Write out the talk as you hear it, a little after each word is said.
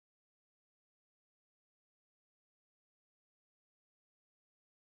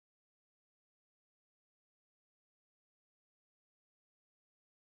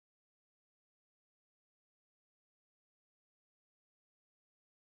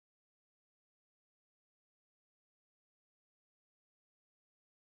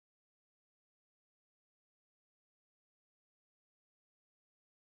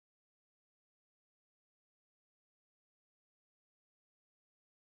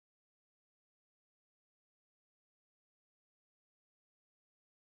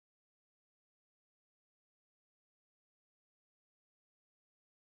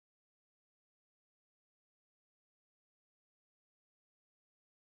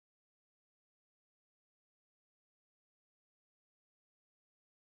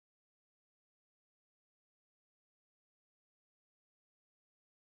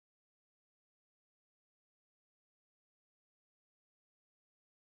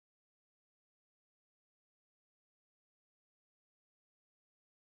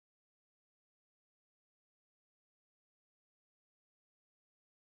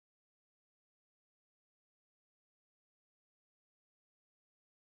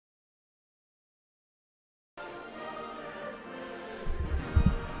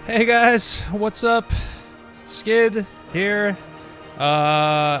Hey guys, what's up? Skid here.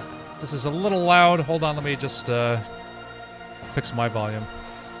 This is a little loud. Hold on, let me just fix my volume.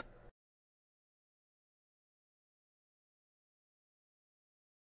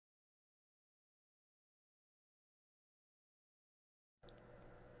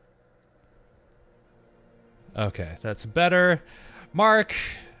 Okay, that's better. Mark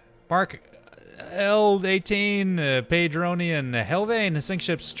L18, Padroni, and Helvane, Sync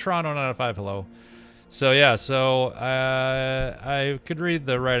Ships, Toronto 9 out of 5, hello. So yeah, I could read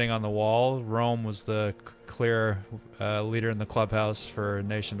the writing on the wall. Rome was the clear leader in the clubhouse for a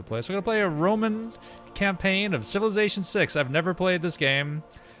nation to play. So we're gonna play a Roman campaign of Civilization 6. I've never played this game.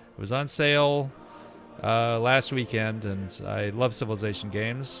 It was on sale last weekend, and I love Civilization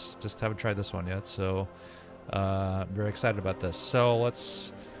games. Just haven't tried this one yet, so I'm very excited about this. So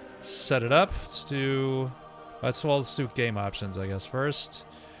let's set it up. Let's do game options, I guess, first.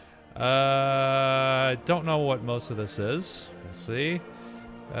 I don't know what most of this is. We'll see.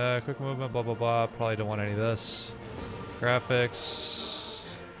 Quick movement, blah, blah, blah. Probably don't want any of this. Graphics.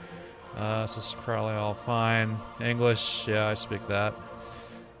 This is probably all fine. English, yeah, I speak that.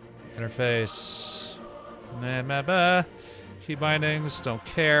 Interface. Key bindings, don't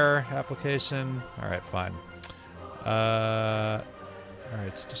care. Application, alright, fine.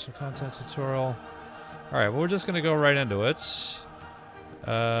 Alright, additional content tutorial. Alright, well, we're just gonna go right into it. So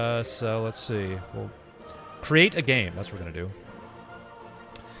let's see. We'll create a game. That's what we're gonna do.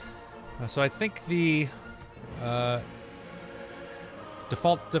 So I think the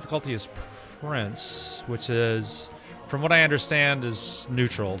default difficulty is Prince, which is, from what I understand, is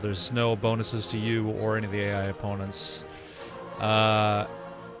neutral. There's no bonuses to you or any of the AI opponents.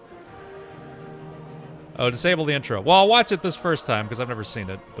 Oh, disable the intro. Well, I'll watch it this first time because I've never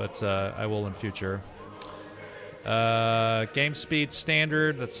seen it, but I will in future. Game speed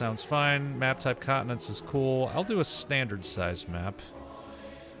standard, that sounds fine. Map type continents is cool. I'll do a standard size map.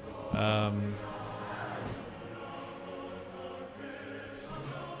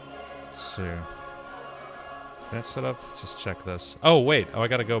 Let's see. That's set up. Let's just check this. Oh, wait. Oh, I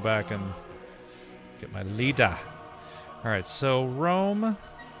gotta go back and get my leader. Alright, so Rome.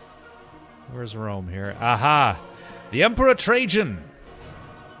 Where's Rome here? Aha! The Emperor Trajan!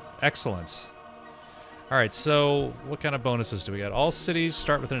 Excellent. Alright, so what kind of bonuses do we get? All cities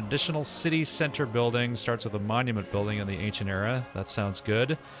start with an additional city center building. Starts with a monument building in the ancient era. That sounds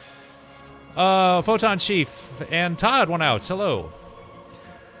good. Photon Chief and Todd went out. Hello.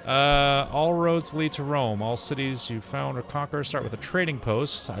 All roads lead to Rome. All cities you found or conquer start with a trading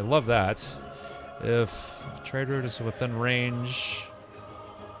post. I love that. If trade route is within range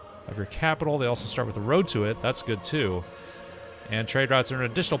of your capital, they also start with a road to it. That's good too. And trade routes are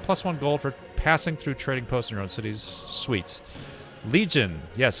an additional +1 gold for passing through trading posts in your own cities. Sweet. Legion.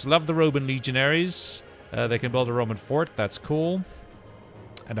 Yes, love the Roman legionaries. They can build a Roman fort. That's cool.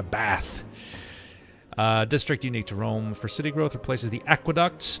 And a bath. District unique to Rome. For city growth, replaces the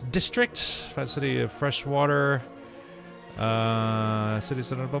aqueduct district. Find city of fresh water. City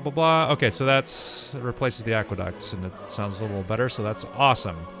center, blah, blah, blah. Okay, so it replaces the aqueduct, and it sounds a little better, so that's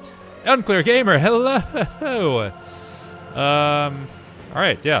awesome. Unclear Gamer, hello!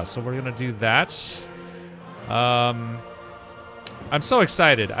 Alright, yeah, so we're gonna do that. I'm so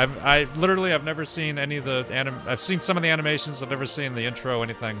excited. I've never seen any of the I've seen some of the animations, I've never seen the intro,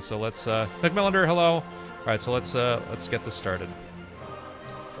 anything, so let's, Nick Millender, hello! Alright, so let's get this started.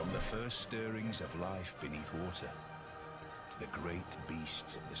 From the first stirrings of life beneath water, to the great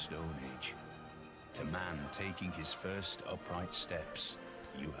beasts of the Stone Age, to man taking his first upright steps,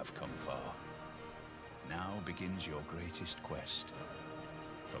 you have come far. Now begins your greatest quest.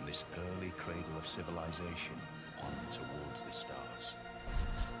 From this early cradle of civilization on towards the stars.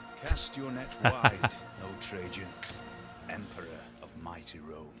 Cast your net wide, O Trajan, Emperor of mighty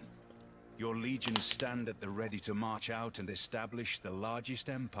Rome. Your legions stand at the ready to march out and establish the largest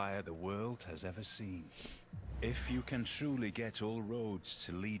empire the world has ever seen. If you can truly get all roads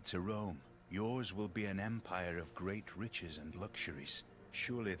to lead to Rome, yours will be an empire of great riches and luxuries.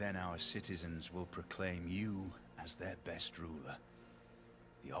 Surely then our citizens will proclaim you as their best ruler.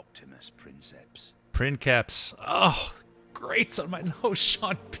 The Optimus Princeps. Princeps. Oh, great on my nose,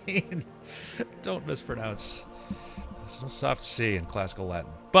 Sean Bean. Don't mispronounce. There's no soft C in classical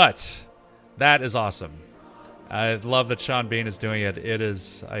Latin. But that is awesome. I love that Sean Bean is doing it. It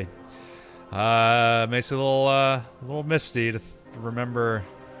is, makes it a little misty to remember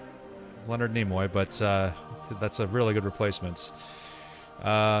Leonard Nimoy, but that's a really good replacement.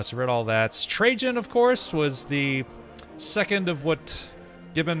 So read all that. Trajan, of course, was the second of what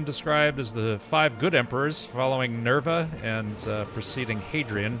Gibbon described as the 5 good emperors following Nerva and preceding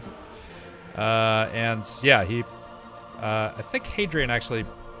Hadrian. And yeah, I think Hadrian actually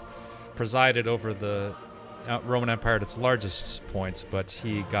presided over the Roman Empire at its largest point, but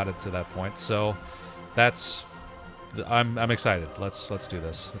he got it to that point. So that's I'm excited. Let's do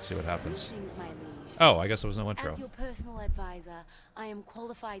this. Let's see what happens. Greetings, my liege. Oh, I guess there was no intro. As your personal advisor, I am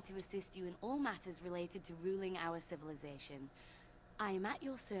qualified to assist you in all matters related to ruling our civilization. I am at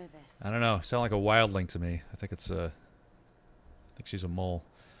your service. I don't know. Sound like a wildling to me. I think she's a mole.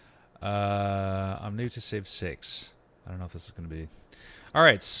 I'm new to Civ 6. I don't know if this is going to be... All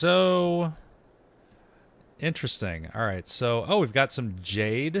right, so... Interesting. All right, so... Oh, we've got some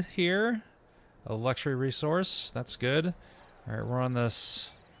jade here. A luxury resource. That's good. All right, we're on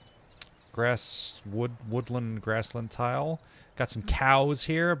this woodland grassland tile. Got some cows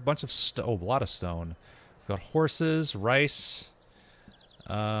here. A bunch of a lot of stone. We've got horses, rice...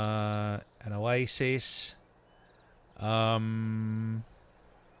 an oasis.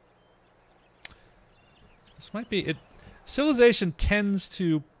 This might be it. Civilization tends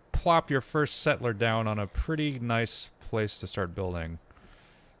to plop your first settler down on a pretty nice place to start building.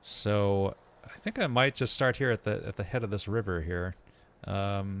 So I think I might just start here at the head of this river here.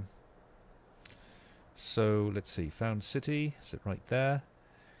 So let's see. Found city. Is it right there?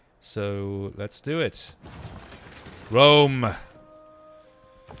 So let's do it. Rome.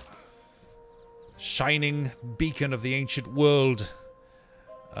 Shining beacon of the ancient world.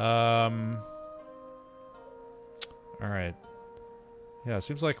 Alright. Yeah, it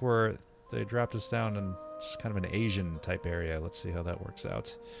seems like they dropped us down in it's kind of an Asian type area. Let's see how that works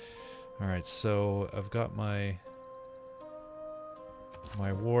out. Alright, so I've got my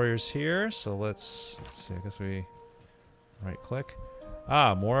warriors here, so let's see, I guess we right click.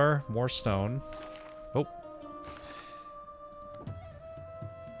 Ah, more stone. Oh.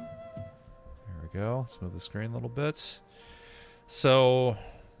 Go. Let's move the screen a little bit. So,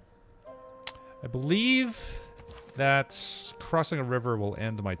 I believe that crossing a river will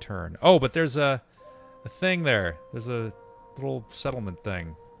end my turn. Oh, but there's a thing there. There's a little settlement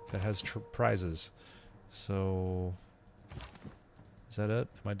thing that has prizes. So, is that it?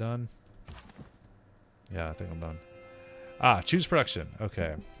 Am I done? Yeah, I think I'm done. Ah, choose production.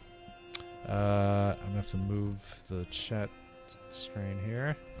 Okay. I'm gonna have to move the chat screen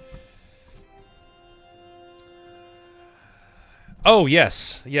here. Oh,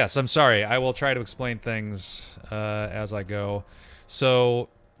 yes. Yes, I'm sorry. I will try to explain things as I go. So,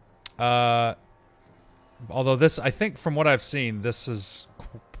 although this, I think from what I've seen, this is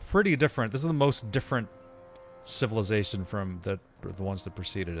pretty different. This is the most different civilization from the ones that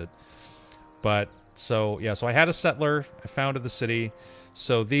preceded it. But, so, yeah, so I had a settler. I founded the city.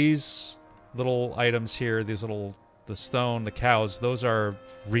 So these little items here, the stone, the cows, those are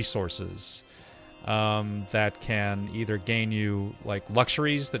resources. That can either gain you like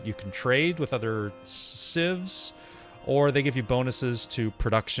luxuries that you can trade with other civs, or they give you bonuses to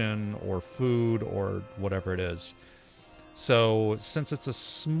production or food or whatever it is. So since it's a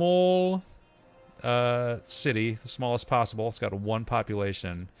small city, the smallest possible, it's got a 1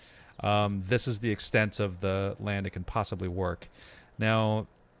 population, this is the extent of the land it can possibly work. Now,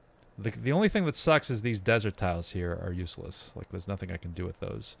 the only thing that sucks is these desert tiles here are useless. Like, there's nothing I can do with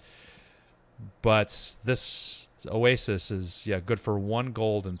those. But this oasis is, yeah, good for 1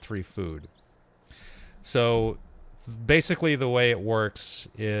 gold and 3 food. So basically the way it works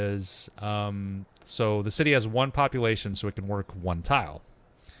is, so the city has 1 population, so it can work 1 tile.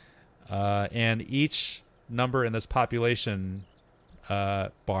 And each number in this population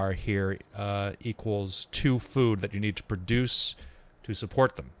bar here equals 2 food that you need to produce to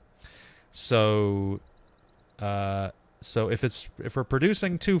support them. So, if we're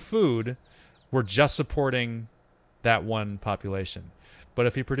producing 2 food, we're just supporting that 1 population. But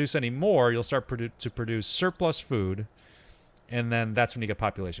if you produce any more, you'll start to produce surplus food, and then that's when you get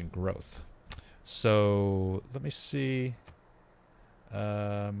population growth. So let me see.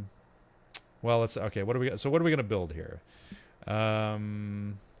 Well, let's okay. What are we? So what are we going to build here? I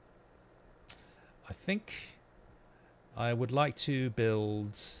think I would like to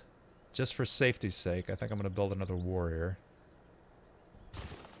build, just for safety's sake, I think I'm going to build another warrior.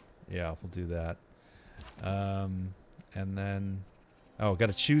 Yeah, we'll do that. And then... Oh, got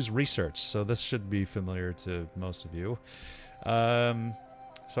to choose research. So this should be familiar to most of you. So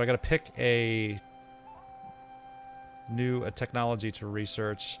I got to pick a technology to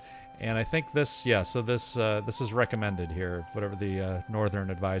research. And I think this... Yeah, so this is recommended here. Whatever the Northern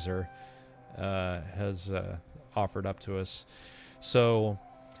Advisor has offered up to us. So,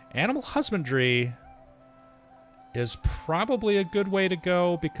 animal husbandry... is probably a good way to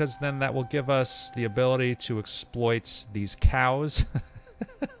go, because then that will give us the ability to exploit these cows.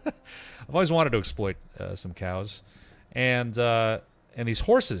 I've always wanted to exploit some cows. And these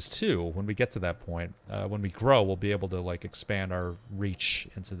horses, too, when we get to that point. When we grow, we'll be able to, like, expand our reach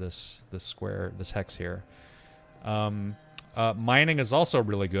into this square, this hex here. Mining is also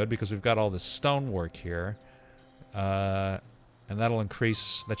really good, because we've got all this stonework here. And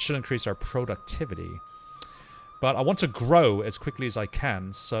that should increase our productivity. But I want to grow as quickly as I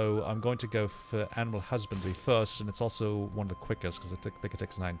can, so I'm going to go for animal husbandry first, and it's also one of the quickest, because I think it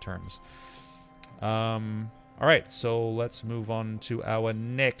takes 9 turns. Alright, so let's move on to our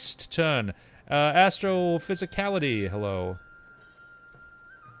next turn. Astrophysicality, hello.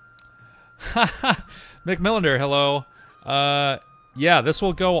 Haha, McMillender, hello. Yeah, this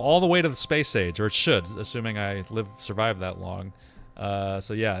will go all the way to the space age, or it should, assuming I survive that long.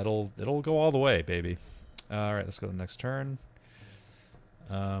 So yeah, it'll go all the way, baby. Alright, let's go to the next turn.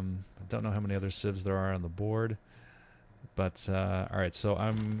 I don't know how many other civs there are on the board. But, alright,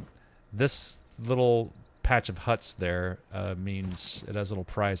 so this little patch of huts there means it has little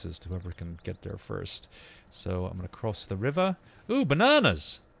prizes to whoever can get there first. So I'm going to cross the river. Ooh,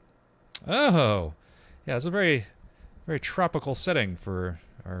 bananas! Oh! Yeah, it's a very, very tropical setting for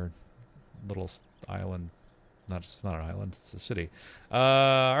our little island. It's not an island, it's a city.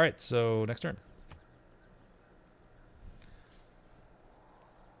 Alright, so next turn.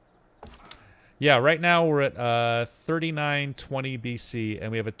 Yeah, right now we're at 3920 BC,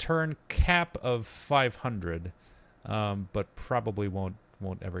 and we have a turn cap of 500, but probably won't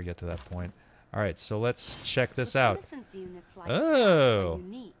ever get to that point. All right, so let's check this out. Units like Oh, are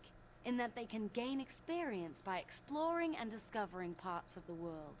unique in that they can gain experience by exploring and discovering parts of the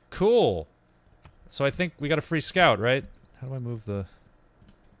world. Cool. So I think we got a free scout, right? How do I move the?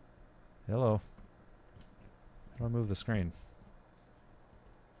 Hello. How do I move the screen?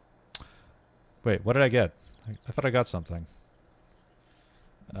 Wait, what did I get? I thought I got something.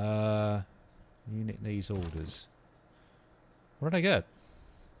 Unit needs orders. What did I get?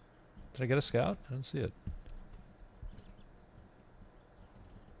 Did I get a scout? I didn't see it.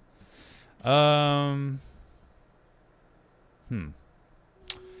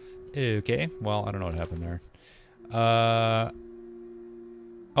 Okay. Well, I don't know what happened there.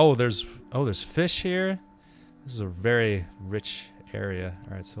 Oh, there's fish here. This is a very rich area.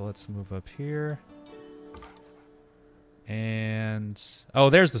 All right, so let's move up here. And oh,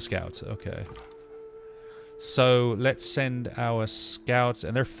 there's the scouts. Okay. So let's send our scouts,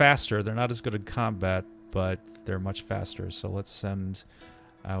 and they're faster. They're not as good at combat, but they're much faster. So let's send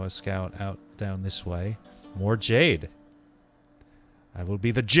our scout out down this way. More jade. I will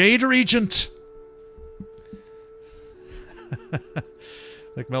be the Jade Regent.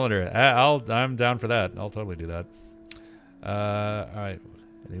 McMilliner, I'm down for that. I'll totally do that. Alright.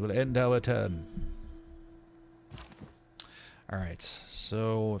 And he will end our turn. Alright,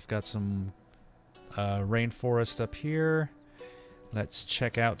 so we've got some rainforest up here. Let's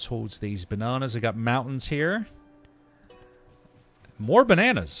check out towards these bananas. We got mountains here. More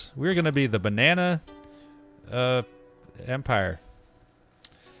bananas. We're going to be the banana empire.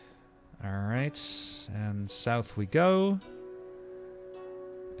 Alright, and south we go.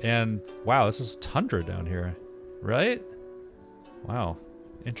 And, wow, this is tundra down here, right? Wow,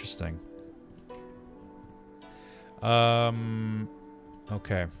 interesting.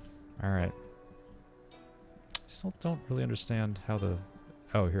 Okay, alright. Still don't really understand how the...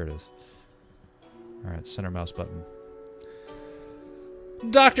 Oh, here it is. Alright, center mouse button.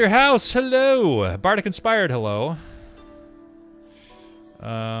 Dr. House, hello! Bardic Inspired, hello.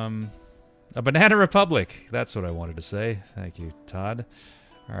 A Banana Republic. That's what I wanted to say. Thank you, Todd.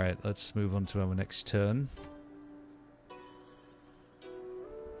 Alright, let's move on to our next turn.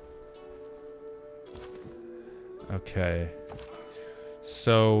 Okay.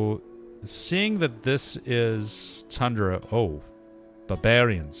 So, seeing that this is tundra... Oh,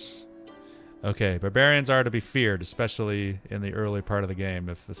 barbarians. Okay, barbarians are to be feared, especially in the early part of the game,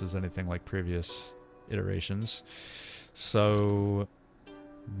 if this is anything like previous iterations. So...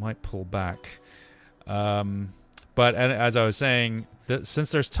 might pull back. But as I was saying,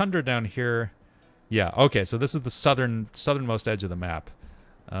 since there's tundra down here... Yeah, okay, so this is the southernmost edge of the map.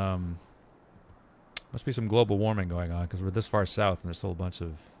 Must be some global warming going on, because we're this far south and there's still a bunch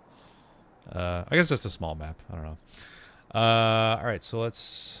of... I guess just a small map. I don't know. Alright, so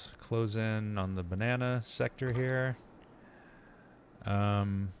let's close in on the banana sector here.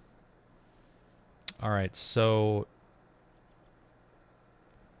 Alright, so...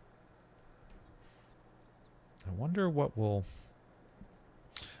 I wonder what will...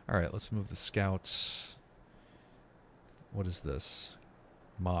 Alright, let's move the scouts What is this?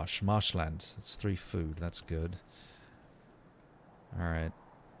 Marshland. It's 3 food. That's good. Alright.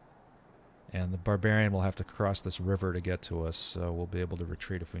 And the barbarian will have to cross this river to get to us, so we'll be able to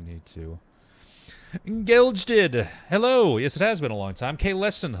retreat if we need to. Gelged! Hello! Yes, it has been a long time. K.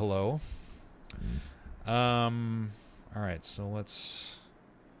 Lesson, hello. Alright, so let's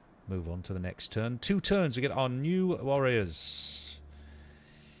move on to the next turn. 2 turns, we get our new warriors.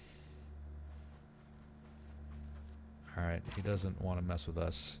 Alright, he doesn't want to mess with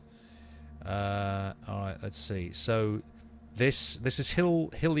us. Alright, let's see. So this is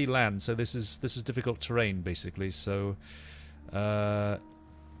hilly land, so this is difficult terrain basically, so alright,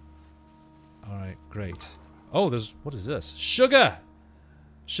 great. Oh, what is this? Sugar!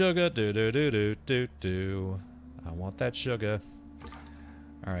 Sugar, do. I want that sugar.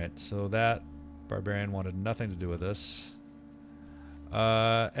 Alright, so that barbarian wanted nothing to do with this.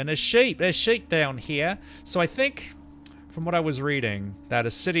 And there's sheep down here. So I think, from what I was reading, that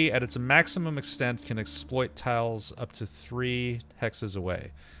a city at its maximum extent can exploit tiles up to 3 hexes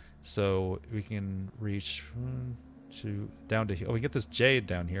away. So we can reach down to here. Oh, we get this jade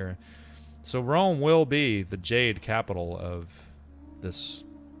down here. So Rome will be the jade capital of this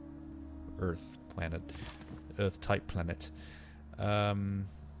Earth-type planet. Alright,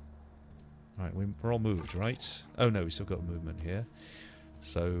 we're all moved, right? Oh no, we still got movement here.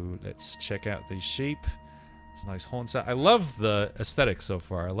 So let's check out these sheep. It's a nice horn set. I love the aesthetic so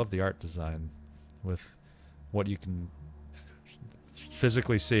far. I love the art design with what you can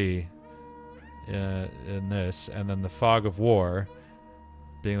physically see in this, and then the fog of war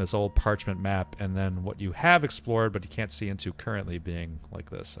being this old parchment map, and then what you have explored but you can't see into currently being like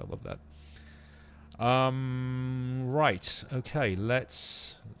this. I love that. Right. Okay,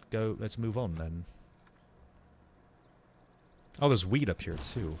 let's move on then. Oh, there's weed up here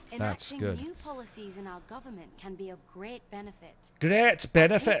too. That's good. Enacting new policies in our government can be of great benefit. Great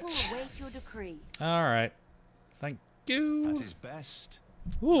benefit. People await your decree. All right. Thank you. At his best,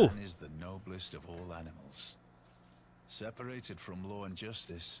 Ooh. man is the noblest of all animals. Separated from law and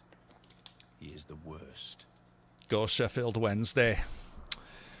justice, he is the worst. Go Sheffield Wednesday.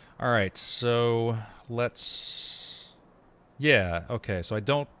 All right, so let's... Yeah, okay, so I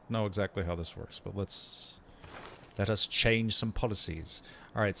don't know exactly how this works, but let us change some policies.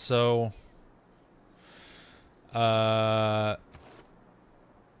 All right, so... all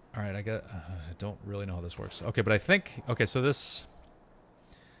right, I don't really know how this works. Okay, but I think... Okay, so this...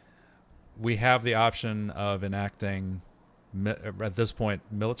 We have the option of enacting, at this point,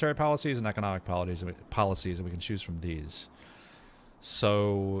 military policies and economic policies, and we can choose from these.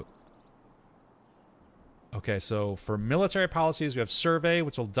 So, okay, so for military policies, we have survey,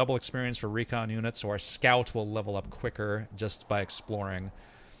 which will double experience for recon units, so our scout will level up quicker just by exploring.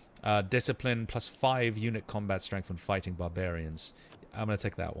 Discipline plus 5 unit combat strength when fighting barbarians. I'm going to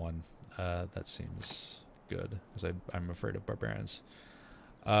take that one. That seems good, because I'm afraid of barbarians.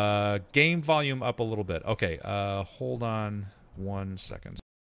 Game volume up a little bit. Okay, hold on 1 second.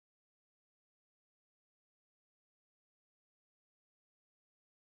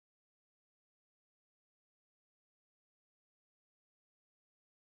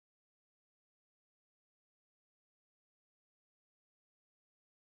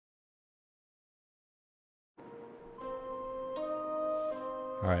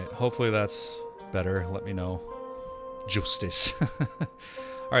 Alright, hopefully that's better. Let me know. Justice.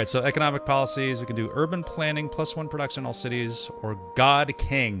 Alright, so economic policies. We can do urban planning, +1 production in all cities, or God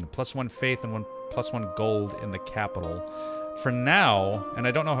King, +1 faith and +1 gold in the capital. For now, and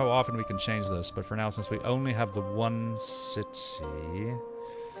I don't know how often we can change this, but for now, since we only have the one city,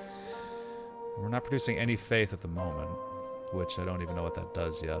 we're not producing any faith at the moment, which I don't even know what that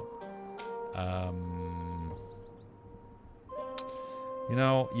does yet. You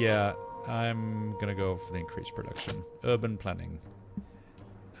know, yeah, I'm gonna go for the increased production. Urban planning.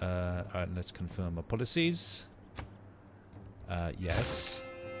 Alright, let's confirm our policies. Yes.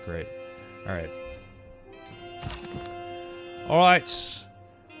 Great. Alright. Alright.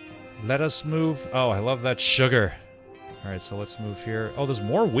 Let us move. Oh, I love that sugar. Alright, so let's move here. Oh, there's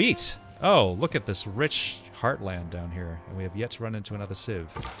more wheat. Oh, look at this rich heartland down here. And we have yet to run into another civ.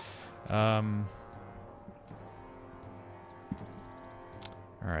 Alright.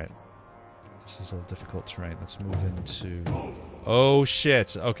 This is a difficult terrain. Let's move into... Oh,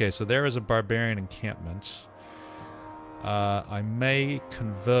 shit. Okay, so there is a barbarian encampment. I may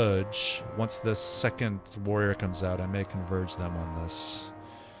converge... Once the second warrior comes out, I may converge them on this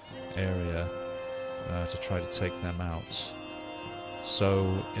area to try to take them out. So,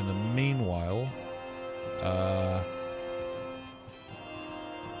 in the meanwhile...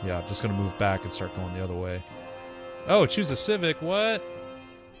 yeah, I'm just going to move back and start going the other way. Oh, choose a civic. What?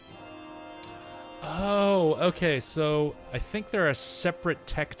 Oh, okay. So I think there are separate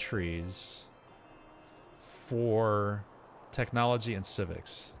tech trees for technology and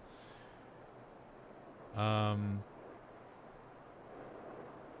civics.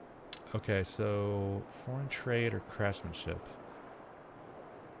 Okay, so foreign trade or craftsmanship.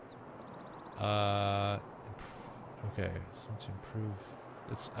 Okay, so once you improve,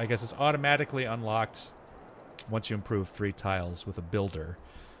 I guess it's automatically unlocked once you improve 3 tiles with a builder.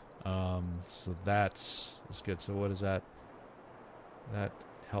 So that is good. So what is that? That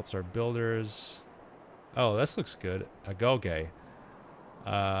helps our builders. Oh, this looks good. Agoge.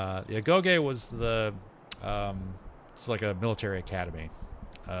 The Agoge was the it's like a military academy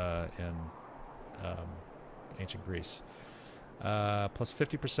in ancient Greece. Plus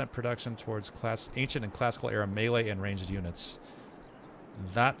 50% production towards ancient and classical era melee and ranged units.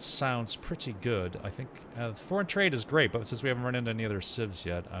 That sounds pretty good. I think foreign trade is great, but since we haven't run into any other civs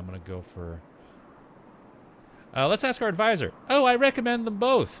yet, I'm going to go for... let's ask our advisor. Oh, I recommend them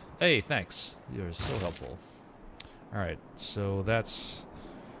both. Hey, thanks. You're so helpful. All right, so that's...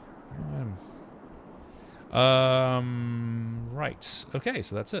 right. Okay,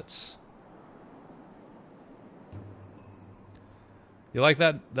 so that's it. You like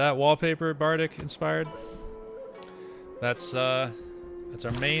that wallpaper, Bardic inspired? That's our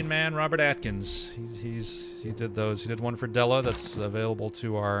main man, Robert Atkins. He did those. He did one for Della that's available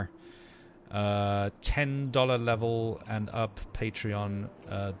to our $10 level and up Patreon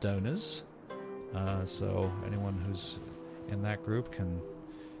donors. So anyone who's in that group can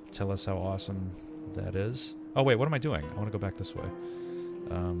tell us how awesome that is. Oh wait, what am I doing? I want to go back this way.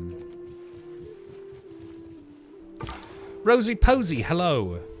 Rosie Posey,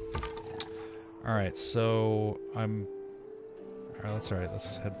 hello. All right, so I'm. All right,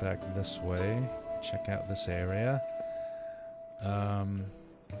 let's head back this way. Check out this area.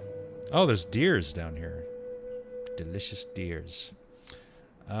 Oh, there's deers down here. Delicious deers.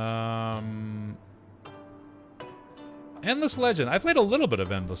 Endless Legend. I played a little bit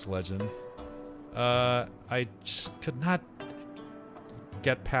of Endless Legend. I just could not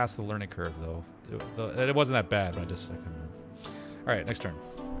get past the learning curve, though. It wasn't that bad, but I just... Alright, next turn.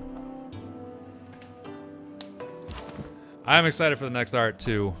 I'm excited for the next art,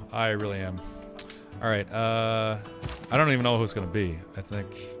 too. I really am. Alright, I don't even know who it's going to be. I think...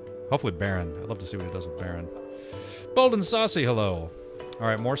 Hopefully Baron. I'd love to see what he does with Baron. Bold and Saucy, hello.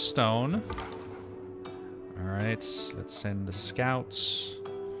 Alright, more stone. Alright, let's send the scouts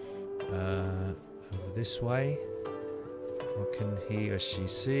over this way. What can he or she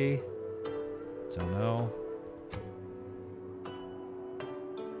see? Don't know.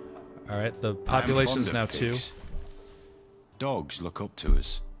 Alright, the population's now 2. Dogs look up to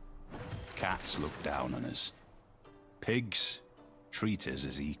us. Cats look down on us. Pigs treat us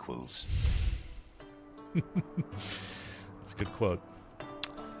as equals. That's a good quote.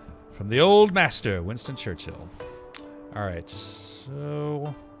 From the old master, Winston Churchill. Alright,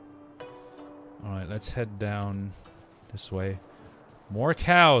 so... Alright, let's head down this way. More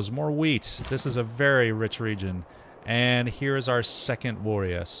cows, more wheat. This is a very rich region. And here is our second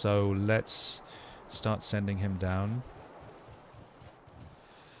warrior. So let's start sending him down.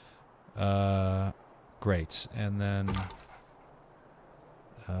 Great. And then...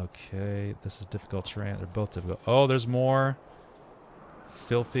 Okay, this is difficult terrain. They're both difficult. Oh, there's more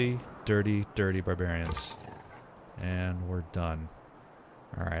filthy, dirty barbarians. And we're done.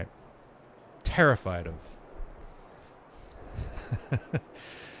 Alright. Terrified of...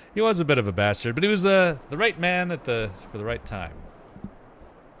 He was a bit of a bastard, but he was the right man for the right time.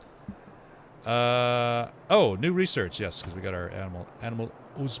 Oh, new research, yes, because we got our animal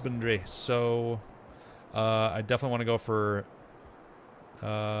husbandry. So I definitely want to go for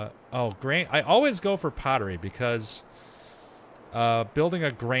grain. I always go for pottery because building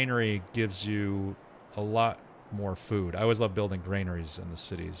a granary gives you a lot more food. I always love building granaries in the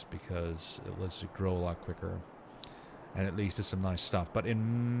cities because it lets you grow a lot quicker. And it leads to some nice stuff. But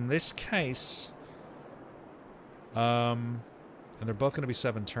in this case, and they're both going to be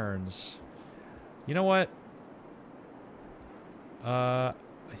 7 turns. You know what? I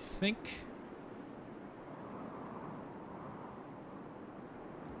think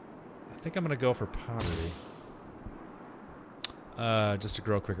I'm going to go for pottery. Just to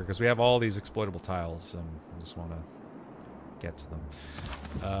grow quicker, because we have all these exploitable tiles, and I just want to get to them.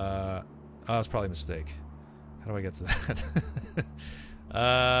 Oh, that's probably a mistake. How do I get to that?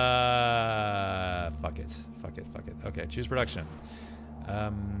 Fuck it. Okay, choose production.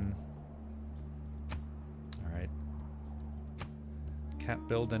 Alright. Can't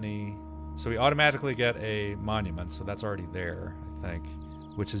build any So we automatically get a monument, so that's already there, I think.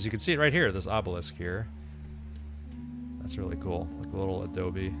 Which is, you can see it right here, this obelisk here. That's really cool. Like little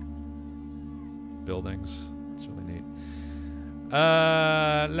adobe buildings. It's really neat.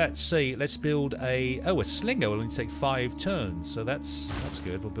 Let's see. Let's build a slinger will only take 5 turns, so that's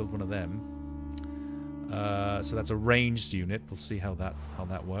good. We'll build one of them. So that's a ranged unit. We'll see how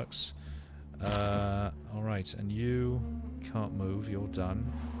that works. All right, and you can't move. You're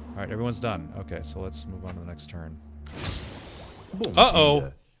done. All right, everyone's done. Okay, so let's move on to the next turn. Uh-oh.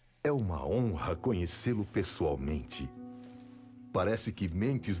 É uma honra conhecê-lo pessoalmente. Parece que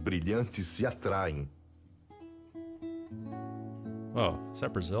mentes brilhantes se atraem. Oh, is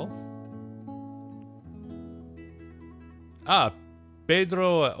that Brazil? Ah,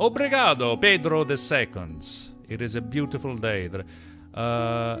 Pedro. Obrigado, Pedro II. It is a beautiful day.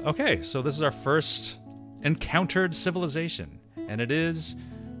 Okay, so this is our first encountered civilization, and it is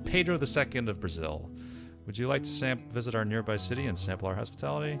Pedro II of Brazil. Would you like to visit our nearby city and sample our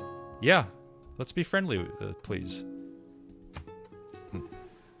hospitality? Yeah, let's be friendly, please.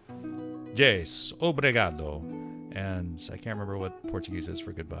 Yes, obrigado. And I can't remember what Portuguese is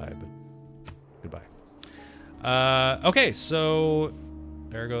for goodbye, but goodbye. Okay, so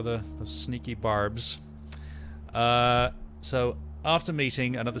there go the sneaky barbs. So after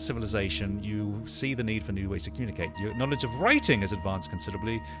meeting another civilization, you see the need for new ways to communicate. Your knowledge of writing has advanced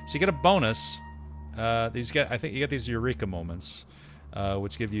considerably, so you get a bonus. I think you get these eureka moments,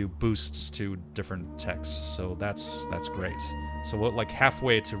 which give you boosts to different texts. So that's great. So we're like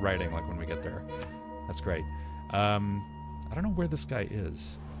halfway to writing, like when we get there. That's great. I don't know where this guy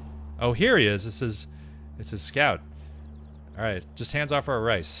is. Oh, here he is. It's his scout. All right, just hands off our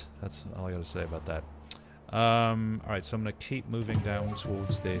rice. That's all I got to say about that. All right, so I'm gonna keep moving down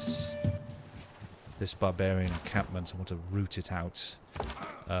towards this barbarian encampment. I want to root it out.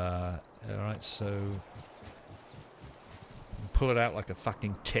 All right, so pull it out like a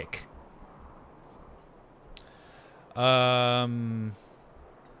fucking tick. Are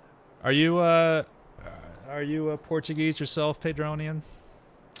you Portuguese yourself, Pedronian?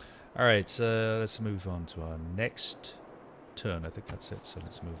 All right, so let's move on to our next turn. I think that's it. So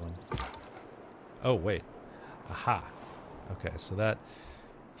let's move on. Oh wait, aha. Okay, so that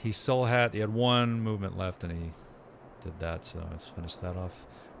he had 1 movement left, and he did that. So let's finish that off.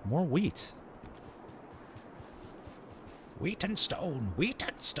 More wheat. Wheat and stone. Wheat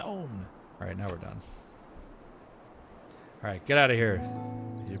and stone. All right, now we're done. All right, get out of here,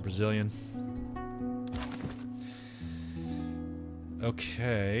 you Brazilian.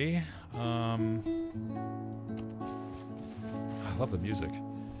 Okay. I love the music.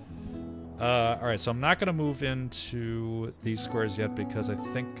 All right, so I'm not going to move into these squares yet because I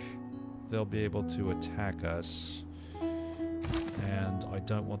think they'll be able to attack us. And I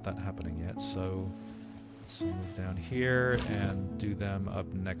don't want that happening yet, so let's move down here and do them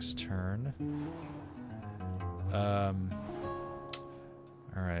up next turn.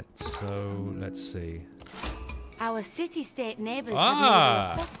 Alright, so let's see. Our city-state neighbors have made a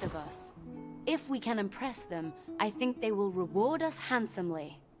request of us. If we can impress them, I think they will reward us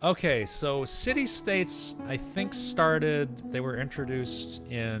handsomely. Okay, so city-states, I think they were introduced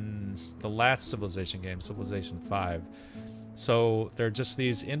in the last Civilization game, Civilization 5. So they're just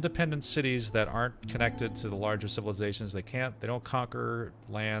these independent cities that aren't connected to the larger civilizations. They don't conquer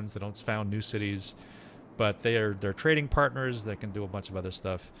lands, they don't found new cities, but they're trading partners that can do a bunch of other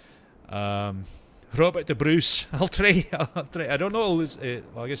stuff. Robert de Bruce, I'll try. I don't know,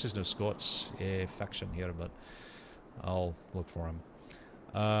 well, I guess there's no Scots faction here, but I'll look for him.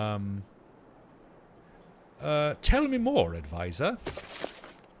 Tell me more, advisor.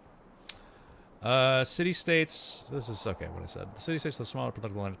 City-states, this is okay what I said. The city-states are smaller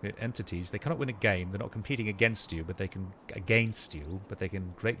political entities. They cannot win a game. They're not competing against you, but they can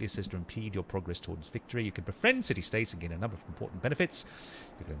greatly assist or impede your progress towards victory. You can befriend city-states and gain a number of important benefits.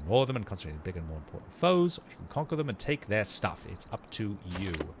 You can ignore them and concentrate on bigger and more important foes, or you can conquer them and take their stuff. It's up to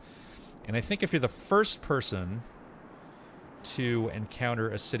you. And I think if you're the first person to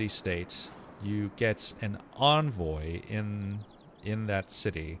encounter a city-state, you get an envoy in that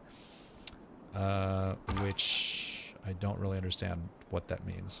city. Which I don't really understand what that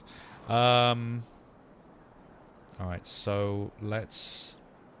means. Alright, so let's...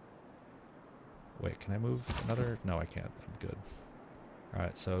 Wait, can I move another? No, I can't. I'm good.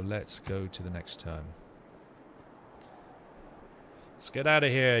 Alright, so let's go to the next turn. Let's get out of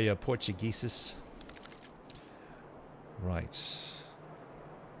here, you Portugueses. Right.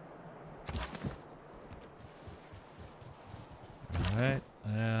 Alright.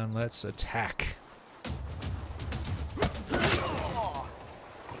 And let's attack.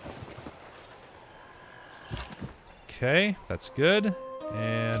 Okay, that's good.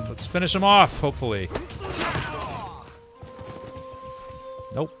 And let's finish him off, hopefully.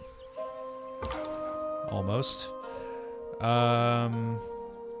 Nope. Almost. Alright,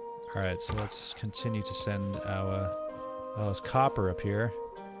 so let's continue to send our... Oh, there's copper up here.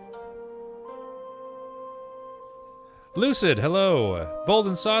 Lucid, hello. Bold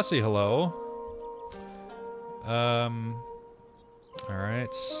and Saucy, hello.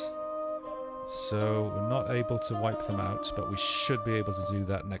 Alright. So, we're not able to wipe them out, but we should be able to do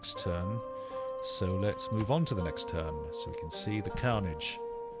that next turn. So let's move on to the next turn, so we can see the carnage.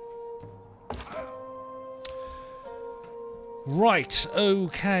 Right,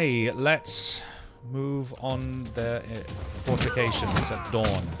 okay, let's move on the fortifications at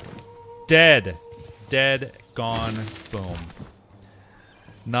dawn. Dead. Dead, gone, boom.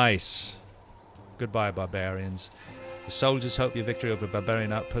 Nice. Goodbye, barbarians. The soldiers hope your victory over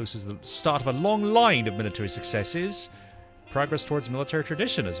barbarian outposts is the start of a long line of military successes. Progress towards military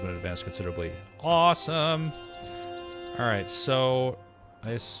tradition has been advanced considerably. Awesome. Alright, so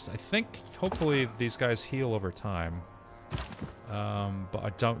I think hopefully these guys heal over time. But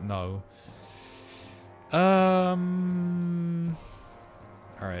I don't know.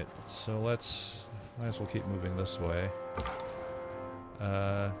 Alright, so let's... Might as well keep moving this way.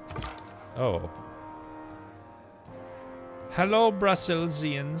 Oh. Hello,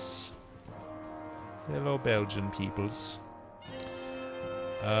 Brusselsиans. Hello, Belgian peoples.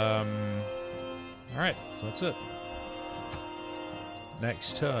 Alright, so that's it.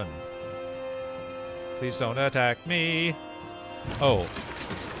 Next turn. Please don't attack me. Oh.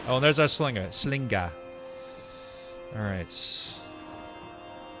 Oh, and there's our slinger. Alright.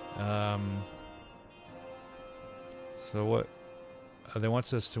 So what... they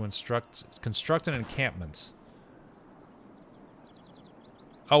want us to construct an encampment.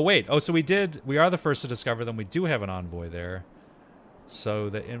 Oh, wait. Oh, so we are the first to discover them. We do have an envoy there. So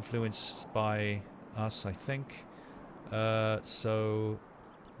they're influenced by us, I think. So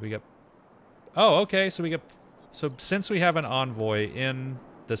we get... Oh, okay. So we get... So since we have an envoy in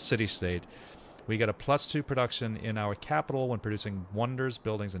the city-state, we get a +2 production in our capital when producing wonders,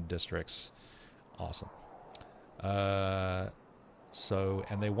 buildings, and districts. Awesome. So,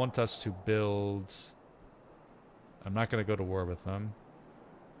 and they want us to build... I'm not going to go to war with them.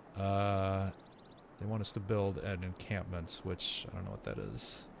 They want us to build an encampment, which I don't know what that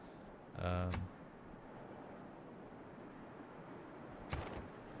is.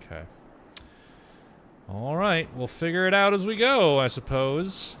 Okay. Alright, we'll figure it out as we go, I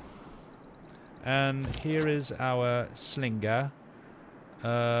suppose. And here is our slinger.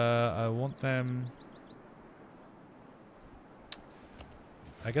 I want them...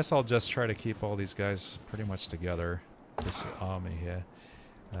 I guess I'll just try to keep all these guys pretty much together. This army here.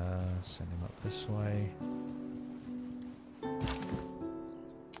 Send him up this way.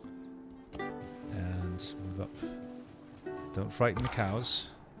 And move up. Don't frighten the cows.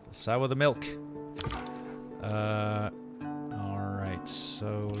 They'll sour the milk. Alright,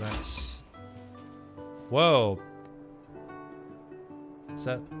 so let's... Whoa! Is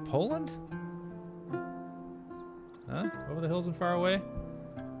that Poland? Huh? Over the hills and far away?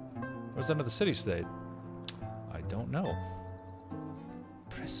 Or is that another city-state? I don't know.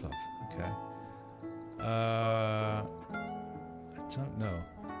 Preslav, okay. I don't know.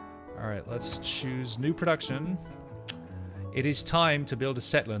 Alright, let's choose new production. It is time to build a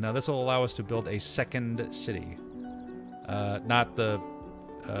settler. Now this will allow us to build a second city. Not the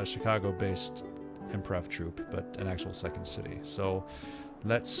Chicago-based improv troupe, but an actual second city. So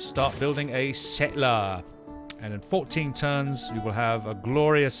let's start building a settler. And in 14 turns, we will have a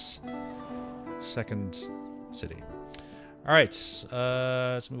glorious second city. Alright,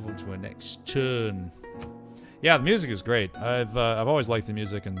 let's move on to our next turn. Yeah, the music is great. I've always liked the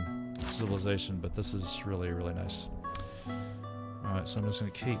music in Civilization, but this is really, really nice. Alright, so I'm just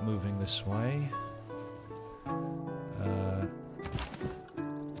going to keep moving this way.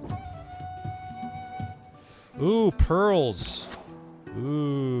 Ooh, pearls!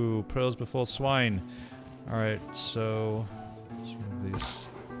 Ooh, pearls before swine. Alright, so... let's move these...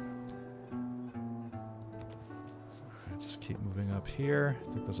 Alright, just keep moving up here.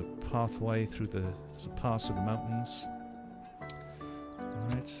 I think there's a pathway through the... there's a pass of the mountains.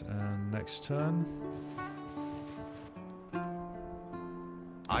 Alright, and next turn.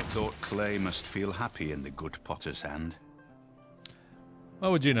 I thought clay must feel happy in the good potter's hand.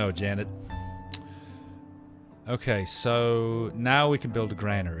 What would you know, Janet? Okay, so now we can build a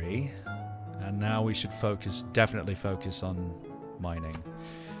granary. And now we should definitely focus on mining.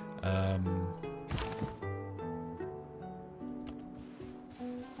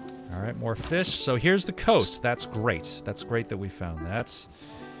 All right, more fish. So here's the coast. That's great. That's great that we found that.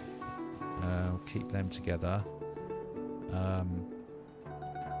 We'll keep them together.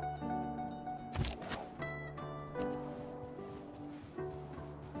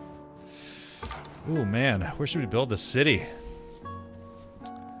 Ooh, man. Where should we build the city?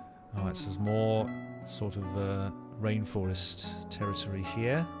 Oh, this is more sort of rainforest territory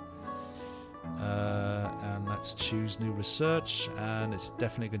here. And let's choose new research. And it's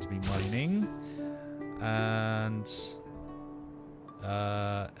definitely going to be mining. And...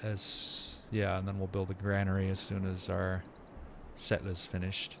 yeah, and then we'll build a granary as soon as our settler's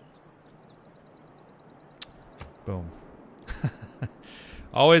finished. Boom.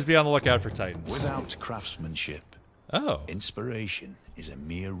 Always be on the lookout for titans. Without craftsmanship, inspiration is a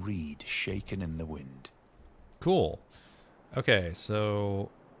mere reed shaken in the wind. Cool. Okay,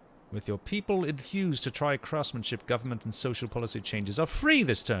 so with your people enthused to try craftsmanship, government and social policy changes are free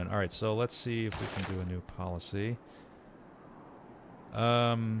this turn. All right, so let's see if we can do a new policy.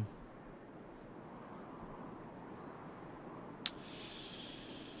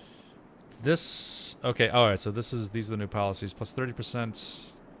 This, okay, alright, so these are the new policies. Plus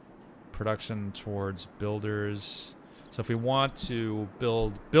 30% production towards builders. So if we want to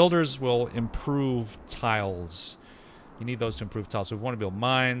build, builders will improve tiles. You need those to improve tiles. So if we want to build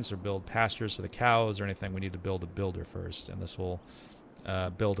mines or build pastures for the cows or anything, we need to build a builder first. And this will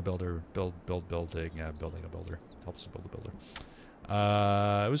build a builder, building a builder. Helps to build a builder.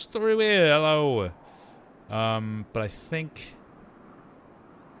 It was 3-way, hello. But I think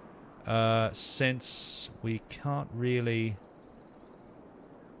since we can't really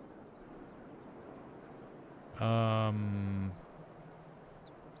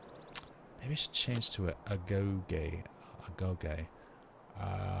maybe I should change to a goge.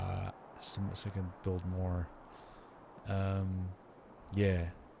 So I can build more. Yeah,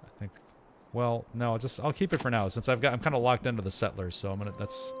 I think. Well, no, I'll keep it for now since I'm kind of locked into the settlers, so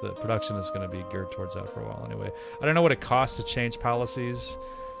the production is gonna be geared towards that for a while anyway. I don't know what it costs to change policies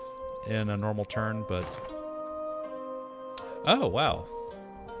in a normal turn, but oh wow.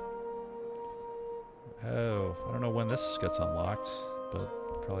 Oh, I don't know when this gets unlocked,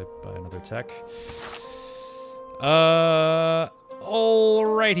 but probably by another tech.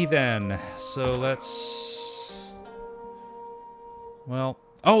 Alrighty then. So let's. Well.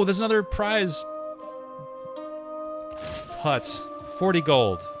 Oh, there's another prize hut. 40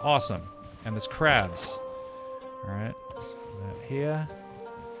 gold. Awesome. And there's crabs. Alright. That here.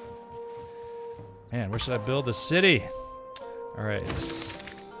 Man, where should I build the city? Alright.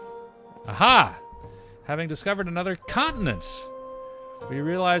 Aha! Having discovered another continent, we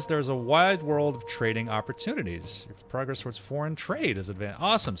realize there's a wide world of trading opportunities. Your progress towards foreign trade is advanced.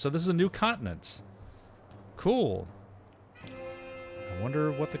 Awesome. So this is a new continent. Cool. I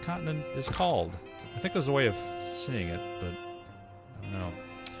wonder what the continent is called. I think there's a way of seeing it, but I don't know.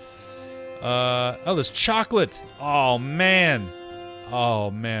 Oh, there's chocolate. Oh, man.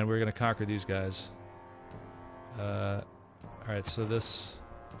 Oh, man. We're going to conquer these guys. All right, so this...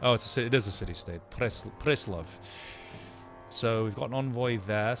 Oh, it's a city. It is a city-state. Preslav. So we've got an envoy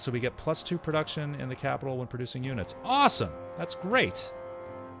there. So we get +2 production in the capital when producing units. Awesome. That's great.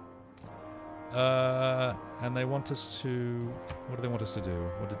 And they want us to... What do they want us to do?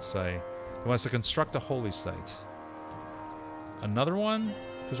 What did it say? They want us to construct a holy site. Another one?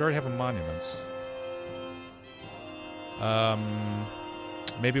 Because we already have a monument.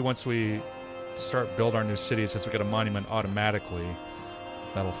 Maybe once we build our new city, since we get a monument automatically,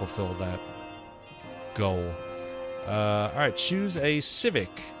 that'll fulfill that goal. Alright, choose a civic.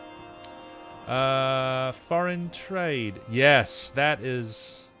 Foreign trade. Yes, that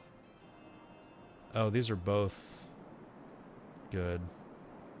is... Oh, these are both good.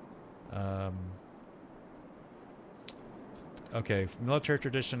 Okay, military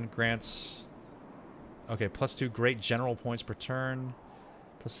tradition grants... Okay, +2 great general points per turn.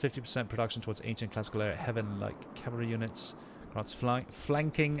 Plus 50% production towards ancient classical era heaven-like cavalry units. Grants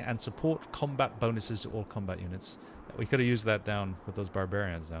flanking and support combat bonuses to all combat units. We could have used that down with those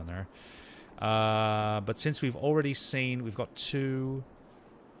barbarians down there. But since we've already seen... We've got 2...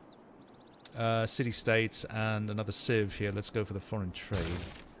 city-states and another civ here. Let's go for the foreign trade.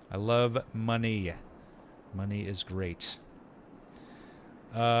 I love money. Money is great.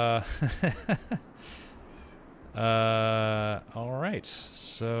 Alright,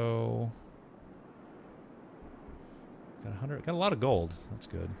 so got a lot of gold. That's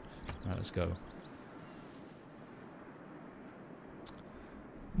good. Alright, let's go.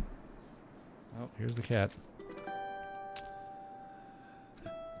 Oh, here's the cat.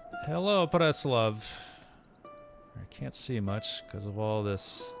 Hello, Preslav. I can't see much because of all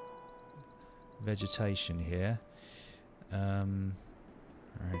this vegetation here.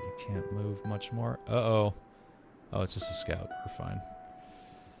 Alright, you can't move much more. Uh-oh. Oh, it's just a scout. We're fine.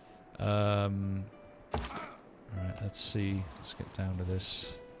 Alright, let's see. Let's get down to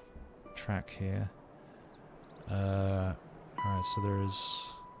this track here. Alright, so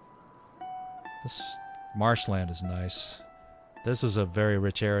there's... This marshland is nice. This is a very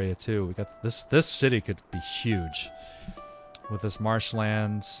rich area, too. We got this city could be huge. With this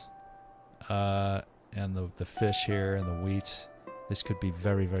marshland, and the fish here, and the wheat. This could be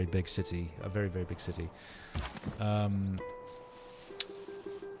very, very big city. A very, very big city. Oh,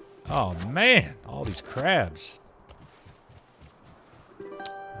 man! All these crabs.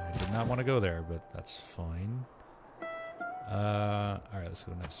 I did not want to go there, but that's fine. Alright, let's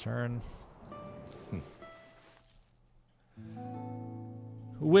go next turn.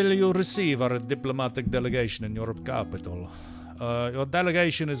 Will you receive our diplomatic delegation in your capital? Your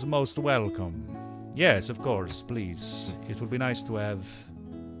delegation is most welcome. Yes, of course, please. It would be nice to have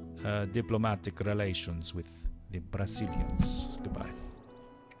diplomatic relations with the Brazilians. Goodbye.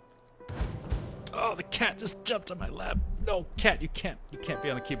 Oh, the cat just jumped on my lap. No, cat, you can't be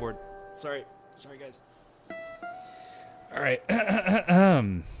on the keyboard. Sorry, guys. All right.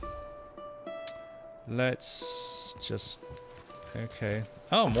 Let's just... Okay.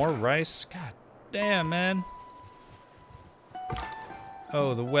 Oh, more rice. God damn, man.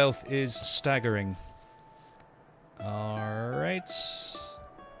 Oh, the wealth is staggering. All right.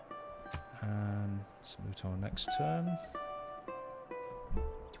 And let's move to our next turn.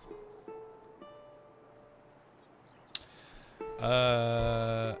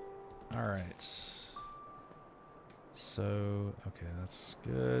 All right. So, okay, that's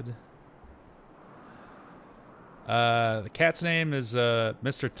good. The cat's name is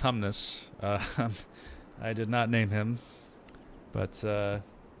Mr. Tumnus. I did not name him, but I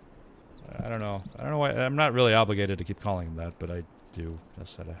don't know. I don't know why. I'm not really obligated to keep calling him that, but I do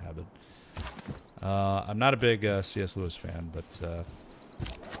just out of habit. I'm not a big C.S. Lewis fan, but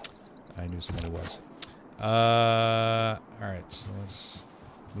I knew someone who was. All right, so let's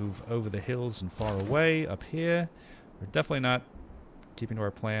move over the hills and far away up here. We're definitely not keeping to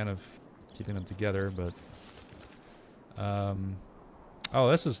our plan of keeping them together, but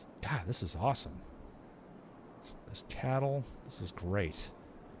oh, this is awesome. There's cattle. This is great.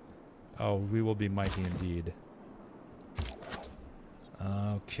 Oh, we will be mighty indeed.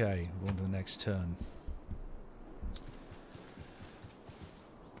 Okay, going to the next turn.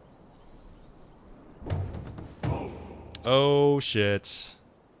 Oh shit.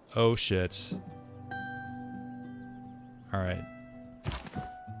 Oh shit. Alright.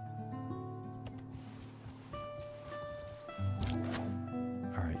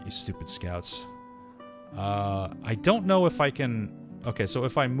 Alright, you stupid scouts. I don't know if I can... Okay, so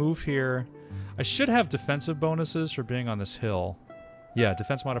if I move here... I should have defensive bonuses for being on this hill. Yeah,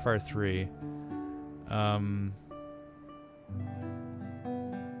 defense modifier 3.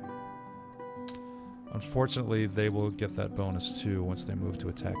 Unfortunately, they will get that bonus too once they move to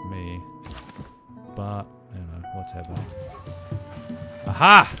attack me. But, you know, whatever.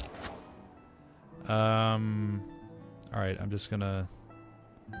 Aha! Alright, I'm just gonna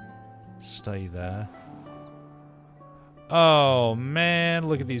stay there. Oh, man,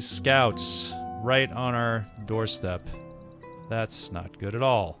 look at these scouts right on our doorstep. That's not good at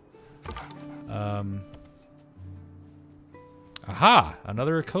all. Aha!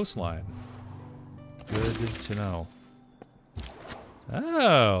 Another coastline. Good to know.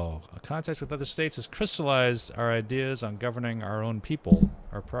 Oh, a contact with other states has crystallized our ideas on governing our own people.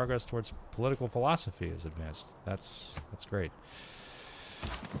 Our progress towards political philosophy is advanced. That's great.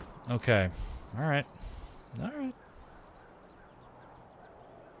 Okay. All right. All right.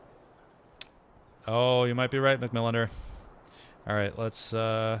 Oh, you might be right, McMillender. All right, let's...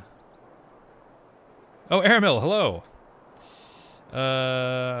 Oh, Aramil, hello!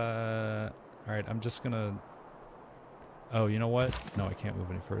 Alright, I'm just gonna... Oh, you know what? No, I can't move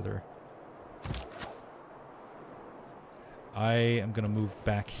any further. I am gonna move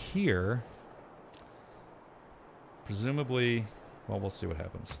back here. Presumably... Well, we'll see what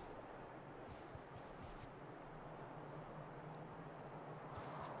happens.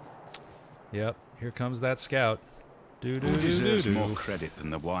 Yep, here comes that scout. Who deserves more credit than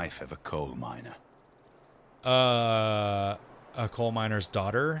the wife of a coal miner? A coal miner's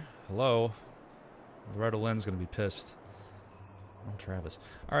daughter? Hello? Loretta Lynn's gonna be pissed. Oh, Travis.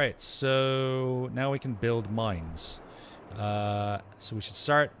 Alright, so now we can build mines. So we should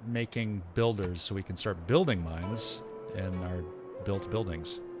start making builders so we can start building mines in our built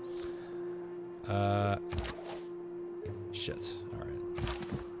buildings. Shit. Alright.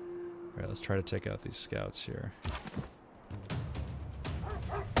 Alright, let's try to take out these scouts here.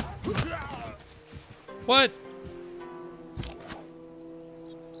 What?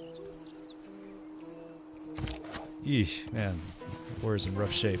 Eesh, man. War's in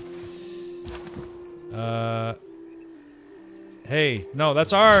rough shape. Hey, no,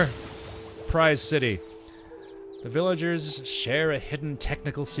 that's our prize city. The villagers share a hidden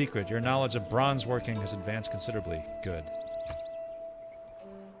technical secret. Your knowledge of bronze working has advanced considerably. Good.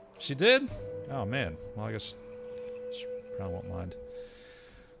 She did? Oh, man. Well, I guess she probably won't mind.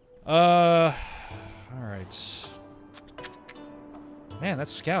 Alright. Man, that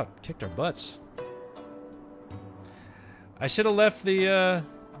scout kicked our butts. I should have left the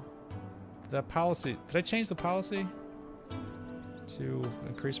policy. Did I change the policy to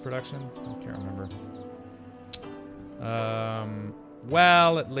increase production? I can't remember.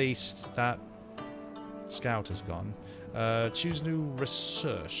 Well, at least that scout is gone. Choose new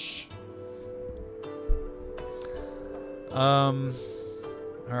research.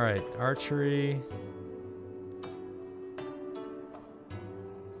 Alright, archery.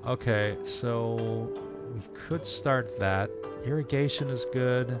 Okay, so we could start that. Irrigation is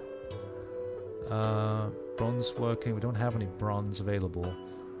good. Bronze working. We don't have any bronze available.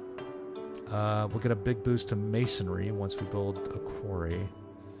 We'll get a big boost to masonry once we build a quarry.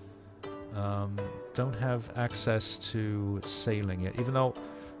 Don't have access to sailing yet, even though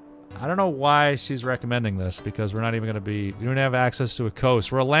I don't know why she's recommending this, because we're not even going to be... We don't have access to a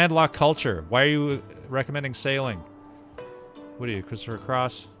coast. We're a landlocked culture. Why are you recommending sailing? What are you, Christopher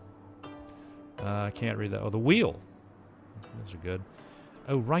Cross? I can't read that. Oh, the wheel. Those are good.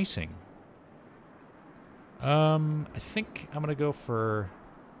 Oh, writing. I think I'm going to go for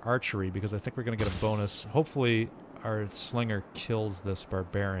archery, because I think we're going to get a bonus. Hopefully our slinger kills this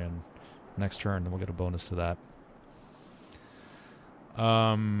barbarian next turn, then we'll get a bonus to that.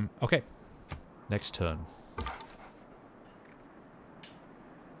 Okay. Next turn.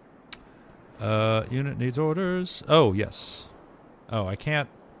 Unit needs orders. Oh, yes. Oh, I can't...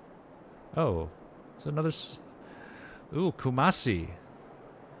 Oh. It's another... Ooh, Kumasi.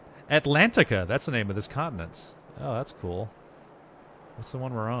 Atlantica. That's the name of this continent. Oh, that's cool. What's the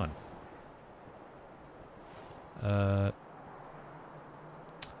one we're on?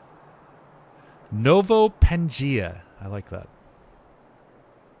 Novo Pangea. I like that.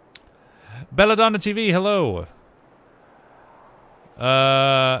 Belladonna TV, hello.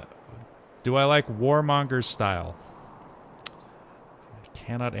 Do I like Warmonger's style? I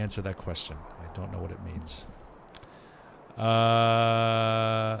cannot answer that question. I don't know what it means.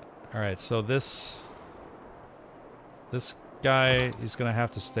 Alright, so this guy is going to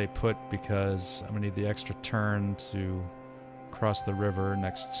have to stay put because I'm going to need the extra turn to cross the river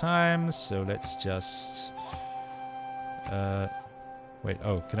next time. So let's just... wait,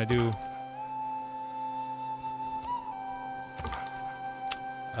 oh, can I do...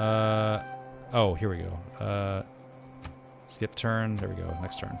 oh, here we go. Skip turn. There we go.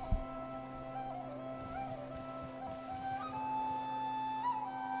 Next turn.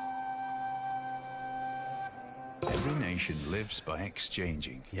 Every nation lives by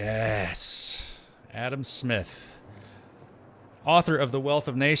exchanging. Yes. Adam Smith. Author of The Wealth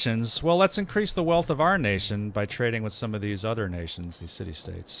of Nations. Well, let's increase the wealth of our nation by trading with some of these other nations, these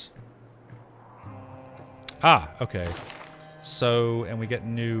city-states. Ah, okay. So, and we get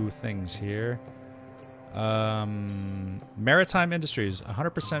new things here. Maritime industries,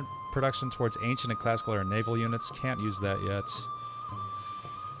 100% production towards ancient and classical era naval units. Can't use that yet.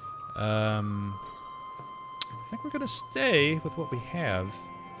 I think we're going to stay with what we have.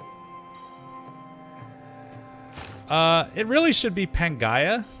 It really should be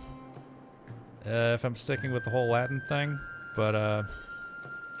Pangaea. If I'm sticking with the whole Latin thing. But,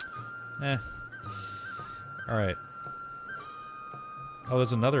 Alright. Oh,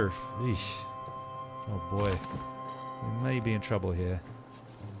 there's another... Eesh. Oh, boy. We may be in trouble here.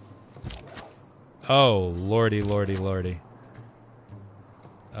 Oh, lordy, lordy, lordy.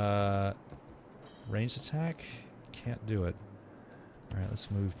 Ranged attack? Can't do it. Alright,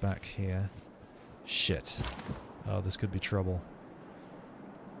 let's move back here. Shit. Oh, this could be trouble.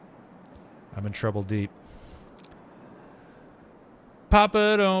 I'm in trouble deep.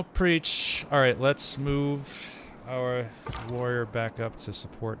 Papa, don't preach. Alright, let's move our warrior back up to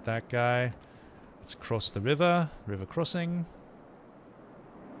support that guy. Let's cross the river. River crossing.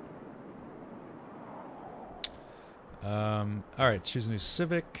 Alright, choose a new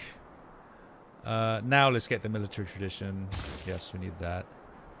civic. Now let's get the military tradition. Yes, we need that.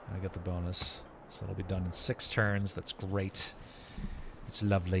 I get the bonus. So it'll be done in 6 turns. That's great. It's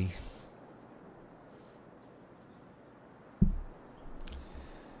lovely.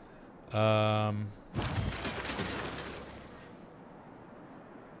 Alright,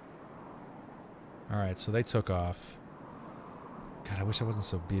 so they took off. God, I wish I wasn't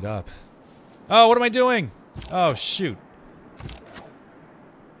so beat up. Oh, what am I doing? Oh, shoot.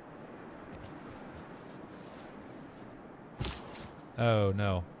 Oh,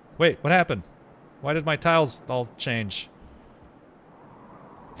 no. Wait, what happened? Why did my tiles all change?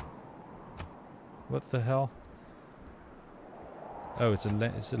 What the hell? Oh, it's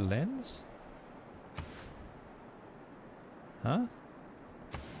a lens? Huh?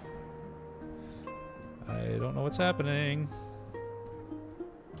 I don't know what's happening.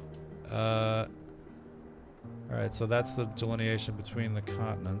 Alright, so that's the delineation between the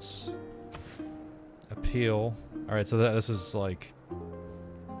continents. Appeal. Alright, so this is like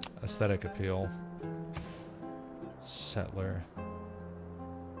aesthetic appeal. Settler.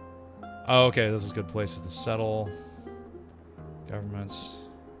 Oh, okay, this is good places to settle. Governments.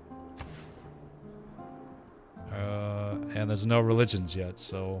 And there's no religions yet,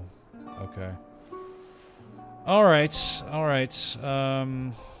 so okay. Alright, alright.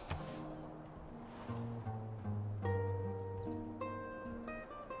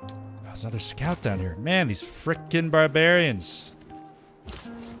 There's another scout down here. Man, these frickin' barbarians.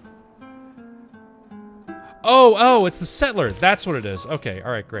 Oh, it's the settler. That's what it is. Okay,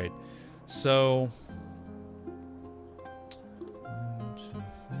 alright, great. So... 1, 2,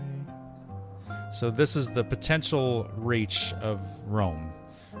 3. So this is the potential reach of Rome.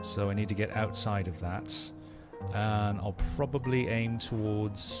 So I need to get outside of that. And I'll probably aim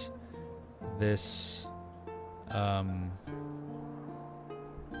towards this...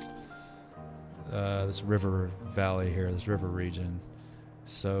 this river valley here, this river region.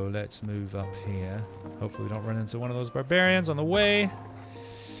 So let's move up here. Hopefully we don't run into one of those barbarians on the way.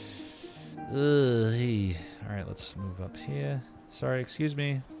 Hey. Alright, let's move up here. Sorry, excuse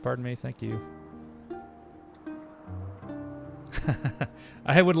me. Pardon me, thank you.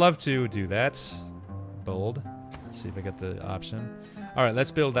 I would love to do that. Bold. Let's see if I get the option. Alright,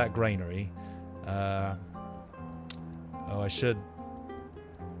 let's build that granary. Oh, I should...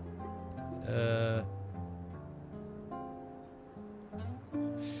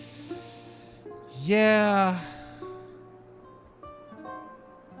 yeah.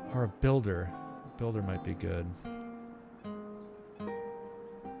 Or a builder. A builder might be good.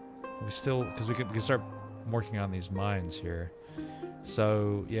 We still, because we can start working on these mines here.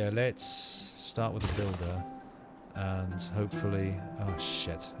 So yeah, let's start with a builder, and hopefully, oh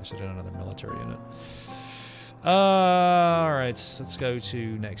shit, I should have done another military unit. All right, let's go to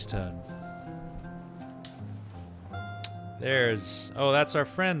next turn. There's, oh, that's our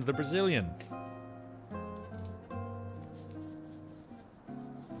friend, the Brazilian.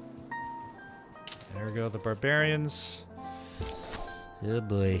 There we go, the barbarians. Oh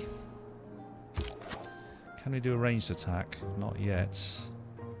boy. Can we do a ranged attack? Not yet.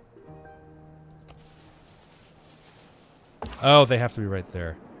 Oh, they have to be right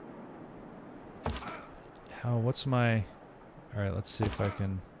there. Oh, what's my... Alright, let's see if I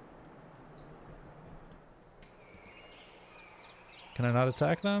can... Can I not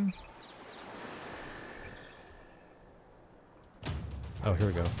attack them? Oh, here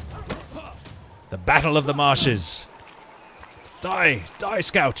we go. The Battle of the Marshes! Die! Die,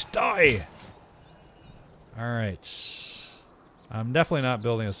 Scout! Die! Alright. I'm definitely not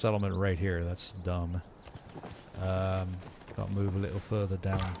building a settlement right here. That's dumb. Got to move a little further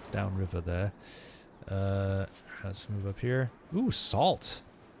down river there. Let's move up here. Ooh, salt.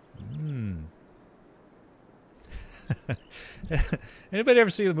 Anybody ever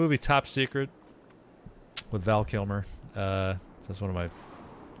see the movie Top Secret with Val Kilmer? That's one of my...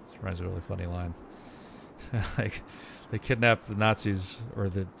 This reminds me of a really funny line. Like, they kidnapped the Nazis, or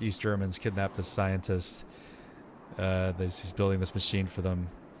the East Germans kidnapped the scientist. He's building this machine for them.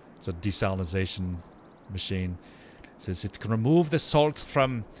 It's a desalinization machine. It says it can remove the salt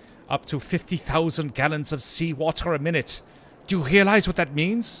from up to 50,000 gallons of seawater a minute. Do you realize what that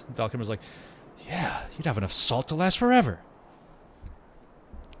means? Val Kilmer's like, yeah, you'd have enough salt to last forever.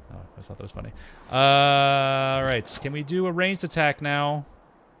 Oh, I just thought that was funny. Alright, can we do a ranged attack now?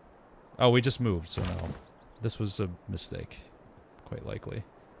 Oh, we just moved, so no. This was a mistake. Quite likely.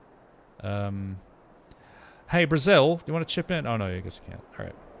 Hey, Brazil, do you want to chip in? Oh, no, I guess you can't.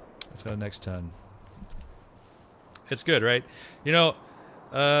 Alright, let's go to next turn. It's good, right? You know,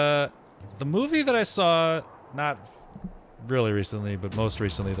 the movie that I saw, not really recently, but most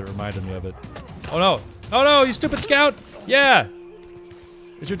recently that reminded me of it. Oh, no. Oh, no, you stupid scout! Yeah!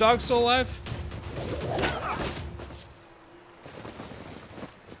 Is your dog still alive?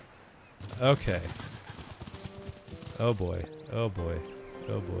 Okay. Oh boy. Oh boy.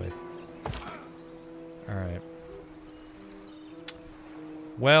 Oh boy. Alright.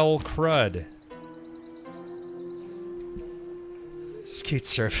 Well, crud. Skeet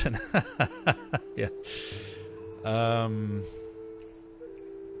surfing. Yeah.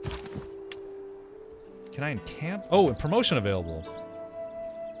 Can I encamp? Oh, and promotion available.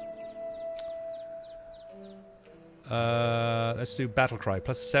 Let's do battle cry.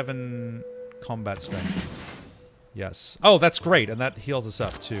 +7 combat strength. Yes. Oh, that's great. And that heals us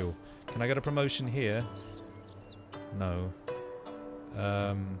up, too. Can I get a promotion here? No.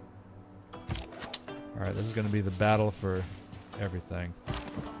 Alright, this is going to be the battle for everything.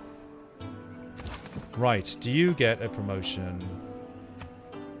 Right. Do you get a promotion?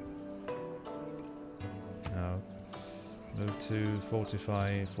 No. Move to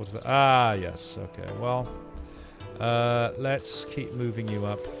fortify. Ah, yes. Okay. Well, let's keep moving you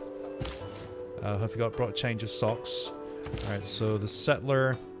up. Have you brought a change of socks? Alright, so the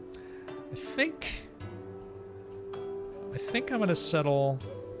settler. I think I'm gonna settle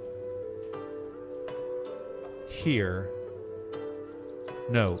here.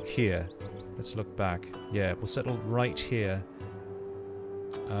 No, here. Let's look back. Yeah, we'll settle right here.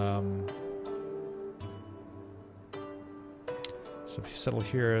 So if you settle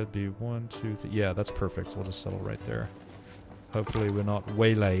here, it'd be 1, 2, 3. Yeah, that's perfect. So we'll just settle right there. Hopefully we're not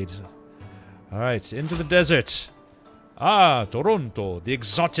waylaid. Alright, into the desert. Ah, Toronto, the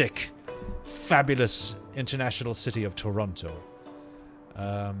exotic, fabulous international city of Toronto.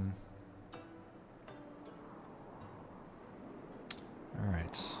 Alright.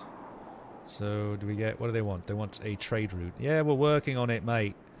 So, do we get... What do they want? They want a trade route. Yeah, we're working on it,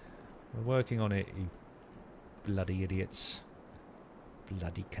 mate. We're working on it, you bloody idiots.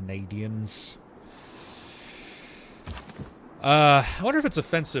 Bloody Canadians. I wonder if it's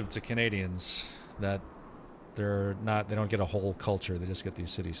offensive to Canadians that they don't get a whole culture, they just get these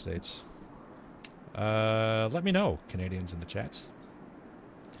city-states. Let me know, Canadians in the chat.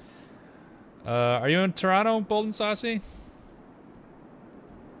 Are you in Toronto, Bold and Saucy?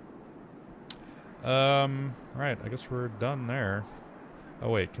 Alright, I guess we're done there. Oh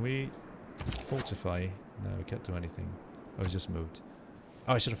wait, can we fortify? No, we can't do anything. Oh, we just moved.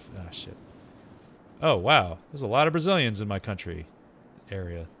 Oh, I should have... Ah, shit. Oh, wow. There's a lot of Brazilians in my country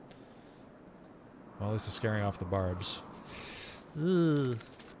area. Well, at least it's scaring off the barbs. Ugh.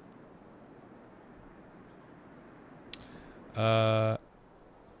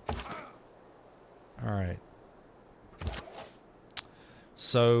 Alright.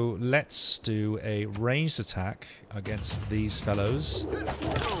 So, let's do a ranged attack against these fellows.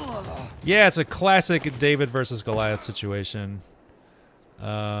 Yeah, it's a classic David versus Goliath situation.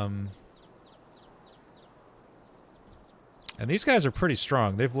 And these guys are pretty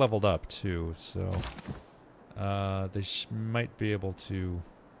strong. They've leveled up, too, so... they might be able to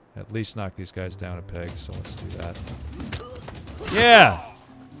at least knock these guys down a peg, so let's do that. Yeah!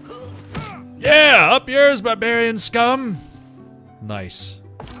 Yeah! Up yours, barbarian scum! Nice.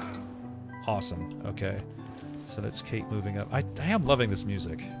 Awesome. Okay. So let's keep moving up. I am loving this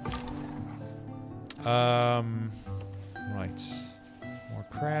music. Right. More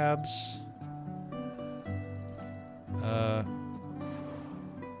crabs.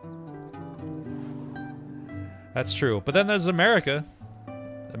 That's true. But then there's America.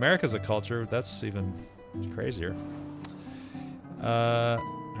 America's a culture. That's even crazier.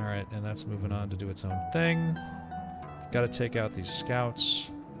 Alright, and that's moving on to do its own thing. Got to take out these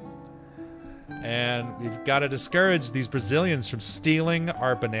scouts. And we've got to discourage these Brazilians from stealing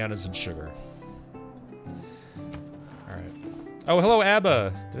our bananas and sugar. Alright. Oh, hello,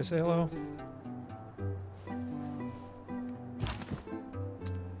 Abba. Did I say hello?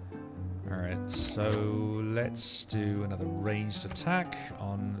 Alright, so let's do another ranged attack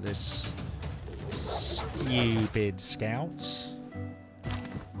on this stupid scout.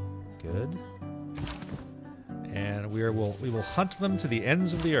 Good. And we will hunt them to the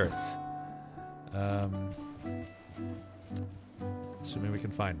ends of the earth. Assuming we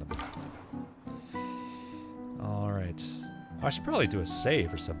can find them. Alright. I should probably do a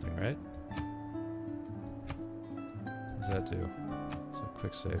save or something, right? What does that do? It's a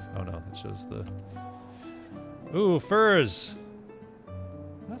quick save. Oh no, that shows the... Ooh, furs!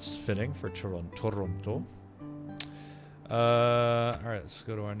 That's fitting for Toronto. Alright, let's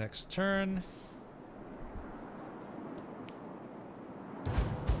go to our next turn.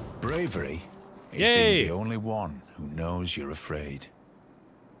 Bravery is Yay! being the only one who knows you're afraid.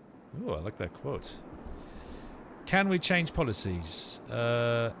 Ooh, I like that quote. Can we change policies?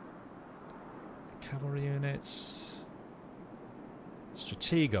 Cavalry units.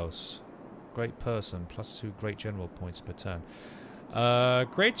 Strategos. Great person. +2 great general points per turn.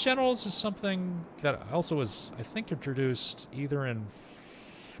 Great Generals is something that also was, I think, introduced either in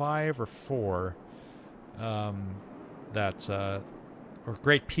 5 or 4. Or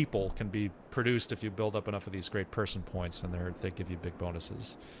great people can be produced if you build up enough of these great person points, and they give you big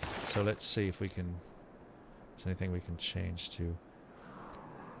bonuses. So let's see if we can. There's anything we can change to.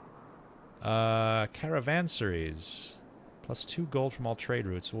 Caravansaries. Plus 2 gold from all trade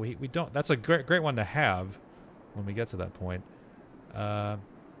routes. We don't. That's a great one to have when we get to that point.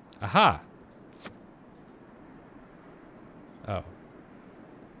 Aha! Oh.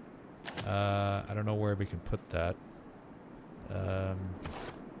 I don't know where we can put that.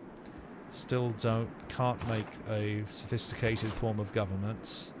 Still can't make a sophisticated form of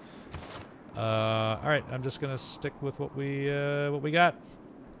government. Alright, I'm just gonna stick with what we got.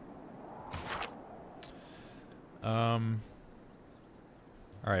 Alright,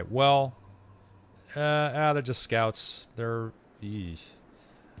 well, they're just scouts. They're,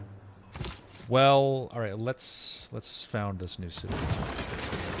 well, alright, let's found this new city.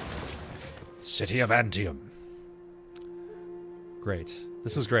 City of Antium. Great.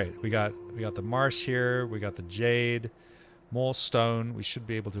 This is great. We got the marsh here, we got the jade, more stone. We should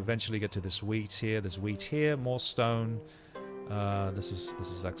be able to eventually get to this wheat here. There's wheat here, more stone. This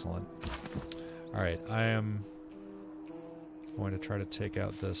is excellent. Alright, I am going to try to take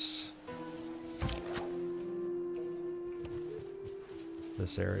out this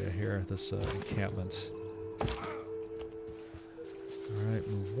area here, this encampment. Alright,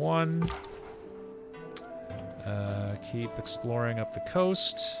 move 1. Keep exploring up the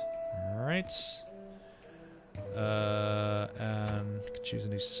coast. Alright. And choose a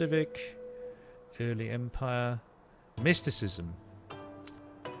new civic. Early Empire. Mysticism.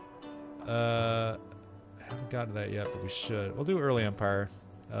 Haven't gotten to that yet, but we should. We'll do Early Empire.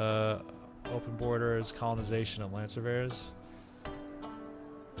 Open borders, colonization, and land surveyors.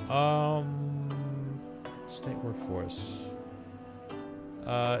 State workforce.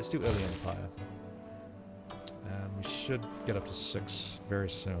 Let's do Early Empire. And we should get up to 6 very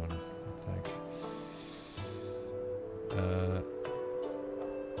soon, I think.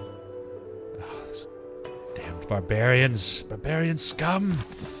 This damned barbarians! Barbarian scum!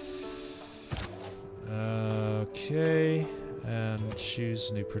 Okay, and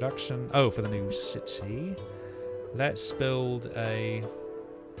choose new production. Oh, for the new city. Let's build a...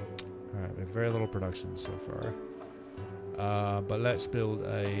 Alright, we have very little production so far. But let's build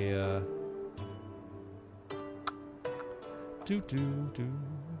a...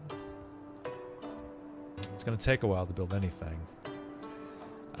 It's gonna take a while to build anything.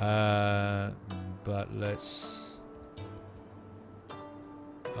 But let's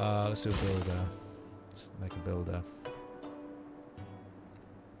do a builder. Let's make a builder.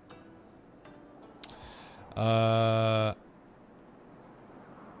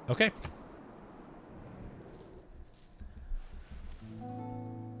 Okay.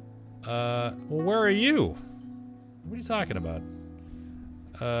 Well, where are you? What are you talking about?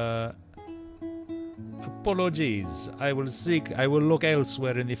 Apologies. I will look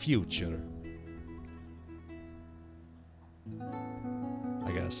elsewhere in the future.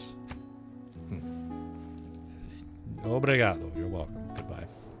 I guess. Obrigado. You're welcome. Goodbye.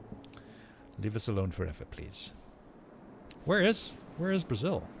 Leave us alone forever, please. Where is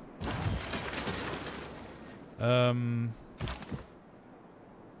Brazil?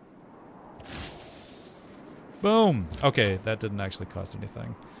 Boom! Okay, that didn't actually cost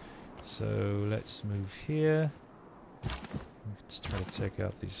anything. So let's move here. Let's try to take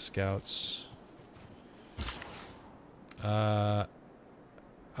out these scouts. Alright,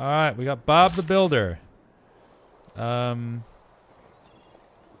 we got Bob the Builder. Alright,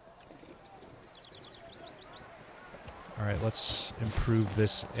 let's improve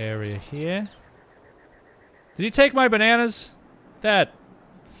this area here. Did he take my bananas? That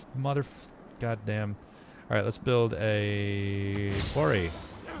mother... Goddamn. Alright, let's build a quarry.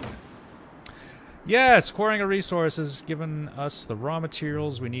 Yes, quarrying a resource has given us the raw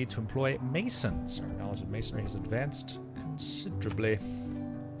materials we need to employ masons. Our knowledge of masonry has advanced considerably.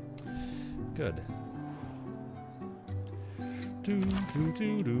 Good. Why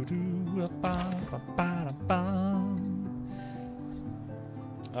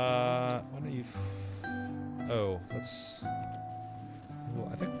don't you... Oh, let's... Well,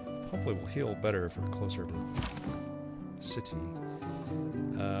 I think hopefully we'll heal better if we're closer to city.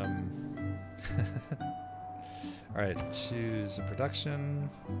 Alright, choose a production.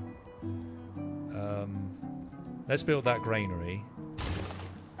 Let's build that granary.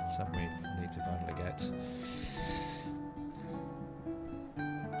 Something we need to finally get.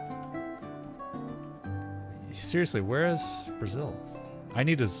 seriously, where is Brazil? I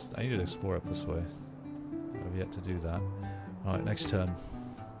need to explore up this way. I've yet to do that. All right, next turn.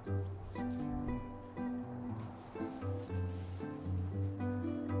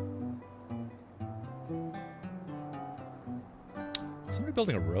 Somebody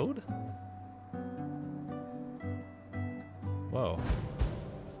building a road? Whoa.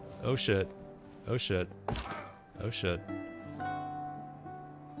 Oh shit. Oh shit. Oh shit.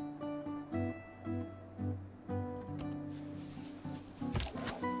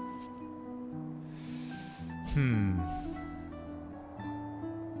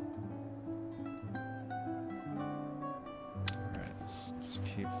 Alright, let's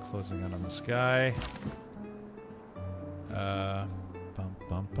keep closing in on this guy. Bum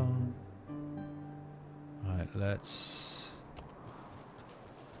bum bum. Alright, let's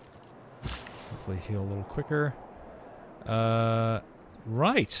hopefully heal a little quicker.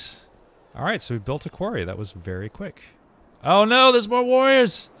 Right. Alright, so we built a quarry. That was very quick. Oh no, there's more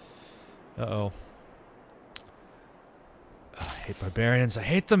warriors! Uh-oh. I hate barbarians. I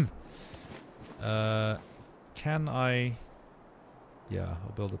hate them. Can I... Yeah,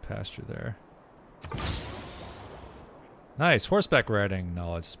 I'll build a pasture there. Nice. Horseback riding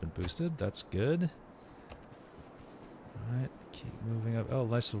knowledge has been boosted. That's good. Alright, keep moving up. Oh,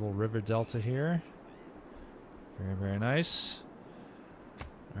 nice little river delta here. Very, very nice.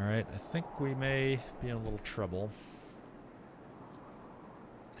 Alright, I think we may be in a little trouble.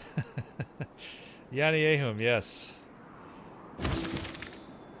 Yanni Ahum, yes.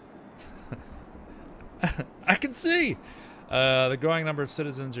 I can see! The growing number of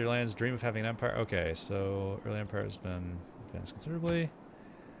citizens of your lands dream of having an empire. Okay, so early empire has been advanced considerably.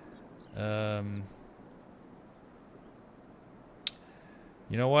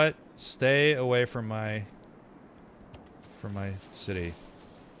 You know what? Stay away from my city,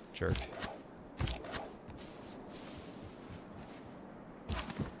 jerk.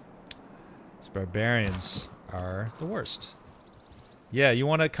 These barbarians are the worst. Yeah, you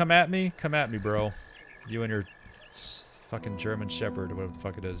want to come at me? Come at me, bro. You and your fucking German Shepherd, or whatever the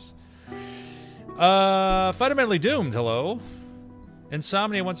fuck it is. Fundamentally Doomed, hello.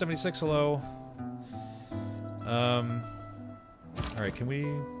 Insomnia 176, hello. Alright, can we...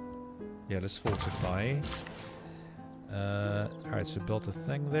 Yeah, let's fortify. Alright, so we built a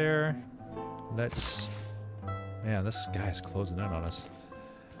thing there. Let's... Man, this guy's closing in on us.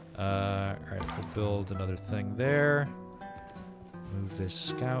 Alright, we'll build another thing there. Move this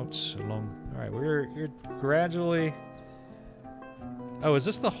scout along... Alright, you're gradually... Oh, is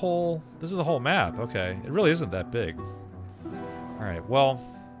this the whole... This is the whole map. Okay. It really isn't that big. Alright, well...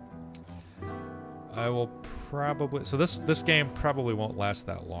 I will probably... So this game probably won't last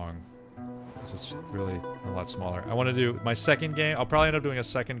that long. So it's really a lot smaller. I want to do my second game. I'll probably end up doing a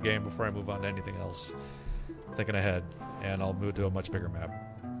second game before I move on to anything else. Thinking ahead. And I'll move to a much bigger map.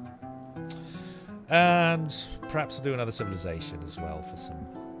 And perhaps I'll do another civilization as well for some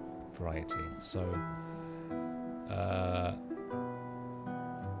variety. So...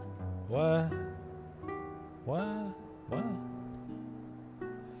 What?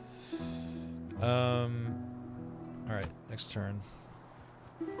 Alright, next turn.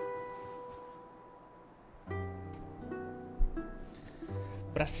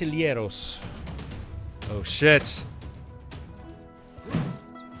 Brasileiros. Oh shit.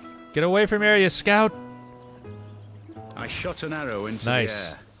 Get away from here, you scout! I shot an arrow into the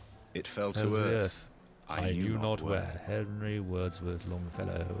air. It fell to earth. I knew not where. Henry Wordsworth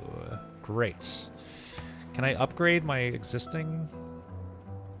Longfellow. Great. Can I upgrade my existing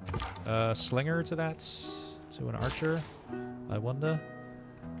slinger to that? To an archer? I wonder.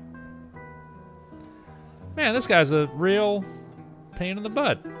 Man, this guy's a real pain in the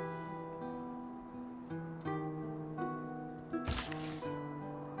butt.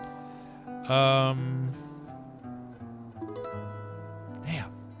 Damn.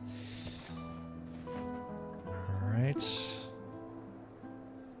 Alright.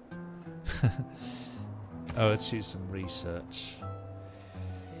 Oh, let's use some research.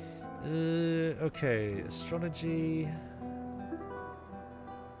 Okay, astrology.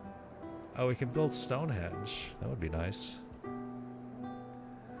 Oh, we can build Stonehenge. That would be nice.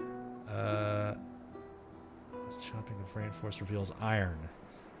 Chopping of rainforest reveals iron.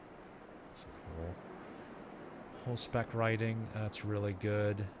 That's cool. Horseback riding. That's really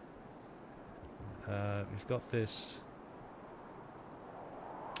good. We've got this.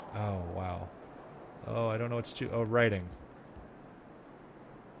 Oh, wow. Oh, I don't know what to do. Oh, writing.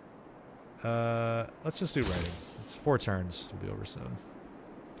 Let's just do writing. It's 4 turns. It'll be over soon.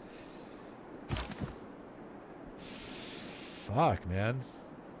 Fuck, man.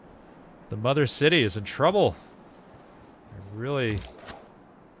 The Mother City is in trouble. really... I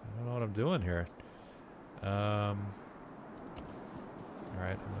don't know what I'm doing here. Alright,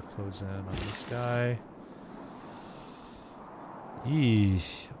 I'm gonna close in on this guy.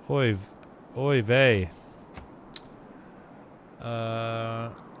 Eesh. Oy vey.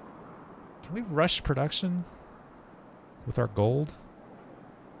 Can we rush production with our gold?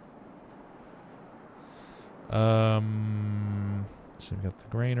 So we've got the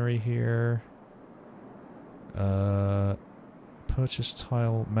granary here. Purchase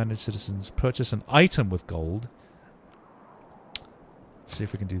tile, manage citizens. Purchase an item with gold. Let's see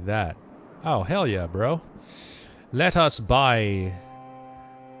if we can do that. Oh, hell yeah, bro. Let us buy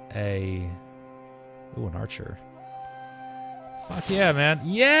a... Ooh, an archer. Fuck yeah, man.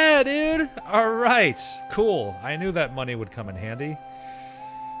 Yeah, dude! Alright. Cool. I knew that money would come in handy.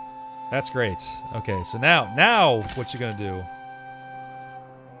 That's great. Okay, so now what you gonna do?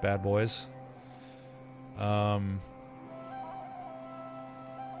 Bad boys.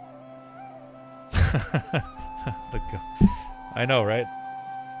 I know, right?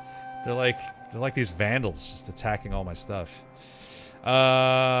 They're like these vandals just attacking all my stuff.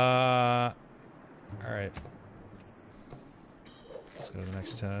 Alright. Let's go to the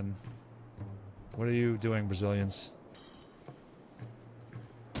next 10. What are you doing, Brazilians?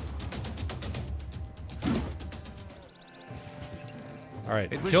 Alright,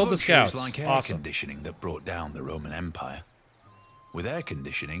 killed the scouts. Like air awesome. conditioning that brought down the Roman Empire. With air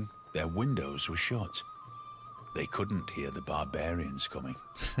conditioning, their windows were shut. They couldn't hear the barbarians coming.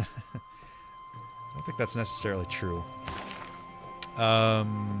 I don't think that's necessarily true.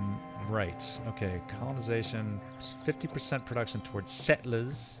 Right. Okay. Colonization. 50% production towards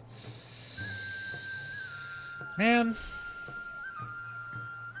settlers. Man.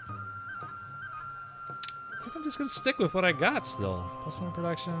 I think I'm just gonna stick with what I got still. +1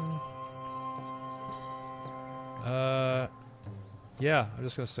 production. Yeah, I'm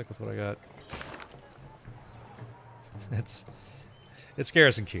just gonna stick with what I got. It's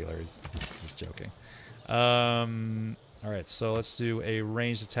Garrison Keeler. He's just joking. Alright, so let's do a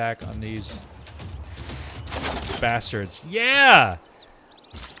ranged attack on these bastards. Yeah!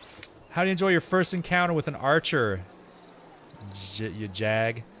 How do you enjoy your first encounter with an archer? You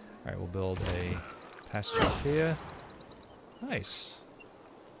jag. Alright, we'll build a pasture up here. Nice.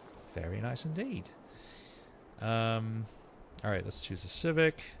 Very nice indeed. Alright, let's choose a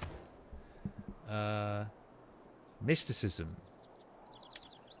civic. Mysticism.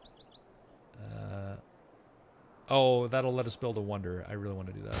 Oh, that'll let us build a wonder. I really want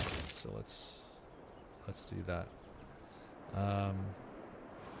to do that. So let's do that.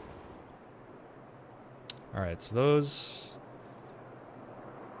 Alright, so those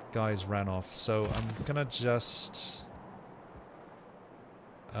guys ran off. So I'm gonna just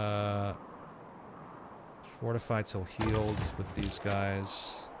fortify till healed with these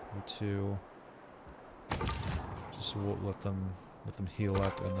guys. O2. Just we'll let them heal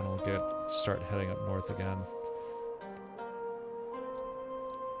up, and then we'll start heading up north again.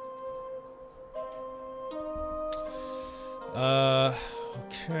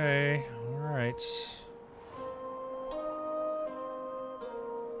 Okay, alright.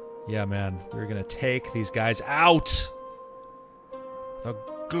 Yeah, man, we're gonna take these guys out! The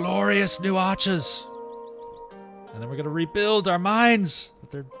glorious new archers! And then we're gonna rebuild our mines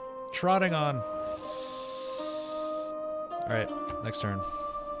that they're trotting on. Alright, next turn.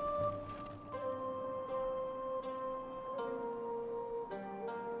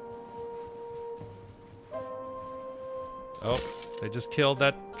 Oh, they just killed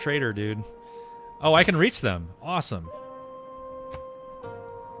that traitor, dude. Oh, I can reach them. Awesome.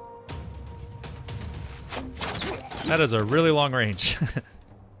 That is a really long range.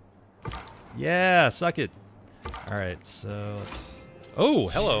 Yeah, suck it. Alright, so let's... Oh,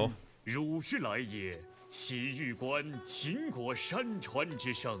 hello. 汝是来也，其欲观秦国山川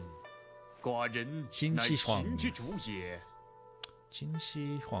之声。寡人乃秦之主也。Jin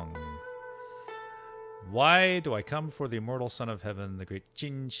Shi Huang. Why do I come for the immortal son of heaven, the great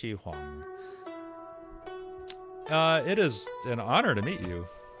Jin Shi Huang? It is an honor to meet you.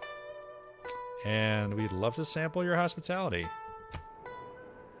 And we'd love to sample your hospitality.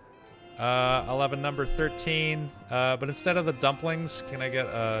 I'll have a number 13, but instead of the dumplings, can I get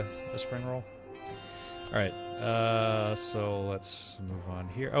a spring roll? Alright, so let's move on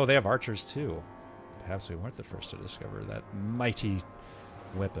here. Oh, they have archers too. Perhaps we weren't the first to discover that mighty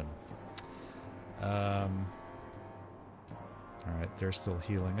weapon. Alright, they're still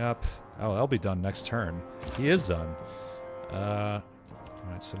healing up. Oh, they'll be done next turn. He is done. Alright,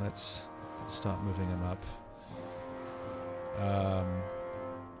 so let's stop moving him up.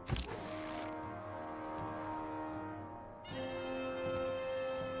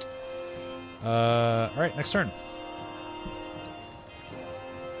 Alright, next turn.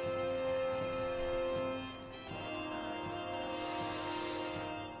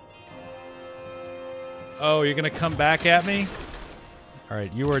 Oh, you're gonna come back at me?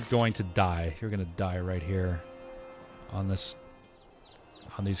 Alright, you are going to die. You're gonna die right here. On this...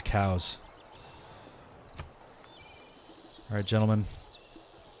 on these cows. Alright, gentlemen.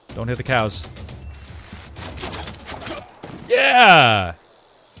 Don't hit the cows. Yeah!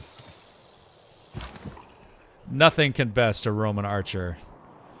 Nothing can best a Roman archer.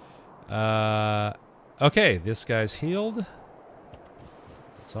 Okay, this guy's healed.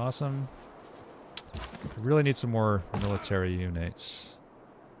 That's awesome. I really need some more military units.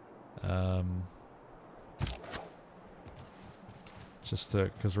 Just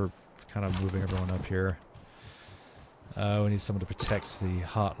because we're kind of moving everyone up here. We need someone to protect the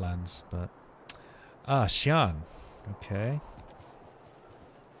heartlands, but... Ah, Xi'an. Okay.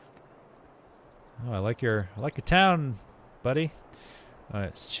 Oh, I like your town, buddy. Alright,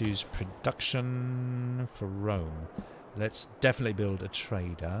 let's choose production for Rome. Let's definitely build a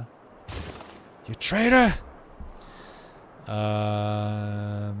trader. You traitor!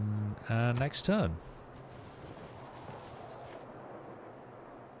 And next turn.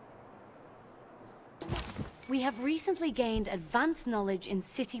 We have recently gained advanced knowledge in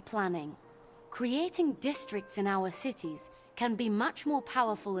city planning. Creating districts in our cities can be much more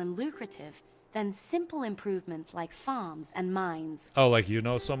powerful and lucrative than simple improvements like farms and mines. Oh, like you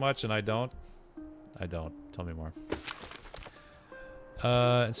know so much and I don't? I don't. Tell me more.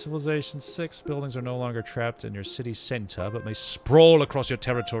 In Civilization 6, buildings are no longer trapped in your city center, but may sprawl across your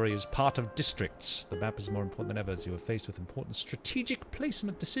territory as part of districts. The map is more important than ever as you are faced with important strategic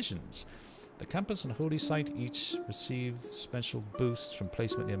placement decisions. The campus and holy site each receive special boosts from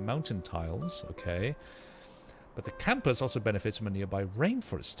placement near mountain tiles, okay. But the campus also benefits from a nearby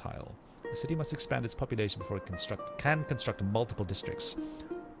rainforest tile. The city must expand its population before it can construct multiple districts.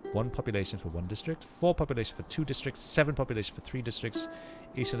 1 population for 1 district, 4 population for 2 districts, 7 population for 3 districts.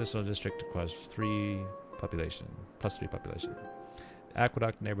 Each additional district requires 3 population, plus 3 population.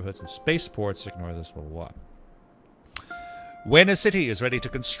 Aqueduct, neighborhoods, and spaceports, ignore this, blah, blah, blah. When a city is ready to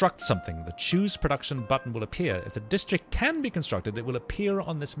construct something, the Choose Production button will appear. If the district can be constructed, it will appear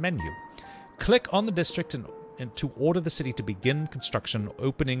on this menu. Click on the district and to order the city to begin construction,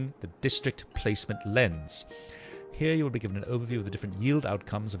 opening the district placement lens. Here you will be given an overview of the different yield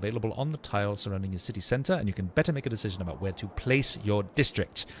outcomes available on the tiles surrounding your city center, and you can better make a decision about where to place your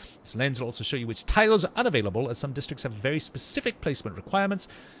district. This lens will also show you which tiles are unavailable, as some districts have very specific placement requirements.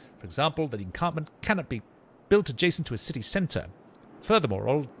 For example, that the encampment cannot be built adjacent to a city center. Furthermore,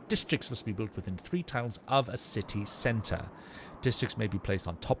 all districts must be built within 3 tiles of a city center. Districts may be placed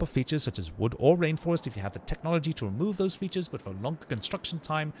on top of features such as wood or rainforest if you have the technology to remove those features, but for longer construction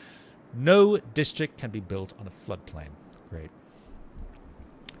time, no district can be built on a floodplain. Great.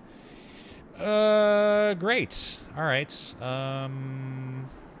 Great. All right. I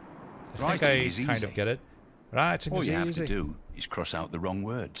think I kind of get it. Writing All is you have easy. to do is cross out the wrong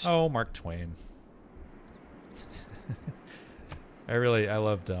words. Oh, Mark Twain. I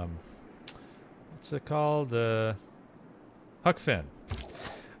loved, what's it called? Huck Finn.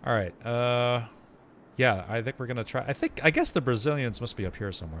 All right. Yeah, I think we're gonna try. I guess the Brazilians must be up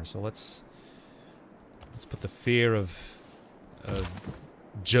here somewhere. So let's put the fear of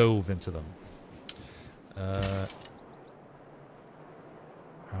Jove into them. Can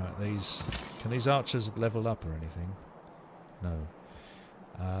these archers level up or anything? No.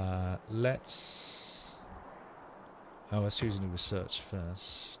 Let's choose a new research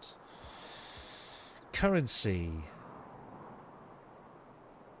first. Currency.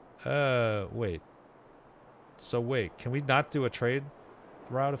 Wait. So wait, can we not do a trade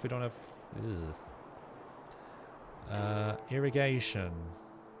route if we don't have... irrigation.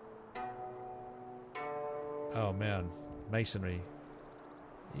 Oh man, masonry.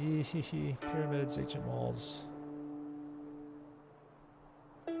 Pyramids, ancient walls.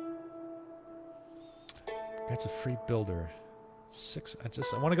 That's a free builder. 6.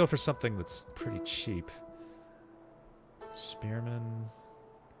 I want to go for something that's pretty cheap. Spearman.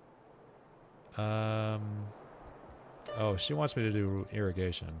 Oh, she wants me to do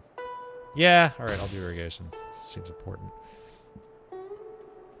irrigation. Yeah, alright, I'll do irrigation. Seems important.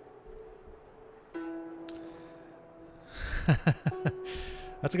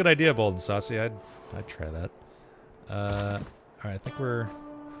 That's a good idea, Bold and Saucy. I'd try that. Alright, I think we're...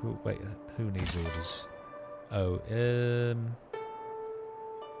 who needs orders? Oh,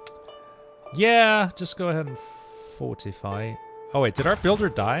 yeah, just go ahead and fortify. Oh wait, did our builder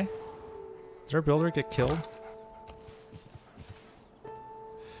die? Did our builder get killed?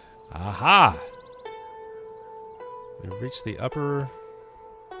 Aha! We've reached the upper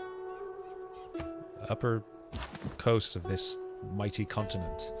coast of this mighty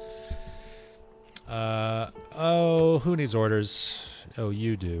continent. Oh, who needs orders? Oh,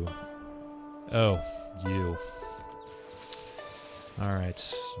 you do. Oh, you.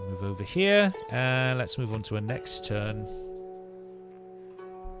 Alright, move over here, and let's move on to a next turn.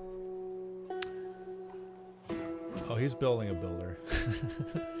 Oh, he's building a builder.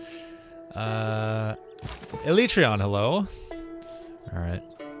 Elytrion, hello. Alright.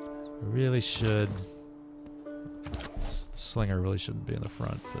 Really should... Slinger really shouldn't be in the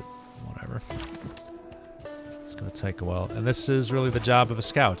front, but whatever. It's gonna take a while. And this is really the job of a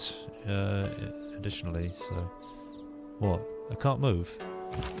scout, additionally, so... What? I can't move.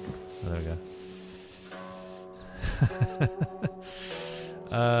 Oh, there we go.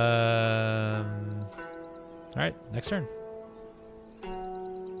 Alright, next turn.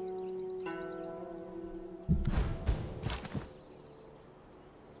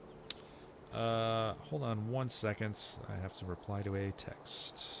 Hold on 1 second. I have to reply to a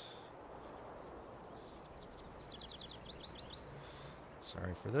text.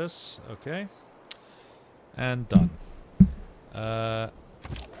 Sorry for this. Okay. And done. Alright.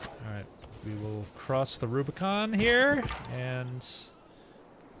 We will cross the Rubicon here and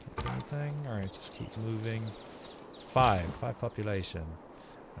anything. Alright, just keep moving. 5 population.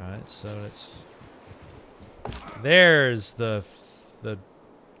 Alright, so let's... There's the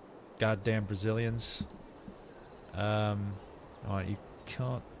goddamn Brazilians. Alright, you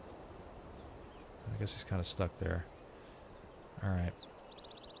can't... I guess he's kind of stuck there. Alright.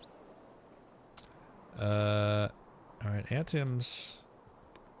 Alright, Antium's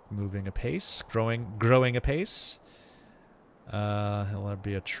moving apace, growing apace. He'll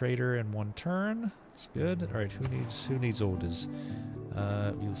be a trader in 1 turn. That's good. Alright, who needs orders?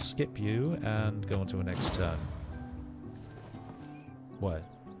 We'll skip you and go into a next turn. What?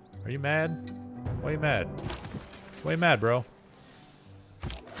 Are you mad? Why are you mad? Why are you mad, bro?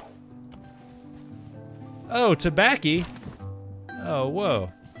 Oh, Tabaki? Oh,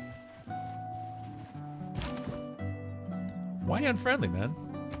 whoa. Why unfriendly, man?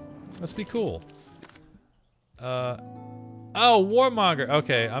 Must be cool. Oh, warmonger.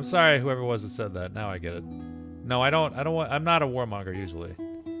 Okay, I'm sorry, whoever it was that said that. Now I get it. No, I don't want. I'm not a warmonger usually.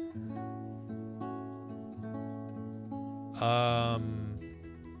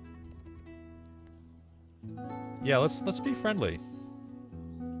 Yeah, let's be friendly.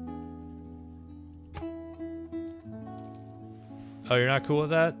 Oh, you're not cool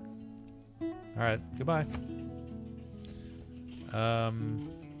with that? All right, goodbye. I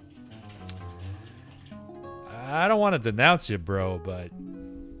don't want to denounce you, bro, but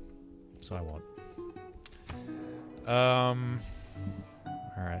so I won't. All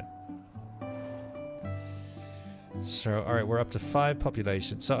right. So, all right, we're up to 5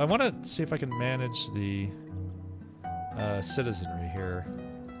 population. So I want to see if I can manage the citizenry here.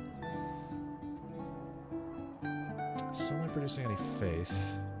 Still not producing any faith.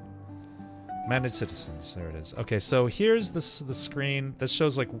 Manage citizens. There it is. Okay, so here's the screen. This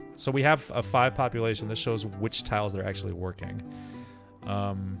shows like... So we have a 5 population. This shows which tiles they're actually working.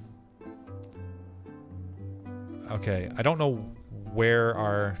 Okay, I don't know where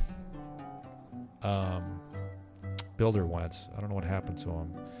our builder went. I don't know what happened to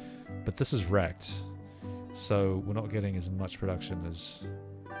him. But this is wrecked. So we're not getting as much production as...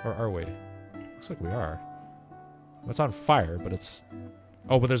 Or are we? Looks like we are. Well, it's on fire, but it's...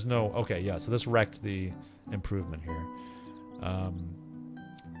 Oh, but there's no... Okay, yeah, so this wrecked the improvement here.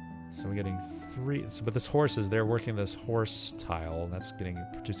 So we're getting 3... So, but this horses, they're working this horse tile, and that's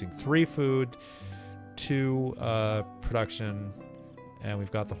producing 3 food, 2 production, and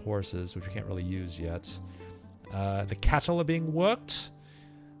we've got the horses, which we can't really use yet. The cattle are being worked.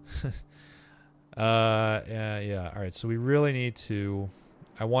 Yeah, alright, so we really need to...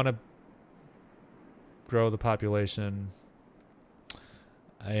 I want to grow the population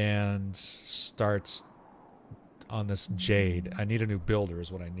and start on this jade. I need a new builder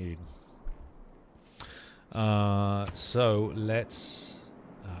is what I need. So let's...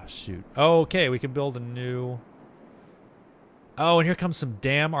 Oh, shoot. Oh, okay, we can build a new... Oh, and here comes some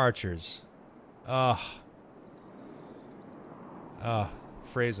damn archers.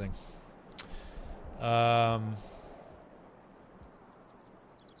 Phrasing.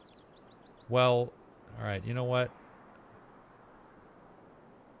 Well, alright, you know what?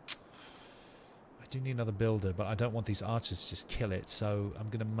 I do need another builder, but I don't want these archers to just kill it, so I'm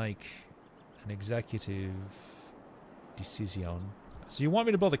going to make an executive decision. So you want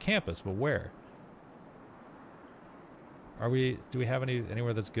me to build a campus, but where? Do we have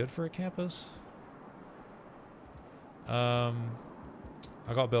anywhere that's good for a campus? I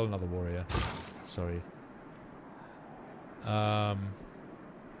gotta build another warrior. Sorry. I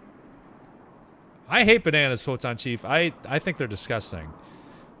hate bananas, Photon Chief. I think they're disgusting.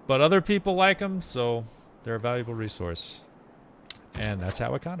 But other people like them, so they're a valuable resource. And that's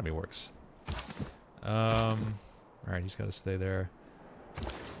how economy works. Alright, he's gotta stay there.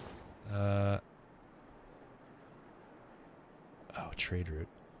 Oh, trade route.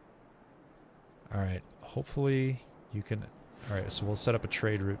 Alright, hopefully you can... Alright, so we'll set up a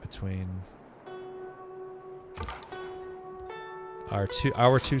trade route between our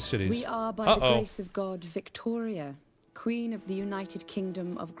two cities. We are, by the grace of God, Victoria, Queen of the United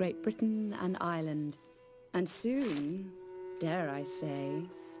Kingdom of Great Britain and Ireland. And soon, dare I say,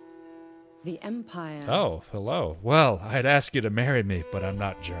 the Empire. Oh, hello. Well, I'd ask you to marry me, but I'm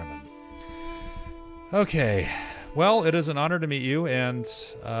not German. Okay. Well, it is an honor to meet you, and,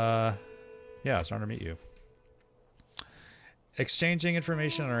 yeah, it's an honor to meet you. Exchanging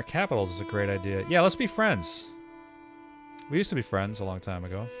information on our capitals is a great idea. Yeah, let's be friends. We used to be friends a long time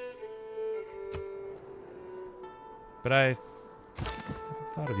ago. But I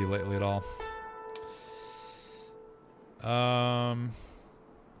haven't thought of you lately at all.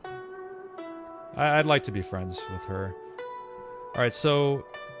 I'd like to be friends with her. Alright, so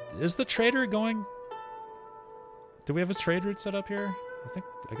is the trader going? Do we have a trade route set up here?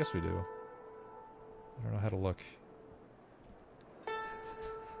 I guess we do. I don't know how to look.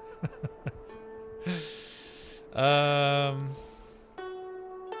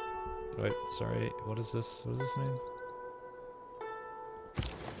 Wait, sorry. What is this? What does this mean?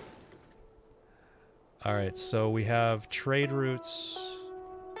 Alright, so we have trade routes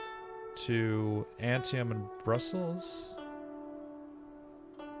to Antium and Brussels.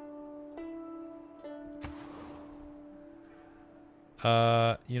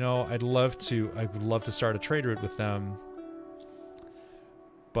 You know, I would love to start a trade route with them.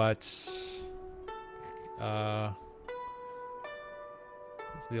 But let's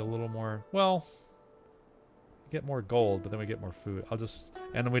be a little more, well, get more gold, but then we get more food.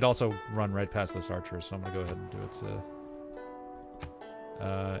 And then we'd also run right past this archer, so I'm gonna go ahead and do it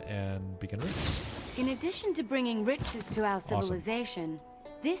and begin route. In addition to bringing riches to our civilization,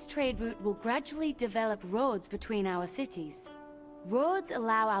 this trade route will gradually develop roads between our cities. Roads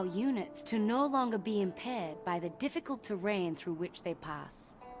allow our units to no longer be impaired by the difficult terrain through which they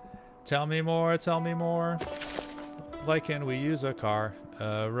pass. Tell me more, tell me more. Why can't we use a car?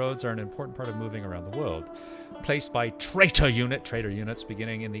 Roads are an important part of moving around the world. Placed by trader units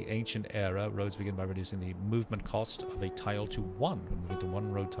beginning in the ancient era. Roads begin by reducing the movement cost of a tile to one, when moving to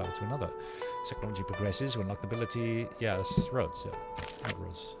one road tile to another. Technology progresses when lockability. Yeah, this is roads. Yeah,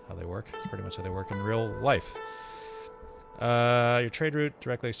 roads, how they work. It's pretty much how they work in real life. Your trade route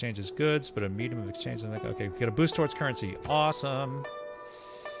directly exchanges goods, but a medium of exchange. Okay, get a boost towards currency. Awesome.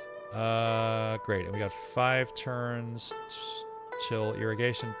 Great. And we got 5 turns till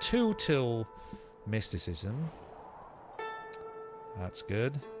irrigation, 2 till mysticism. That's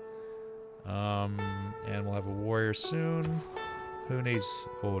good. And we'll have a warrior soon. Who needs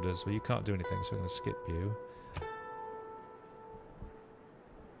orders? Well, you can't do anything, so we're going to skip you.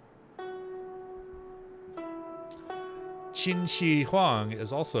 Qin Shi Huang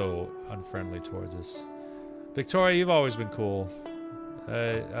is also unfriendly towards us. Victoria, you've always been cool.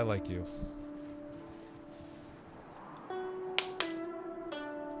 I like you.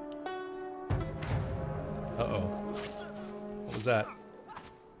 Uh-oh. What was that?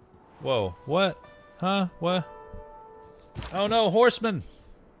 Whoa. What? Huh? What? Oh no, horsemen!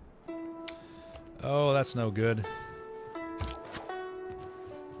 Oh, that's no good.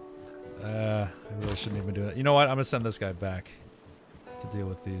 I really shouldn't even do that. You know what? I'm gonna send this guy back to deal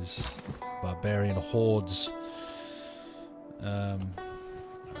with these barbarian hordes. Alright,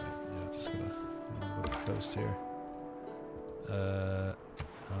 yeah, just gonna go to the coast here.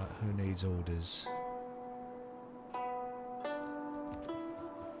 Who needs orders?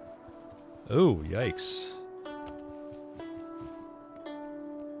 Oh, yikes.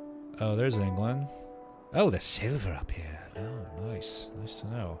 Oh, there's England. Oh, there's silver up here. Oh, nice. Nice to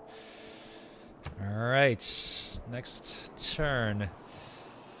know. Alright. Next turn.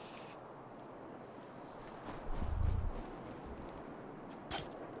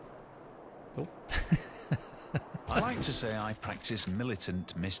 Oh. I like to say I practice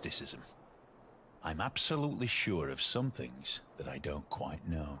militant mysticism. I'm absolutely sure of some things that I don't quite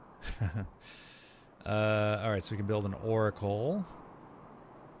know. Alright, so we can build an oracle.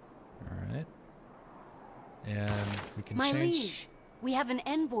 Alright. And we can My change... liege, we have an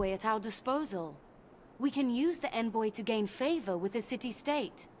envoy at our disposal. we can use the envoy to gain favor with the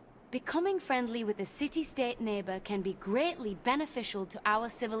city-state. Becoming friendly with a city-state neighbor can be greatly beneficial to our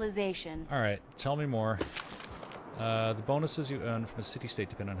civilization. Alright, tell me more. The bonuses you earn from a city-state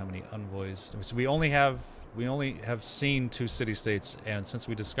depend on how many envoys. So we only have seen 2 city-states, and since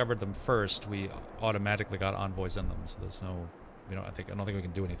we discovered them first, we automatically got envoys in them. So there's no, I don't think we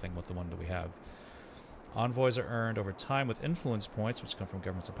can do anything with the one that we have. Envoys are earned over time with influence points, which come from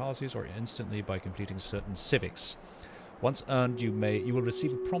governments and policies, or instantly by completing certain civics. Once earned, you will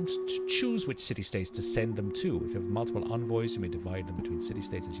receive a prompt to choose which city-states to send them to. If you have multiple envoys, you may divide them between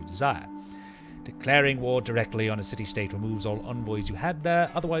city-states as you desire. Declaring war directly on a city-state removes all envoys you had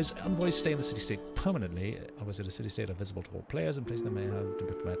there. Otherwise, envoys stay in the city-state permanently. Envoys in a city-state are visible to all players, and placing them may have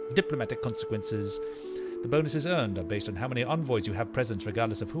diplomatic consequences. The bonuses earned are based on how many envoys you have present,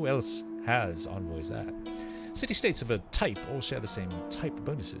 regardless of who else has envoys there. City-states of a type all share the same type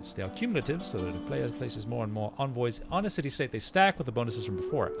bonuses. They are cumulative, so that if a player places more and more envoys on a city-state, they stack with the bonuses from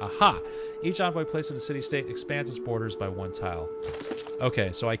before. Aha! Each envoy placed in a city-state expands its borders by 1 tile.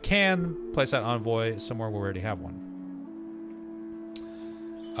 Okay, so I can place that envoy somewhere where we already have one.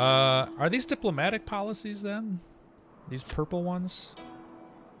 Are these diplomatic policies, then? These purple ones?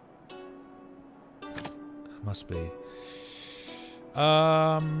 Must be.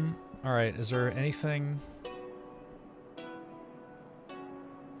 Alright, is there anything...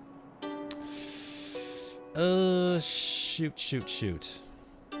 shoot.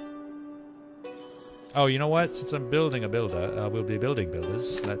 Oh, you know what? Since I'm building a builder, we'll be building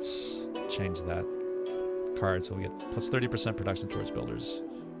builders. Let's change that card so we get plus 30% production towards builders.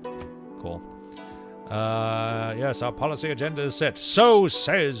 Cool. Yes, our policy agenda is set. So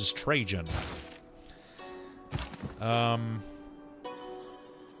says Trajan. Alright.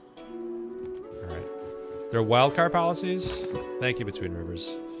 They're wildcard policies? Thank you, Between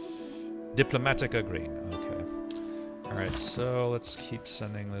Rivers. Diplomatica green. Okay. Alright, so let's keep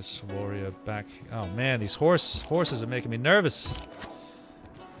sending this warrior back. Oh man, these horses are making me nervous.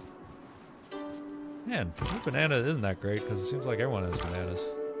 Man, this banana isn't that great because it seems like everyone has bananas.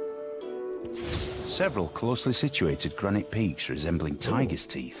 Several closely situated granite peaks resembling tiger's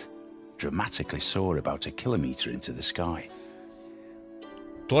teeth dramatically soar about 1 kilometer into the sky.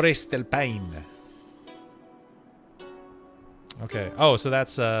 Torres del Paine. Okay. Oh, so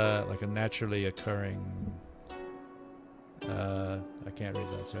that's like a naturally occurring... I can't read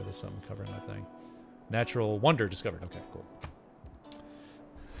that. Sorry, there's something covering that thing. Natural wonder discovered. Okay, cool.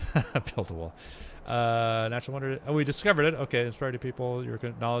 Build a wall. Natural wonder... Oh, we discovered it. Okay, inspired people. Your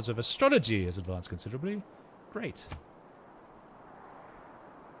knowledge of astrology has advanced considerably. Great.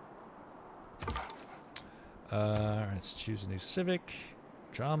 Alright, let's choose a new civic.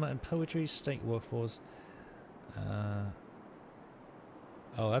 Drama and poetry. State workforce.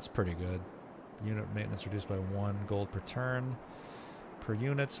 Oh, that's pretty good. Unit maintenance reduced by 1 gold per turn. Per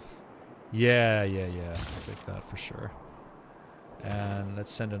unit. Yeah. I'll take that for sure. And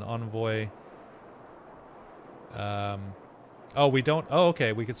let's send an envoy. Oh, we don't... Oh,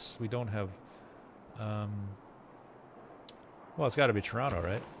 okay. We don't have... Well, it's got to be Toronto,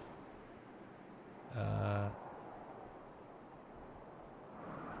 right?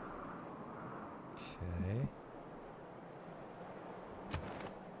 Okay.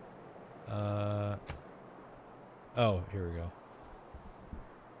 Oh, here we go.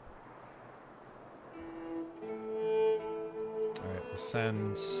 Alright, we'll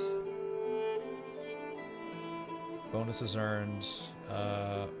send bonuses earned,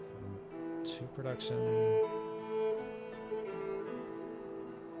 2 production.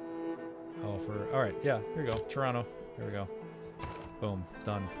 Oh, alright, yeah, here we go. Toronto. Here we go. Boom,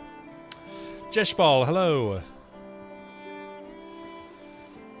 done. Jeshbal, hello.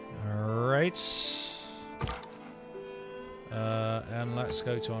 Alright. And let's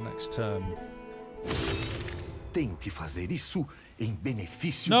go to our next turn. Tenho que fazer isso em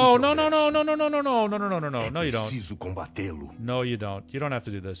benefício No, do progresso. No, you don't. Preciso combatê-lo. No, you don't. You don't have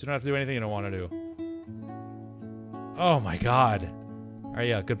to do this. You don't have to do anything you don't want to do. Oh my god. Alright,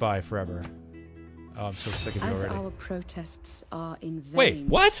 yeah, goodbye forever. Oh, I'm so sick of you As already. our protests are in vain, Wait,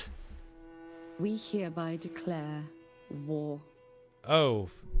 what? we hereby declare war. Oh,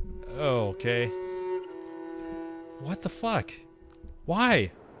 okay. What the fuck?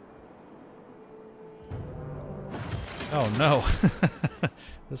 Why? Oh no.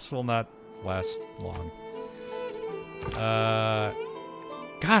 This will not last long.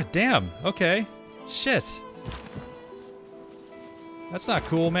 God damn. Okay. Shit. That's not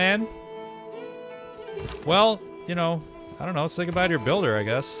cool, man. Well, you know, I don't know. Say goodbye to your builder, I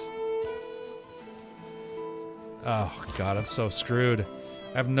guess. Oh, God, I'm so screwed.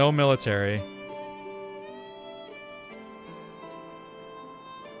 I have no military.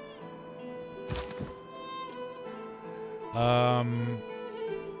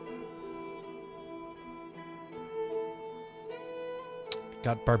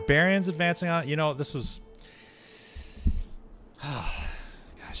 Got barbarians advancing on. You know, this was.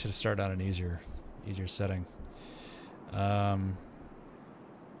 I should have started on an easier setting. Damn.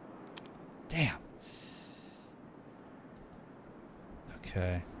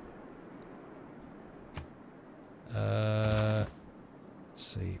 Okay. Let's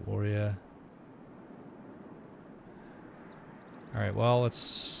see, warrior. All right. Well,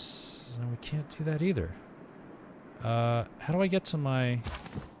 let's. We can't do that either. How do I get to my?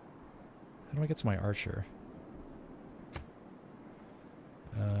 How do I get to my archer?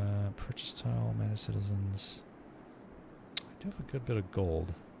 Purchase tile, manage citizens. I do have a good bit of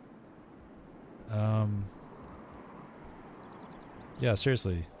gold. Yeah,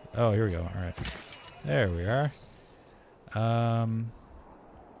 seriously. Oh, here we go. All right. There we are.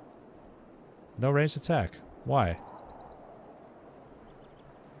 No ranged attack. Why?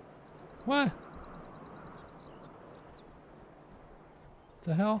 What?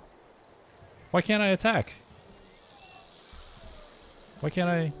 The hell? Why can't I attack? Why can't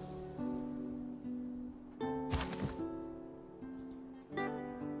I?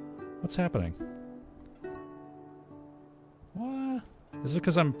 What's happening? What? Is it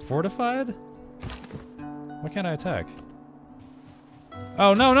because I'm fortified? Why can't I attack?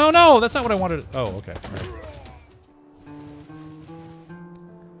 Oh, no, no, no! That's not what I wanted. Oh, okay. All right.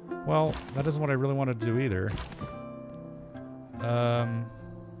 Well, that isn't what I really wanted to do either.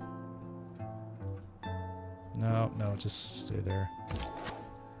 No, no, just stay there.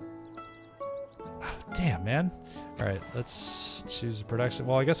 Oh, damn, man. All right, let's choose a production.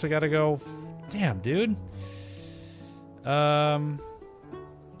 Well, I guess we gotta go. Damn, dude. Can't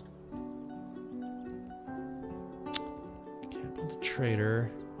build a trader.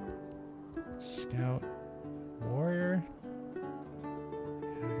 Scout. Warrior.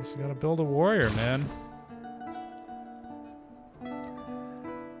 Yeah, I guess we gotta build a warrior, man.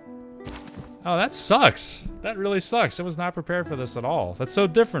 Oh, that sucks. That really sucks. I was not prepared for this at all. That's so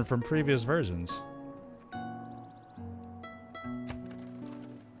different from previous versions.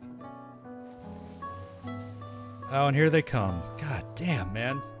 Oh, and here they come. God damn,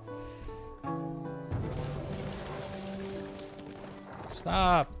 man.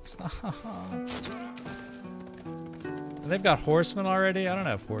 Stop. Stop. They've got horsemen already? I don't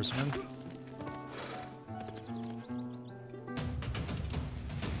have horsemen.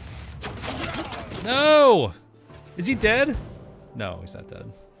 No! Is he dead? No, he's not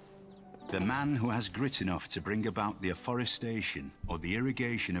dead. The man who has grit enough to bring about the afforestation or the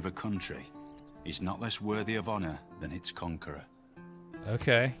irrigation of a country is not less worthy of honor than its conqueror.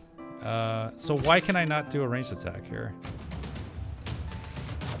 Okay. So why can I not do a ranged attack here?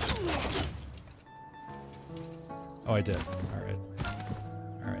 Oh, I did. Alright.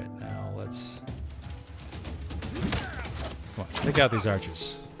 Alright, now let's... Come on, take out these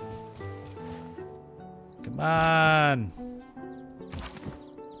archers. Come on!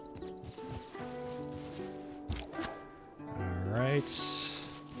 Alright.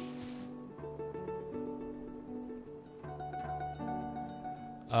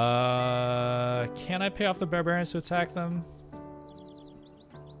 Can I pay off the barbarians to attack them?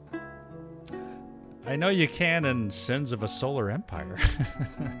 I know you can in Sins of a Solar Empire.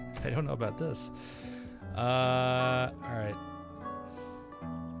 I don't know about this. Alright.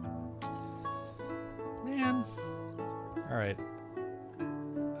 Man. Alright.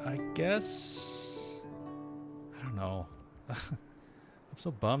 I guess... I don't know. I'm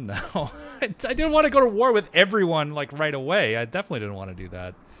so bummed now. I didn't want to go to war with everyone, like, right away. I definitely didn't want to do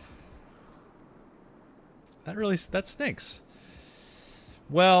that. That stinks.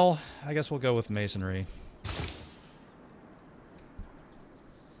 Well, I guess we'll go with masonry.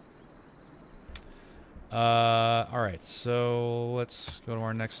 Alright, so let's go to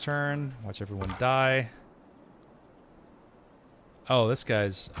our next turn. Watch everyone die. Oh, this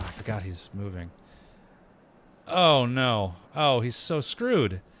guy's... Oh, I forgot he's moving. Oh, no. Oh, he's so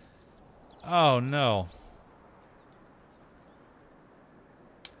screwed. Oh, no.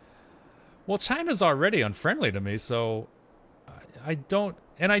 Well, China's already unfriendly to me, so... I don't...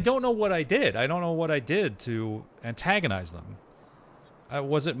 And I don't know what I did. I don't know what I did to antagonize them.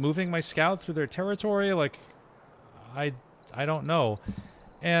 Was it moving my scout through their territory? Like, I don't know.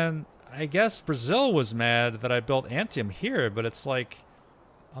 And I guess Brazil was mad that I built Antium here, but it's like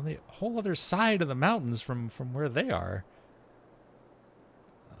on the whole other side of the mountains from where they are.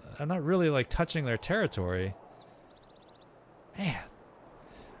 I'm not really like touching their territory. Man.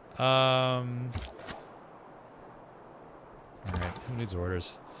 Alright, who needs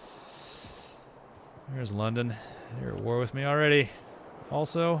orders? There's London. They're at war with me already.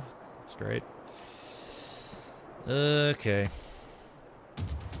 Also, that's great. Okay.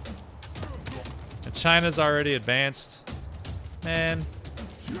 And China's already advanced. Man.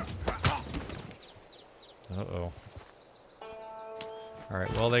 Uh-oh.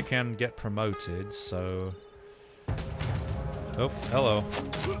 Alright, well, they can get promoted, so... Oh, hello.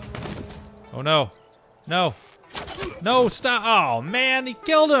 Oh, no. No. No, stop. Oh, man, he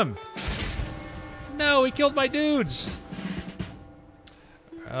killed him. No, he killed my dudes.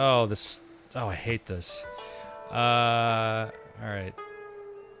 Oh, this... Oh, I hate this. Alright.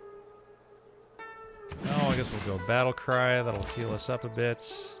 Oh, I guess we'll go Battle Cry. That'll heal us up a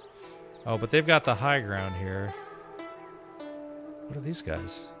bit. Oh, but they've got the high ground here. What are these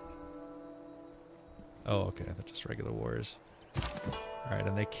guys? Oh, okay. They're just regular warriors. Alright,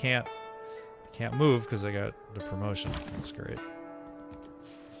 and they can't move because they got the promotion. That's great.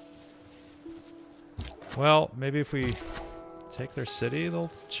 Well, maybe if we take their city,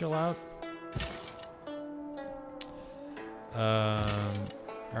 they'll chill out.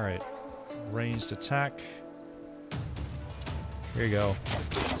 Alright. Ranged attack. Here you go.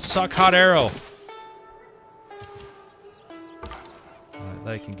 Suck hot arrow! Right,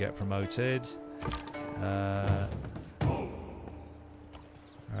 they can get promoted. Alright,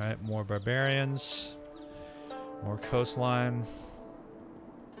 more barbarians. More coastline.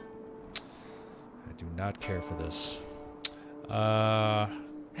 I do not care for this. Man.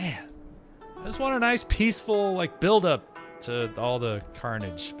 I just want a nice, peaceful, like, build-up to all the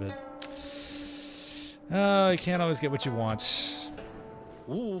carnage, but... you can't always get what you want.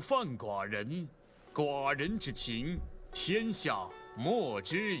 勿犯寡人，寡人之情，天下莫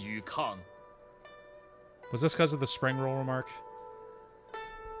之与抗。 Was this because of the spring roll remark?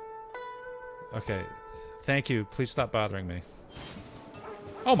 Okay. Thank you. Please stop bothering me.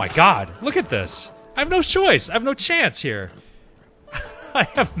 Oh my god! Look at this! I have no choice! I have no chance here! I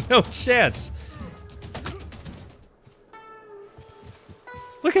have no chance!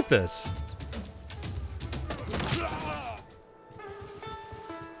 Look at this!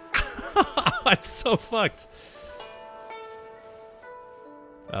 I'm so fucked!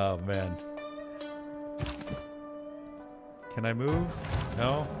 Oh man. Can I move?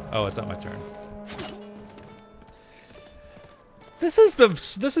 No? Oh, it's not my turn. This is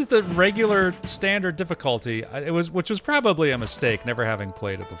the regular standard difficulty. Which was probably a mistake, never having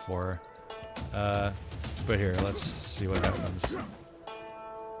played it before. But here, let's see what happens.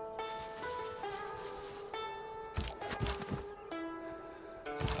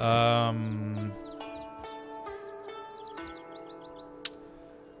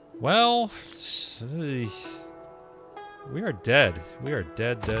 Well, we are dead. We are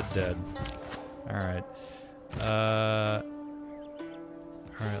dead. All right.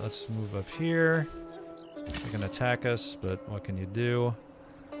 All right, let's move up here. They can attack us, but what can you do?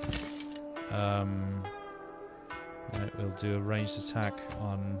 All right, we'll do a ranged attack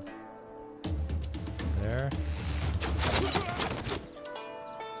on there.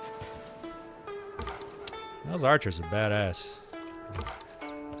 Those archers are badass.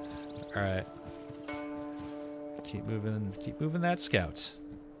 All right. Keep moving that scout.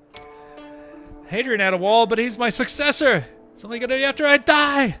 Hadrian had a wall, but he's my successor. It's only gonna be after I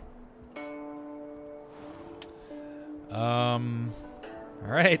die. All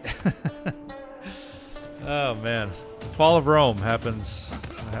right. Oh man, the fall of Rome happens.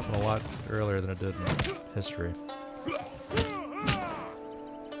 It's gonna happen a lot earlier than it did in history.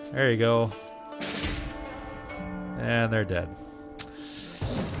 There you go. And they're dead.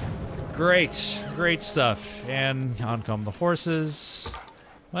 Great stuff. And on come the horses.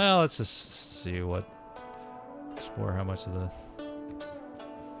 Well, let's just see what. Explore how much of the.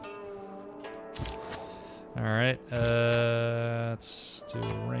 All right. Let's do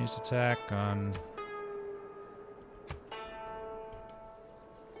a ranged attack on.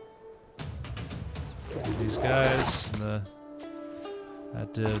 These guys. And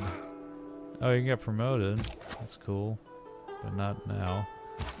that did. Oh, you can get promoted. That's cool, but not now.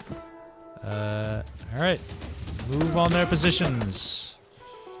 All right. Move on their positions.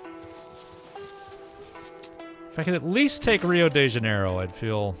 If I could at least take Rio de Janeiro, I'd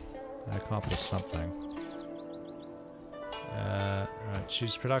feel I accomplished something. Alright,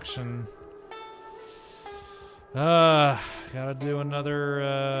 choose production. Gotta do another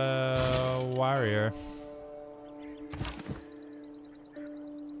warrior.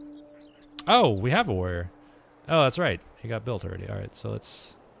 Oh, we have a warrior. Oh, that's right. He got built already. Alright, so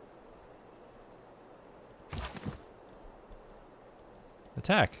let's...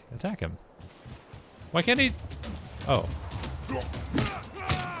 Attack him. Why can't he... Oh.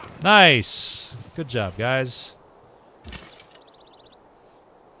 Nice! Good job, guys.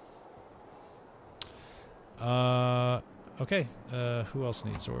 Okay. Who else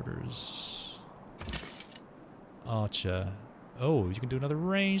needs orders? Archer. Oh, you can do another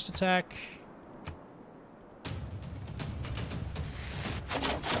ranged attack.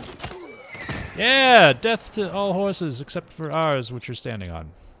 Yeah! Death to all horses except for ours, which you're standing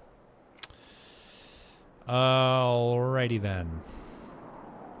on. Alrighty then.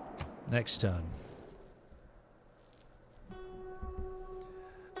 Next turn.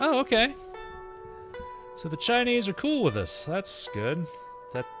 Oh, okay. So the Chinese are cool with us. That's good.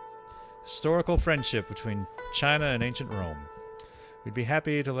 That historical friendship between China and ancient Rome. We'd be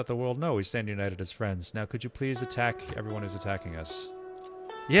happy to let the world know we stand united as friends. Now, could you please attack everyone who's attacking us?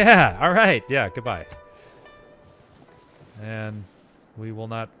 Yeah, alright. Yeah, goodbye. And we will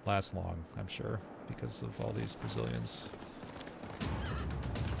not last long, I'm sure, because of all these Brazilians.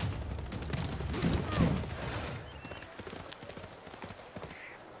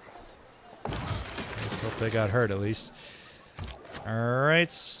 Let's hope they got hurt at least. Alright,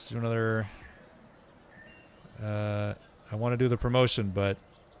 let's do another... I want to do the promotion, but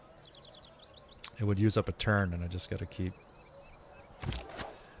it would use up a turn, and I just got to keep...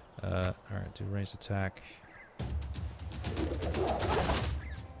 Alright, do ranged attack.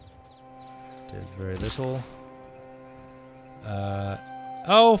 Did very little.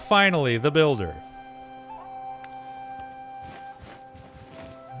 Oh, finally, the builder.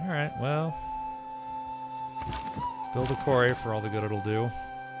 Alright, well. Let's build a quarry for all the good it'll do.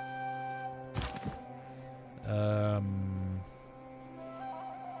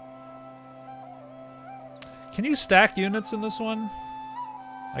 Can you stack units in this one?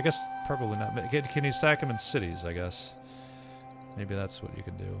 I guess probably not. Can you stack them in cities, I guess? Maybe that's what you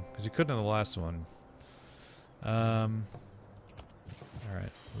can do. Because you couldn't in the last one. Alright,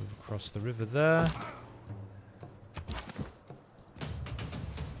 move across the river there.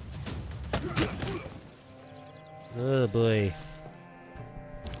 Oh boy.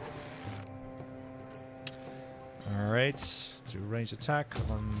 Alright, do ranged attack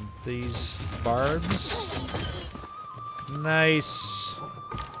on these barbs. Nice.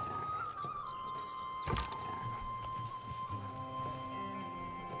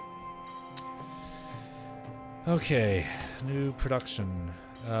 Okay, new production.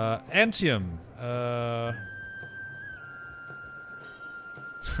 Antium.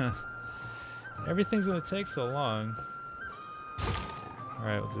 Everything's gonna take so long.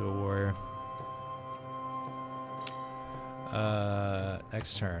 Alright, we'll do a warrior.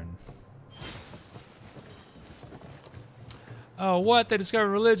 Next turn. Oh, what? They discovered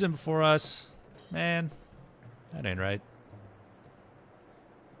religion before us. Man, that ain't right.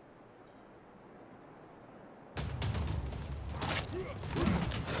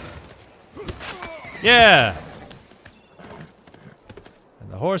 Yeah! And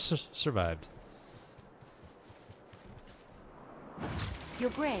the horse survived. Your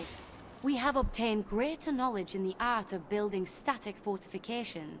Grace, we have obtained greater knowledge in the art of building static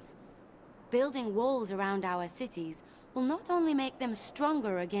fortifications. Building walls around our cities will not only make them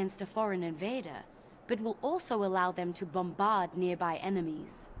stronger against a foreign invader, but will also allow them to bombard nearby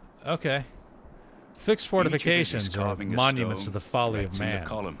enemies. Okay. Fixed fortifications are monuments to the folly of man.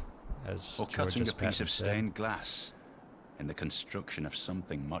 Column, as or cutting a piece of said. stained glass in the construction of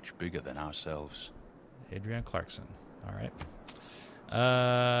something much bigger than ourselves. Adrian Clarkson. All right.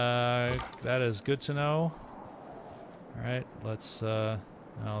 That is good to know. All right, let's. Oh,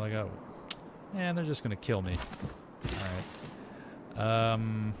 they got. Man, they're just gonna kill me. All right.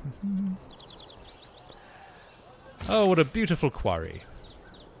 Oh, what a beautiful quarry.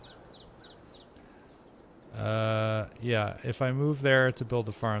 Yeah. If I move there to build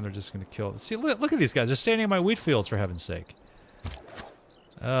the farm, they're just gonna kill it. See, look at these guys. They're standing in my wheat fields, for heaven's sake.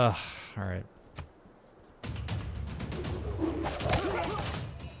 Ugh. All right.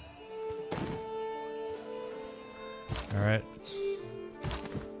 Alright.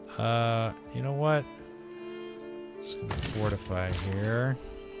 You know what? Just gonna fortify here.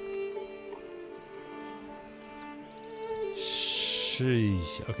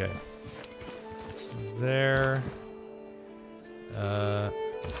 Sheesh. Okay. So there.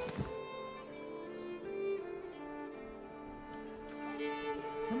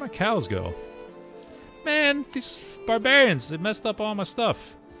 Where'd my cows go? Man, these barbarians, they messed up all my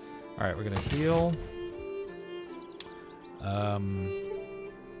stuff. Alright, we're gonna heal.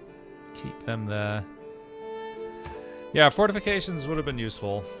 Keep them there. Yeah, fortifications would have been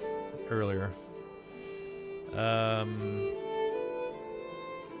useful earlier.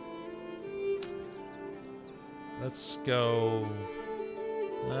 Let's go.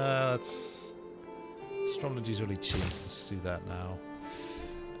 Let's Astrology is really cheap. Let's do that now.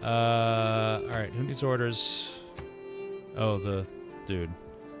 Alright, who needs orders? Oh, the dude.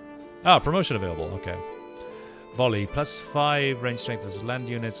 Ah, promotion available. Okay. Volley, +5 range strength as land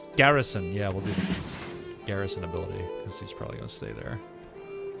units. Garrison. Yeah, we'll do the garrison ability, because he's probably going to stay there.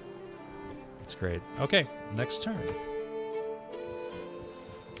 That's great. Okay, next turn.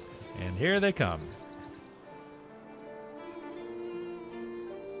 And here they come.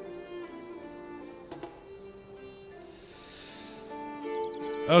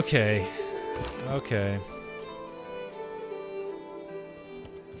 Okay. Okay.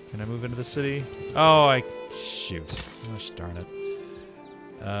 Can I move into the city? Oh, I... Shoot. Gosh darn it.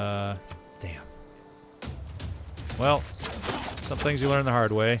 Damn. Well, some things you learn the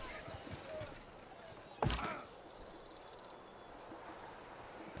hard way.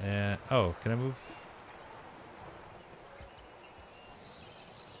 And... Oh, can I move?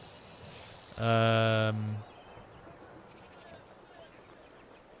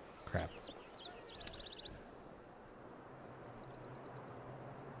 Crap.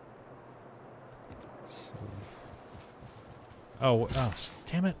 Oh,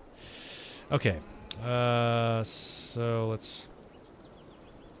 damn it. Okay. So let's...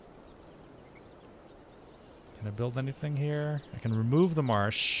 Can I build anything here? I can remove the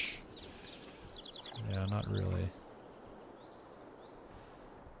marsh. Yeah, not really.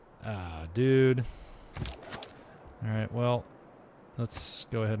 Ah, dude. Alright, well, let's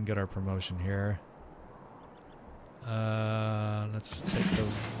go ahead and get our promotion here. Let's take the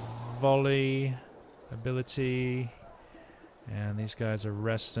volley ability. And these guys are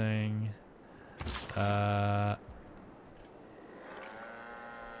resting.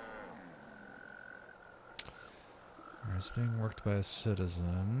 It's being worked by a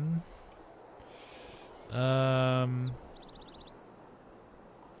citizen.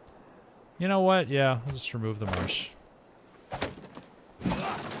 You know what? Yeah, I'll just remove the marsh.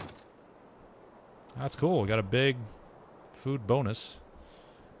 That's cool. We got a big food bonus.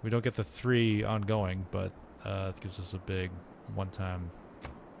 We don't get the 3 ongoing, but it gives us a big one-time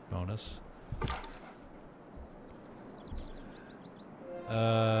bonus.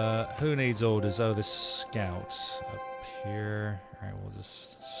 Who needs orders? Oh, this scout up here. Alright, we'll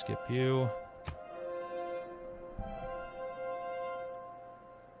just skip you.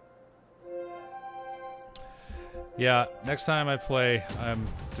 Yeah, next time I play, I'm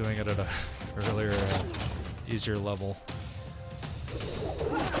doing it at a earlier, easier level.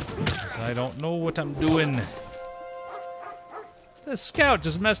 'Cause I don't know what I'm doing. The scout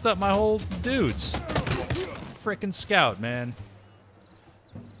just messed up my whole dudes. Frickin' scout, man.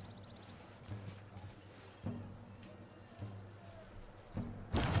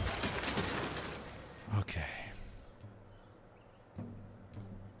 Okay.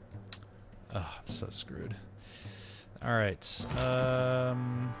 Oh, I'm so screwed. Alright.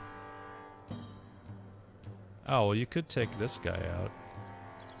 Oh, well, you could take this guy out.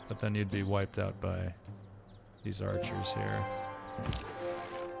 But then you'd be wiped out by these archers here.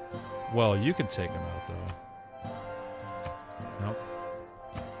 Well, you can take them out, though. Nope.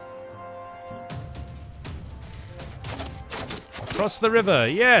 Across the river,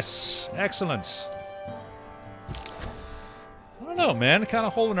 yes! Excellent. I don't know, man. Kind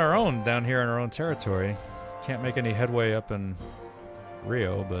of holding our own down here in our own territory. Can't make any headway up in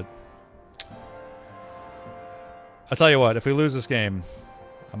Rio, but... I'll tell you what, if we lose this game,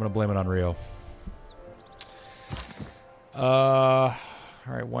 I'm going to blame it on Rio.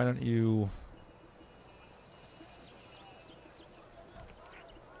 Alright, why don't you...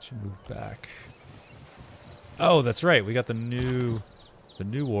 Should move back. Oh, that's right. We got the new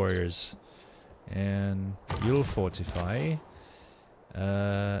warriors. And you'll fortify.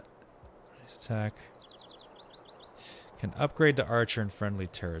 Attack. Can upgrade to archer in friendly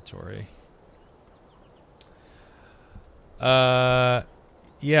territory.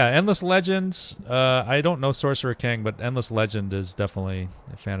 Yeah, Endless Legends. I don't know Sorcerer King, but Endless Legend is definitely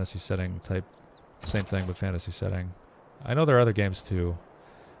a fantasy setting type. Same thing, but fantasy setting. I know there are other games too.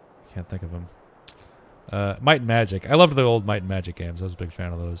 Can't think of them. Might and Magic. I loved the old Might and Magic games. I was a big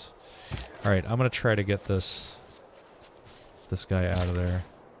fan of those. All right, I'm gonna try to get this guy out of there.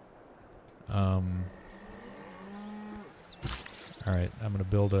 All right, I'm gonna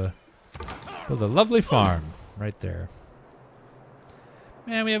build a lovely farm right there.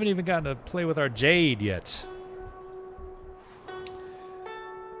 Man, we haven't even gotten to play with our Jade yet.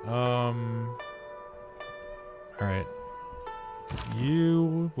 All right.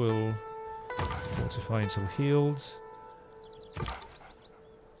 You will fortify until healed.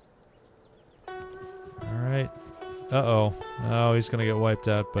 All right. Uh-oh. Oh, he's gonna get wiped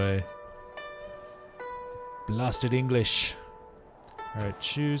out by Blasted English. Alright,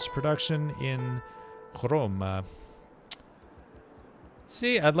 choose production in Roma.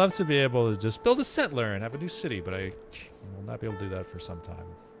 See, I'd love to be able to just build a settler and have a new city, but I will not be able to do that for some time.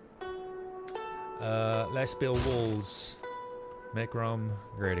 Let's build walls. Make Rome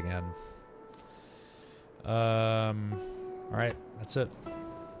great again. Alright, that's it.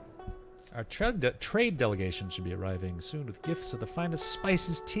 Our trade delegation should be arriving soon with gifts of the finest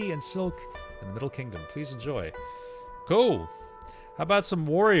spices, tea, and silk in the Middle Kingdom. Please enjoy. Cool. How about some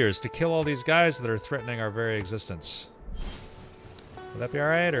warriors to kill all these guys that are threatening our very existence? Would that be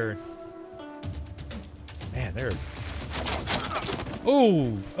alright, or... Man, they're...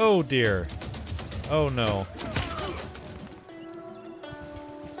 Oh! Oh, dear. Oh, no.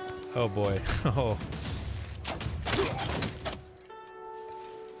 Oh, boy. Oh.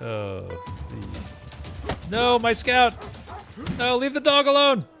 Oh. No, my scout! No, leave the dog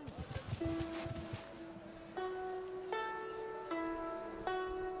alone!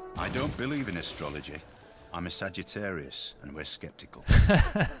 I don't believe in astrology. I'm a Sagittarius, and we're skeptical.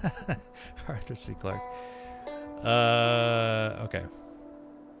 Arthur C. Clarke. Okay.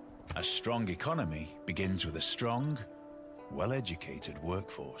 A strong economy begins with a strong, well-educated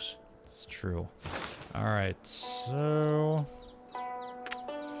workforce. It's true. Alright, so...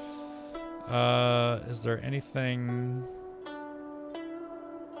 is there anything...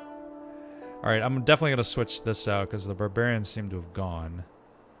 Alright, I'm definitely going to switch this out, because the barbarians seem to have gone.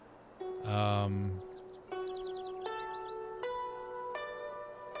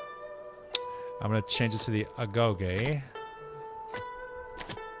 I'm going to change it to the Agoge.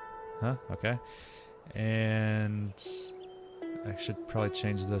 Huh? Okay. And I should probably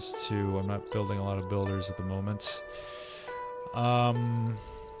change this to... I'm not building a lot of builders at the moment.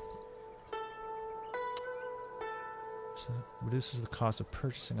 So reduces the cost of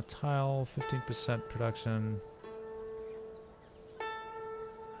purchasing a tile, 15% production.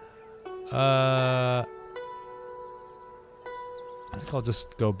 I think I'll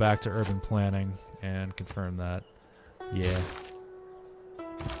just go back to urban planning and confirm that. Yeah.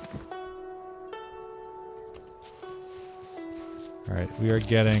 Alright, we are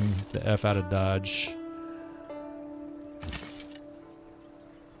getting the F out of Dodge.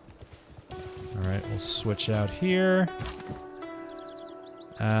 Alright, we'll switch out here.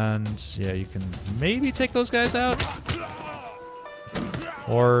 And, yeah, you can maybe take those guys out.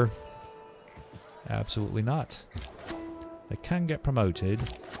 Or... absolutely not. They can get promoted.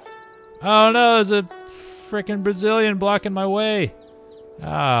 Oh no, there's a frickin' Brazilian blocking my way.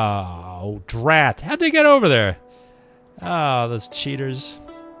 Oh, drat. How'd they get over there? Oh, those cheaters.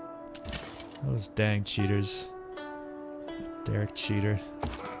 Those dang cheaters. Derek Cheater.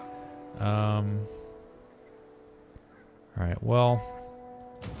 Alright, well,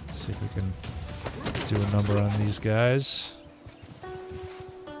 let's see if we can do a number on these guys.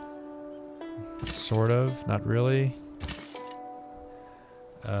 Sort of, not really.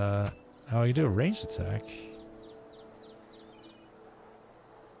 Oh, you do a ranged attack.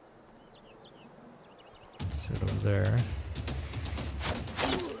 Sit over there.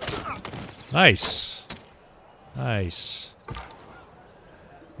 Nice! Nice.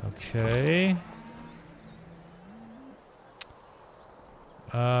 Okay.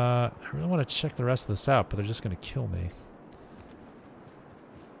 I really want to check the rest of this out, but they're just going to kill me.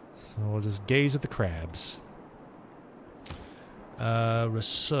 So we'll just gaze at the crabs.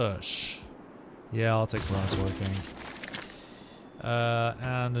 Research. Yeah, I'll take bronze working.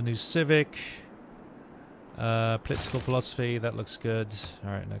 And a new civic. Political philosophy, that looks good.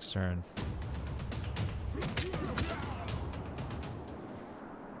 Alright, next turn.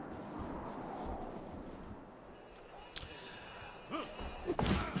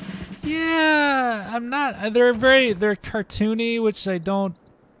 Yeah, I'm not. They're cartoony, which I don't.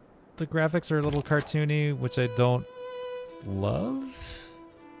 The graphics are a little cartoony, which I don't love.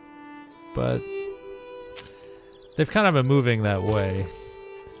 But they've kind of been moving that way.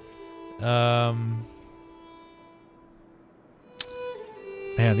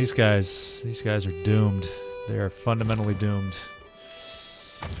 Man, these guys are doomed. They are fundamentally doomed.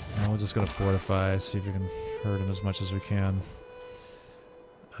 And we're just gonna fortify, see if we can hurt them as much as we can.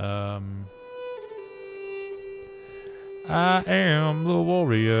 I am the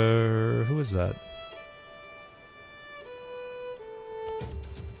warrior. Who is that?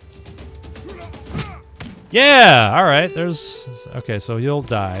 Yeah! Alright, there's... Okay, so you'll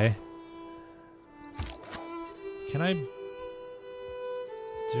die. Can I do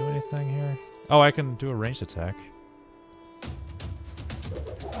anything here? Oh, I can do a ranged attack.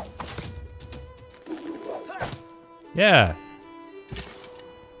 Yeah!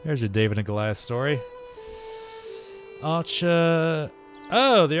 There's your David and Goliath story. Archer.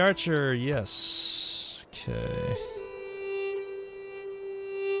 Oh, the archer. Yes. Okay.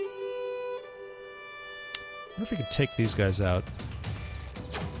 I wonder if we can take these guys out.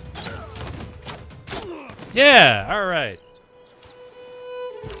 Yeah. All right.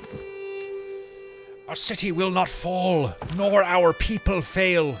 Our city will not fall, nor our people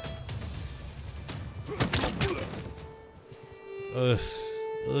fail. Ugh.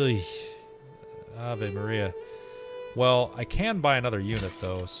 Ugh. Ave Maria. Well, I can buy another unit,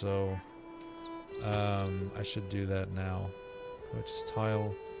 though, so... I should do that now. Purchase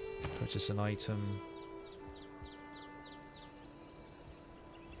tile. Purchase an item.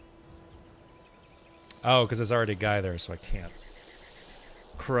 Oh, because there's already a guy there, so I can't.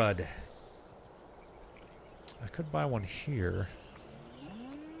 Crud. I could buy one here.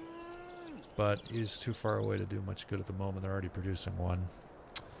 But he's too far away to do much good at the moment. They're already producing one.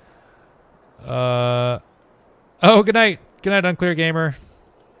 Oh, good night. Good night, Unclear Gamer.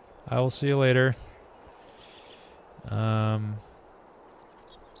 I will see you later.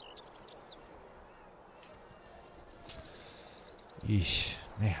 Yeesh,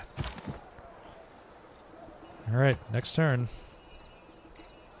 man. Alright, next turn.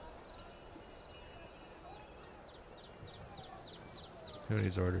 Who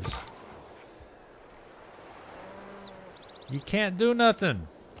needs orders? You can't do nothing.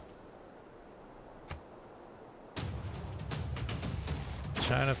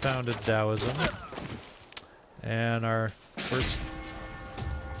 China founded Taoism. And our first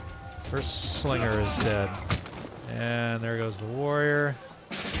slinger is dead. And there goes the warrior.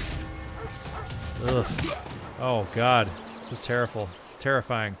 Ugh. Oh god. This is terrible.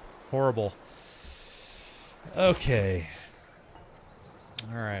 Terrifying. Horrible. Okay.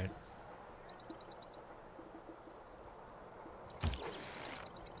 Alright.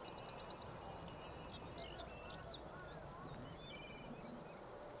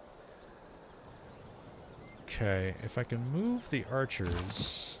 Okay, if I can move the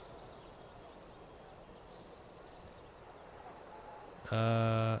archers...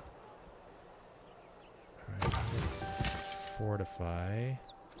 Alright, fortify.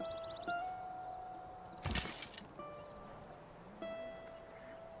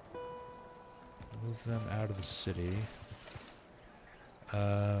 Move them out of the city.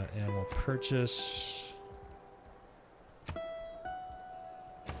 And we'll purchase...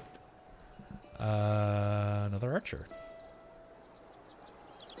 another archer.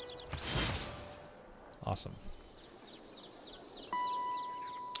 Awesome.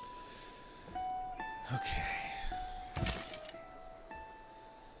 Okay.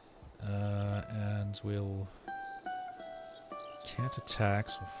 And we'll... Can't attack,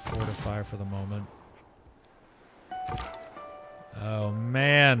 so fortify for the moment. Oh,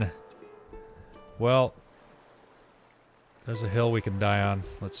 man. Well... There's a hill we can die on.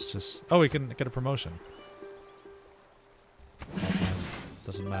 Let's just... Oh, we can get a promotion.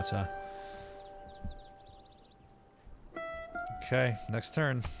 Doesn't matter. Okay, next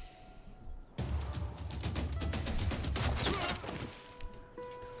turn.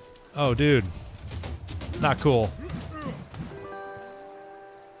 Oh, dude. Not cool.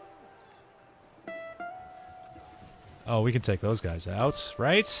 Oh, we can take those guys out,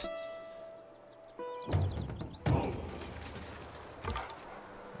 right?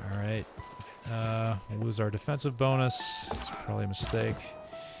 Alright. We'll lose our defensive bonus. It's probably a mistake.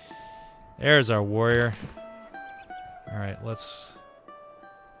 There's our warrior. Alright, let's...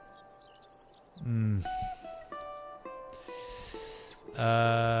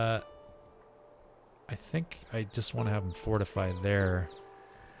 I think I just want to have him fortify there.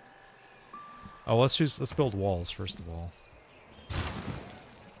 Oh, let's build walls first of all.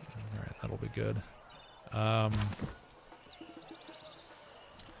 Alright, that'll be good.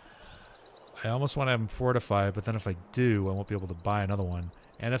 I almost want to have him fortify, but then if I do, I won't be able to buy another one.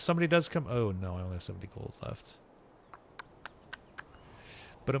 And if somebody does come... Oh, no, I only have 70 gold left.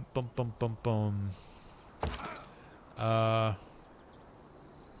 Ba-dum-bum-bum-bum-bum.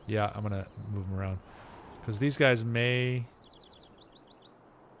 Yeah, I'm going to move them around. Because these guys may...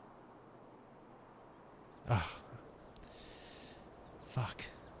 Ugh. Fuck.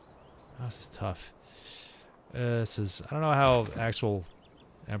 Oh, this is tough. This is... I don't know how actual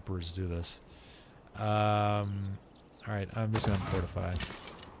emperors do this. Alright, I'm just going to fortify.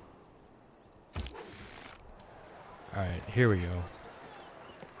 Alright, here we go.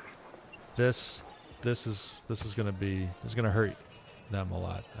 This is going to hurt them a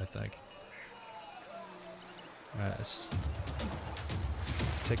lot, I think. Alright, let's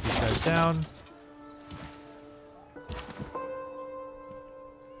take these guys down.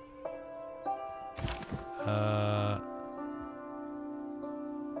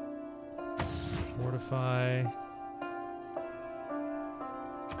 Fortify.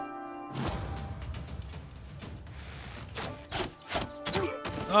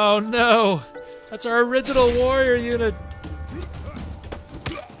 Oh no! That's our original warrior unit!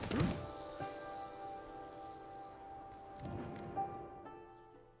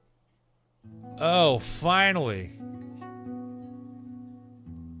 Oh, finally!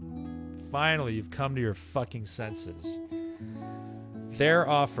 Finally, you've come to your fucking senses. Their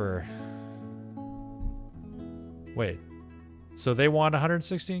offer. Wait. So they want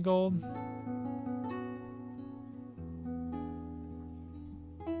 116 gold?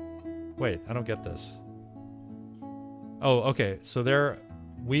 Wait, I don't get this. Oh, okay. So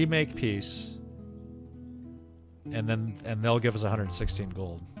we make peace, and they'll give us 116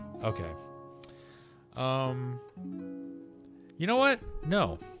 gold. Okay. You know what?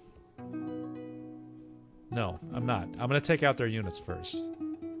 No. No, I'm not. I'm gonna take out their units first.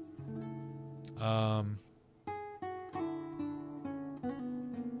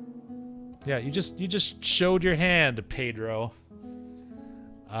 Yeah, you just showed your hand, Pedro.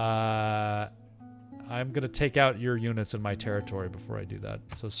 I'm gonna take out your units in my territory before I do that.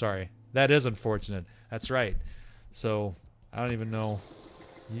 So sorry. That is unfortunate. That's right. So I don't even know.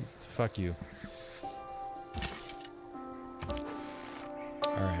 Fuck you.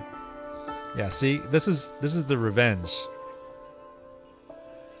 All right. Yeah. See, this is the revenge.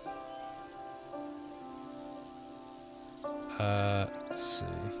 Let's see.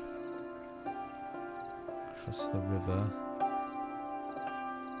 Cross the river.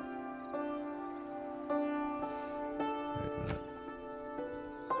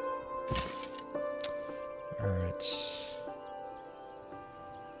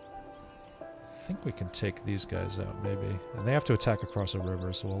 I think we can take these guys out, maybe. And they have to attack across a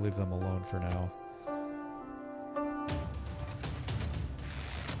river, so we'll leave them alone for now.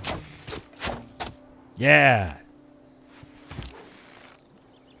 Yeah!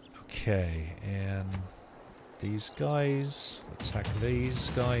 Okay, and these guys. Attack these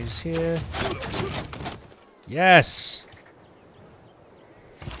guys here. Yes!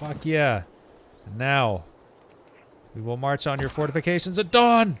 Fuck yeah. And now, we will march on your fortifications at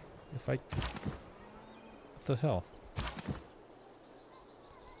dawn! If I... What the hell?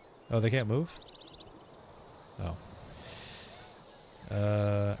 Oh, they can't move? Oh.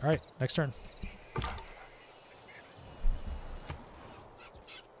 Alright, next turn.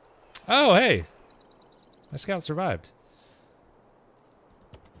 Oh, hey! My scout survived.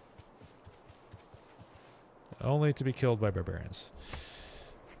 Only to be killed by barbarians.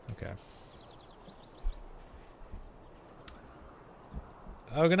 Okay.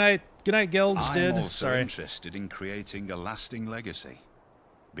 Oh, good night. Good night, Gilge. I'm also interested in creating a lasting legacy,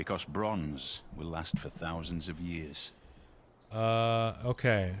 because bronze will last for thousands of years.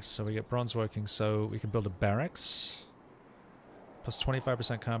 Okay. So we get bronze working, so we can build a barracks. Plus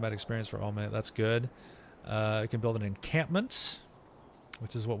 25% combat experience for all men. That's good. We can build an encampment,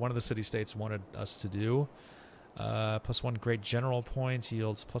 which is what one of the city-states wanted us to do. Plus 1 great general point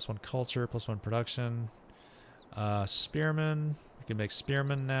yields plus 1 culture, plus 1 production. Spearmen. We can make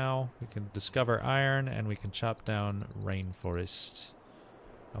spearmen now. We can discover iron, and we can chop down rainforest.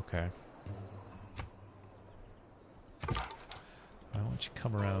 Okay. Why don't you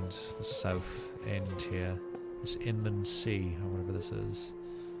come around the south end here? This inland sea, or whatever this is.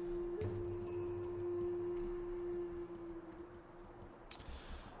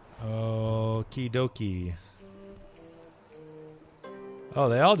 Okie dokie. Oh,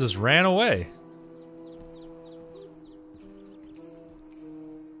 they all just ran away.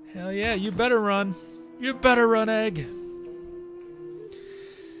 Hell yeah, you better run. You better run, Egg.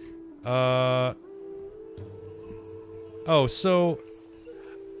 Oh, so...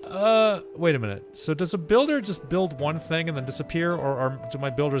 wait a minute. So does a builder just build one thing and then disappear, or do my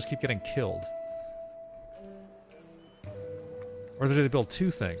builders keep getting killed? Or do they build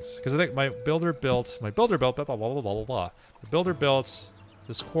 2 things? Because I think my builder built blah, blah, blah, blah, blah, blah, blah. The builder built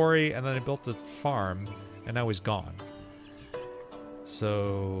this quarry, and then he built the farm, and now he's gone.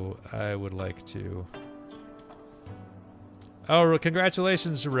 So I would like to... Oh,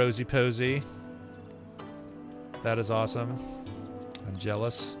 congratulations, Rosie Posey. That is awesome. I'm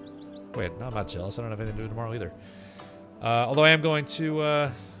jealous. Wait, no, I'm not jealous. I don't have anything to do tomorrow either. Although I am going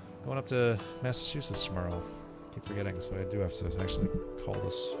to going up to Massachusetts tomorrow. Keep forgetting, so I do have to actually call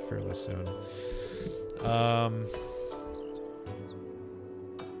this fairly soon.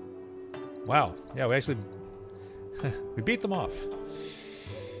 Wow. Yeah, we actually we beat them off.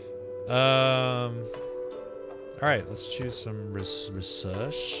 All right, let's choose some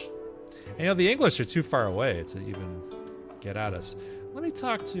research. And, you know, the English are too far away to even get at us. Let me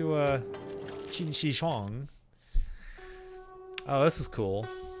talk to Qin Shi Huang. Oh, this is cool.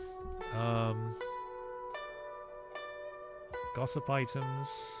 Gossip items.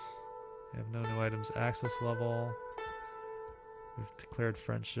 We have no new items. Access level. We've declared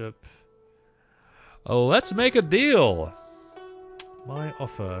friendship. Oh, let's make a deal. My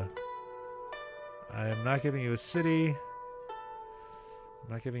offer. I am not giving you a city. I'm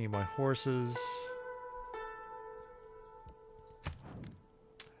not giving you my horses.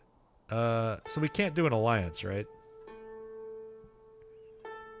 So we can't do an alliance, right?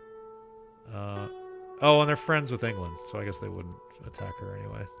 Oh, and they're friends with England, so I guess they wouldn't attack her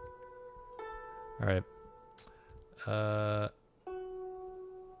anyway. Alright.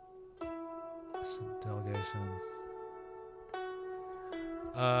 Some delegation.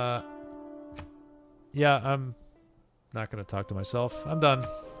 Yeah, I'm not gonna talk to myself. I'm done.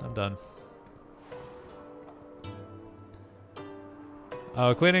 I'm done.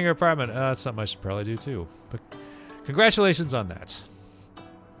 Oh, cleaning your apartment. That's something I should probably do too. But congratulations on that.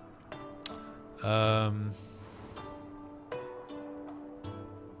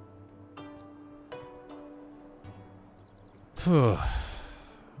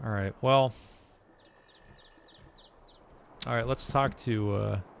 Alright, well. Alright, let's talk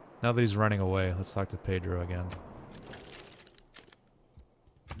to, now that he's running away, let's talk to Pedro again.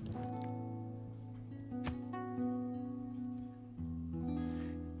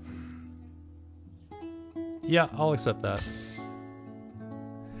 Yeah, I'll accept that.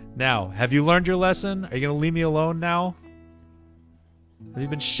 Now, have you learned your lesson? Are you going to leave me alone now? Have you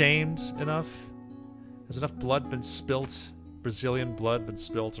been shamed enough? Has enough blood been spilt? Brazilian blood been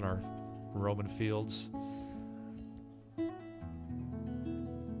spilt in our Roman fields? You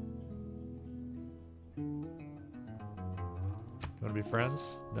want to be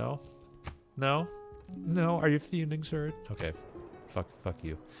friends? No? No? No? Are your feelings hurt? Okay. Fuck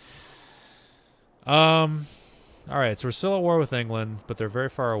you. Alright, so we're still at war with England, but they're very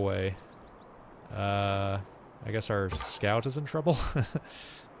far away. I guess our scout is in trouble.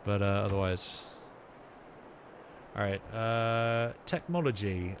 But otherwise... Alright,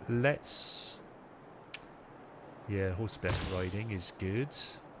 technology. Let's... Yeah, horseback riding is good.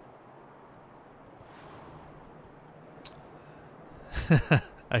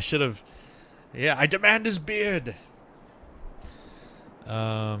 I should have... Yeah, I demand his beard!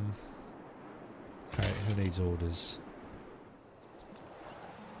 Alright, who needs orders?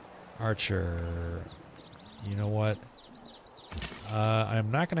 Archer. You know what? I'm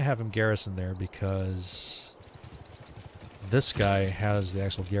not going to have him garrison there because this guy has the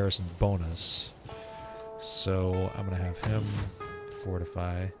actual garrison bonus. So I'm going to have him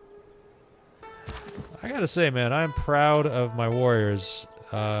fortify. I got to say, man, I'm proud of my warriors.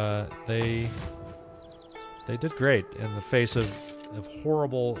 They did great in the face of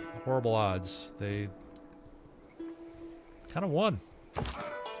horrible odds. They kind of won.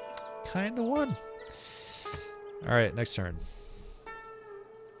 Alright, next turn.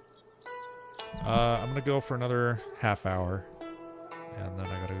 I'm gonna go for another half hour. And then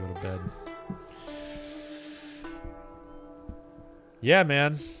I gotta go to bed. Yeah,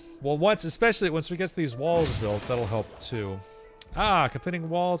 man. Well, especially once we get these walls built, that'll help too. Completing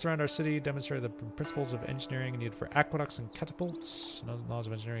walls around our city demonstrate the principles of engineering needed for aqueducts and catapults. Knowledge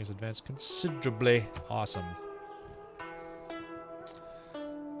of engineering is advanced considerably. Awesome.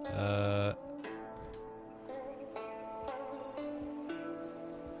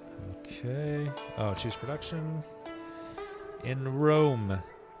 Okay. Oh, choose production. In Rome.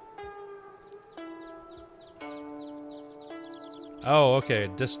 Oh, okay.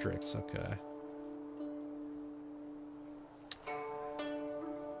 Districts. Okay.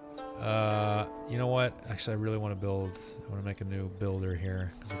 You know what? Actually, I really want to build... I want to make a new builder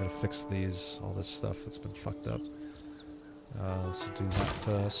here. Because we're going to fix all this stuff that's been fucked up. Let's do that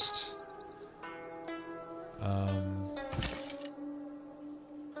first.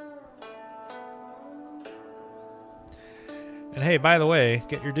 And hey, by the way,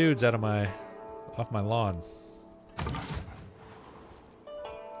 get your dudes off my lawn.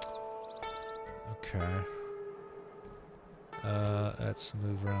 Okay. Let's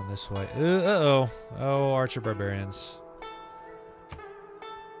move around this way. Uh-oh. Oh, archer barbarians.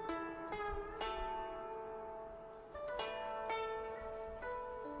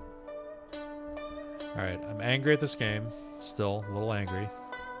 Alright, I'm angry at this game. Still, a little angry.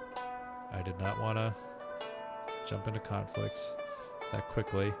 I did not want to jump into conflict that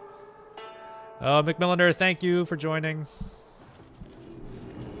quickly. McMillender, thank you for joining.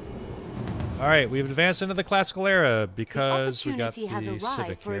 Alright, we've advanced into the classical era because we got the opportunity has arrived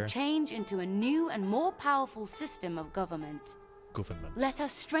civic for here. a change into a new and more powerful system of government. government. Let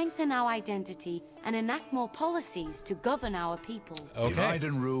us strengthen our identity and enact more policies to govern our people. Okay. Divide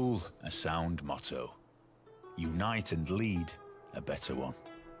and rule, a sound motto. Unite and lead, a better one.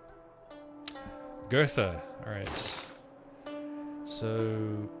 Goethe. All right.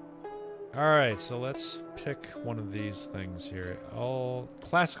 So, all right. So let's pick one of these things here. All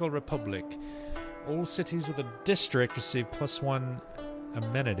classical republic. All cities with a district receive +1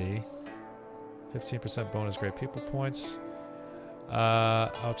 amenity. 15% bonus great people points.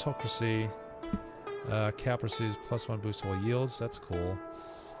 Autocracy. Cap receives +1 boost to all yields. That's cool.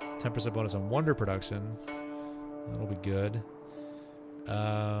 10% bonus on wonder production. That'll be good.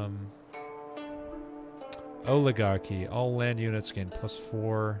 Oligarchy. All land units gain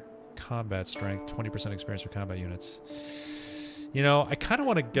 +4 combat strength. 20% experience for combat units. You know, I kind of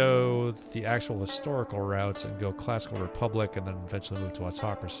want to go the actual historical route and go classical republic and then eventually move to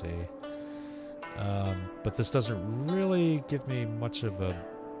autocracy. But this doesn't really give me much of a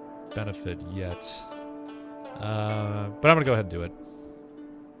benefit yet. But I'm going to go ahead and do it.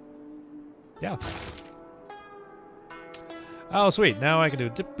 Yeah. Oh, sweet. Now I can do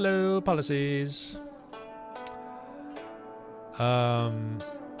Diplo policies.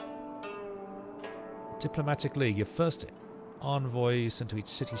 Diplomatic League. Your first envoy sent to each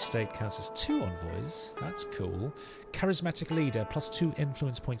city-state counts as 2 envoys. That's cool. Charismatic Leader. +2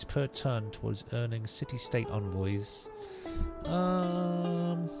 influence points per turn towards earning city-state envoys.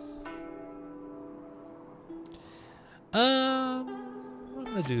 I'm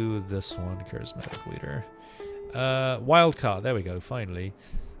going to do this one. Charismatic Leader. Wildcard. There we go. Finally.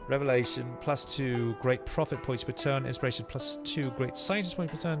 Revelation. +2 great prophet points per turn. Inspiration. +2 great scientist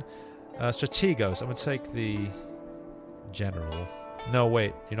points per turn. Strategos. I'm going to take the general. No,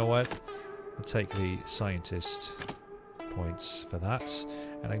 wait. You know what? I'll take the scientist points for that.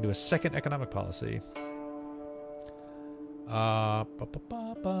 And I can do a second economic policy.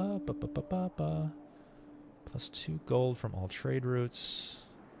 +2 gold from all trade routes.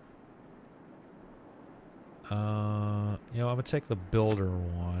 You know, I'm going to take the builder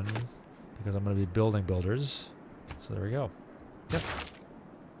one because I'm going to be building builders. So there we go. Yep.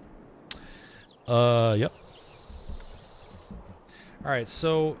 Yep. Alright,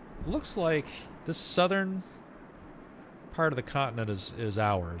 so looks like this southern part of the continent is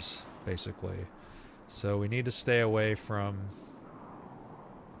ours, basically. So we need to stay away from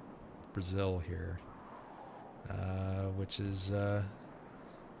Brazil here. Which is,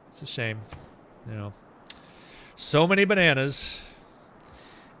 it's a shame, you know. So many bananas.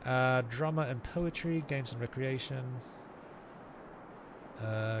 Drama and poetry, games and recreation.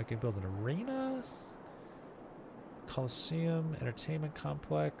 Can build an arena. Coliseum, entertainment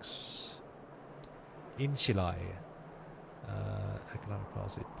complex. Inchilai. Economic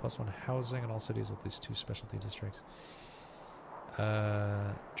policy. +1 housing in all cities with at least 2 specialty districts.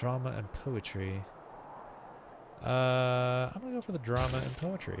 Drama and poetry. I'm going to go for the drama and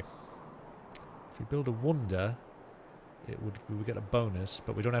poetry. If we build a wonder, we would get a bonus,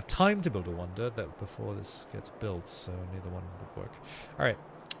 but we don't have time to build a wonder that before this gets built, so neither one would work. Alright,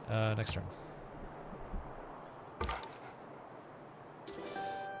 next turn.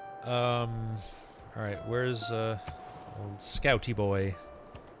 Alright, where's old Scouty boy?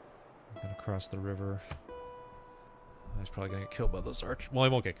 I'm gonna cross the river. He's probably gonna get killed by those archers. Well,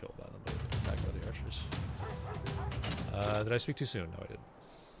 he won't get killed by them, but he'll get attacked by the archers. Did I speak too soon? No, I didn't.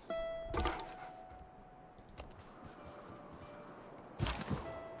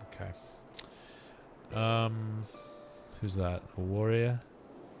 Okay. Who's that? A warrior?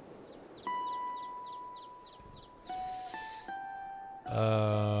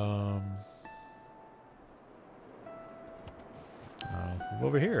 Move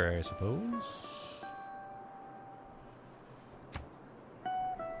over here, I suppose.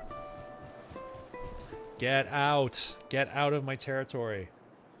 Get out! Get out of my territory.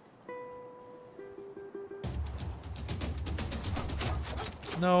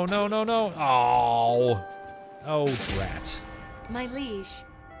 No, no, no, no! Oh! Oh, drat. My liege,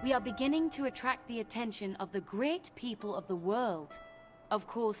 we are beginning to attract the attention of the great people of the world. Of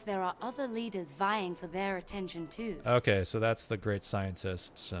course, there are other leaders vying for their attention too. Okay, so that's the great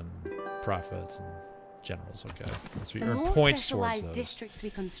scientists and prophets and generals. Okay, that's what you earn points towards those. The more specialized districts we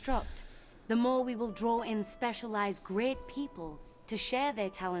construct, the more we will draw in specialized great people to share their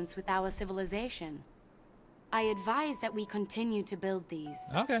talents with our civilization. I advise that we continue to build these.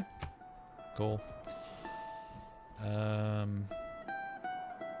 Okay, cool.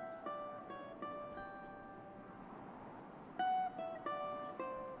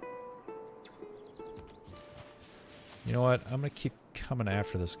 You know what? I'm gonna keep coming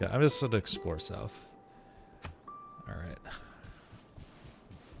after this guy. I'm just gonna explore south. All right.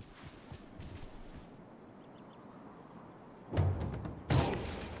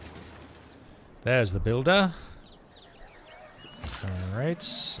 There's the builder.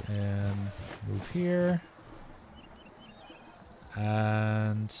 Alright, and move here.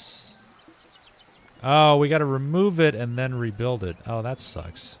 And... oh, we gotta remove it and then rebuild it. Oh, that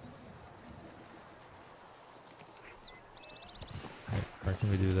sucks. Right, where can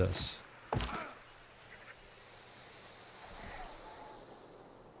we do this?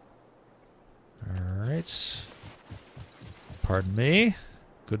 Alright. Pardon me.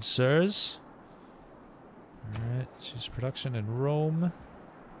 Good sirs. Alright, let's use production in Rome.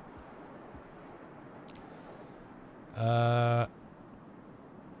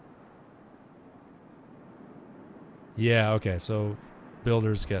 Yeah, okay, so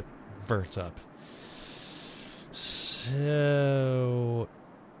builders get burnt up. So...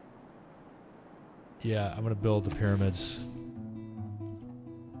 yeah, I'm gonna build the pyramids.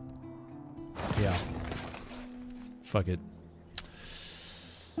 Yeah. Fuck it.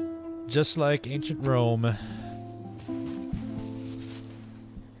 Just like ancient Rome. A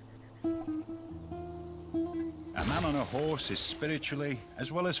man on a horse is spiritually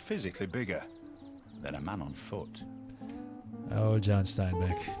as well as physically bigger than a man on foot. Oh, John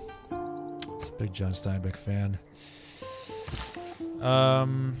Steinbeck. He's a big John Steinbeck fan.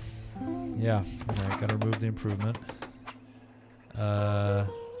 Yeah. Alright, gotta remove the improvement.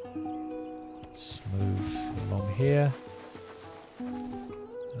 Let's move along here.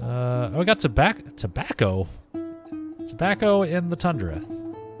 Oh, we got tobacco. Tobacco in the tundra. I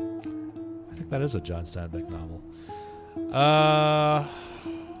think that is a John Steinbeck novel. I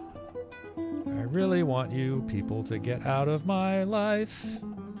really want you people to get out of my life.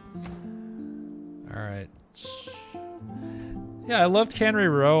 Alright. Yeah, I loved Cannery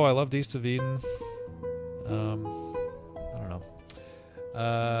Row. I loved East of Eden. I don't know.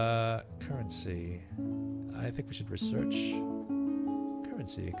 Currency. I think we should research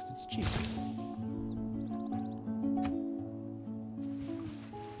currency because it's cheap.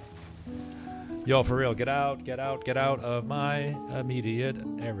 Yo, for real, get out of my immediate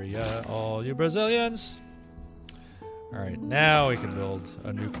area, all you Brazilians. Alright, now we can build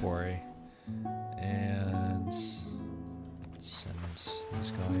a new quarry. And send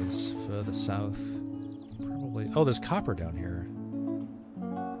these guys further south. Probably. Oh, there's copper down here.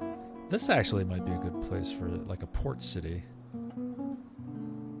 This actually might be a good place for like a port city.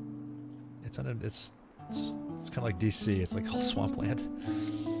 It's kind of like DC. It's like all swampland.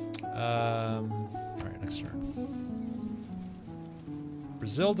 Alright, next turn.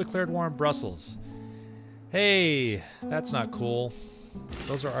 Brazil declared war on Brussels. Hey, that's not cool.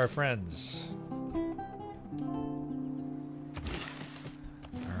 Those are our friends.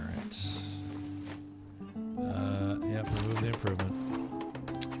 Alright. Yep, remove the improvement.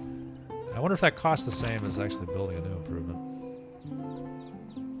 I wonder if that costs the same as actually building a new improvement.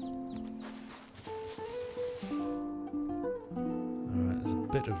 Alright, there's a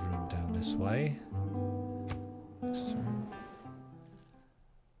bit of room down this way. Next turn.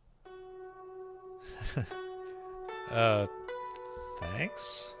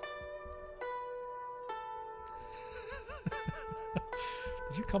 Thanks?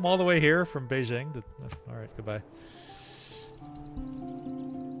 Did you come all the way here from Beijing? Alright, goodbye.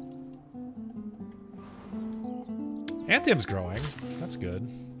 Anthem's growing. That's good.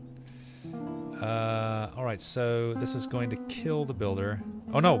 Alright, so this is going to kill the builder.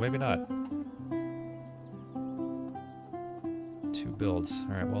 Oh no, maybe not. 2 builds.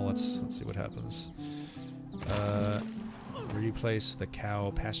 Alright, well let's see what happens. Replace the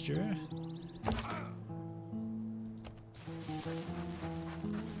cow pasture.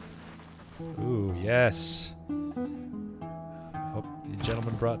 Ooh, yes. Hope the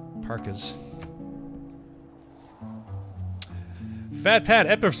gentleman brought parkas. Fat Pat,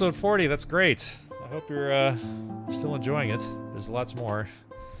 episode 40, that's great. I hope you're still enjoying it. There's lots more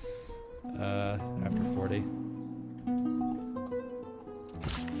after 40.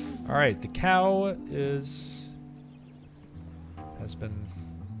 Alright, the cow has been...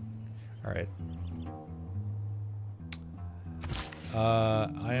 Alright.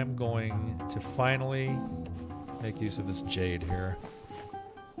 I am going to finally make use of this jade here.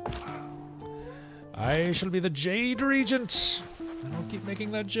 I shall be the Jade Regent! I don't keep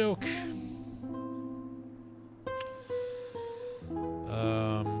making that joke.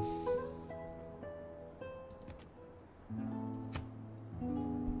 I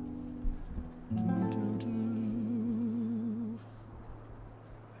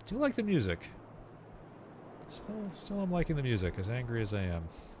do like the music. Still I'm liking the music, as angry as I am.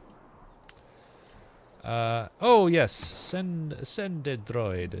 Oh yes, send a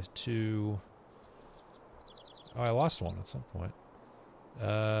droid to... Oh, I lost one at some point.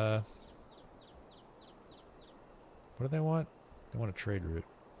 What do they want? They want a trade route.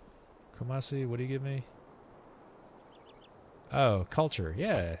 Kumasi, what do you give me? Oh, culture.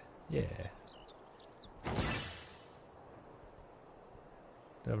 Yeah. Yeah.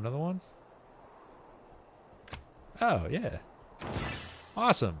 Do I have another one? Oh, yeah.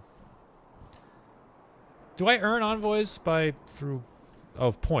 Awesome. Do I earn envoys through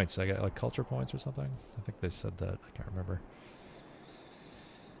points? I got like culture points or something? I think they said that. I can't remember.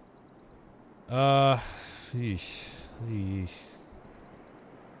 Eesh.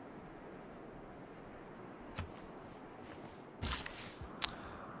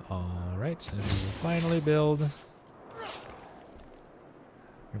 Alright, and we will finally build.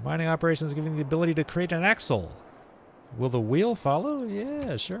 Your mining operations giving the ability to create an axle. Will the wheel follow?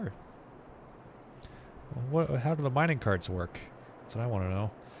 Yeah, sure. How do the mining carts work? That's what I want to know.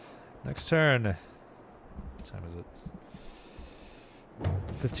 Next turn. What time is it?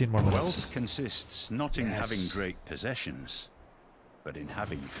 15 more minutes. Wealth consists not in having great possessions, but in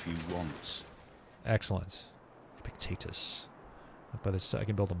having few wants. Excellent. Epictetus. By this, I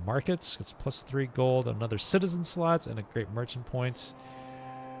can build a market. It's +3 gold, another citizen slot, and a great merchant point.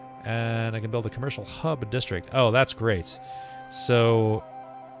 And I can build a commercial hub district. Oh, that's great. So,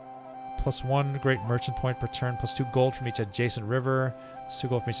 +1 great merchant point per turn, +2 gold from each adjacent river, +2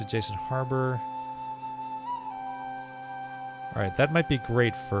 gold from each adjacent harbor. All right, that might be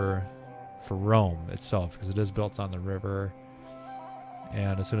great for Rome itself because it is built on the river.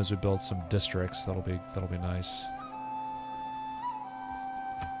 And as soon as we build some districts, that'll be nice.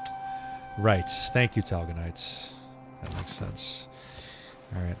 Right. Thank you, Talgonites. That makes sense.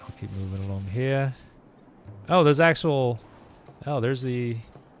 All right, I'll keep moving along here. Oh, there's actual... Oh, there's the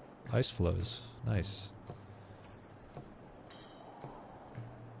ice flows. Nice.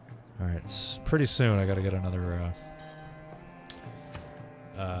 All right, pretty soon I got to get another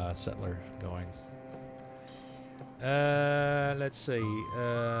settler going. Let's see.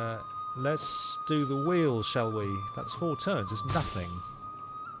 Let's do the wheel, shall we? That's 4 turns. It's nothing.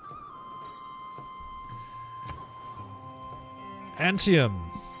 Antium.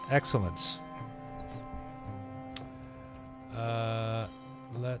 Excellent.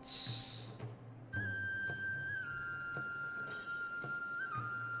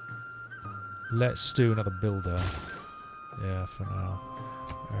 Let's do another builder. Yeah, for now.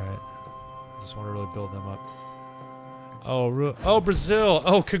 Alright. I just want to really build them up. Oh, Brazil!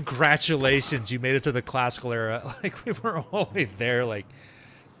 Oh, congratulations! You made it to the classical era. Like, we were only there, like,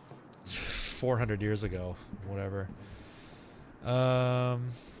 400 years ago. Whatever.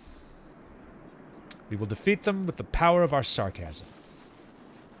 We will defeat them with the power of our sarcasm.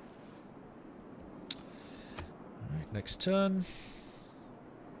 Alright, next turn.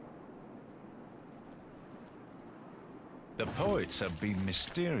 The poets have been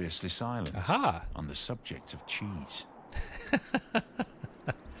mysteriously silent on the subject of cheese.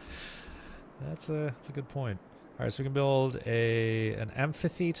 That's a good point. All right, so we can build an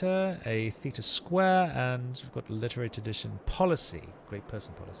amphitheater, a theta square, and we've got literary tradition policy, great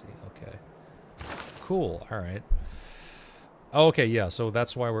person policy. Okay, cool. All right. Oh, okay, yeah. So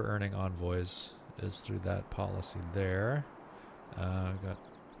that's why we're earning envoys is through that policy there.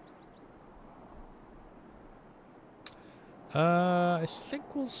 I think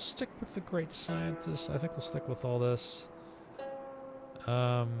we'll stick with the great scientists. I think we'll stick with all this.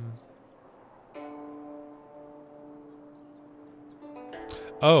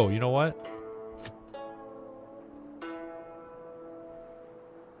 Oh, you know what?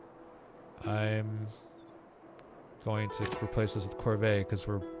 I'm going to replace this with Corvée because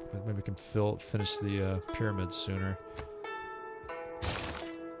maybe we can finish the pyramids sooner.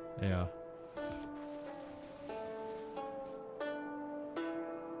 Yeah.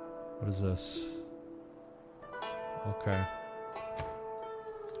 What is this? Okay.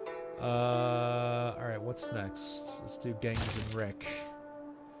 Alright, what's next? Let's do Gangs and Rec.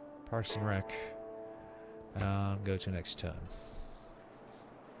 Parks and Rec. And go to next turn.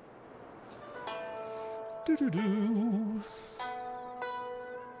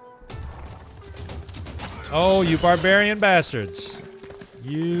 Oh, you barbarian bastards.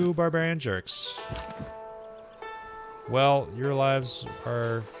 You barbarian jerks. Well, your lives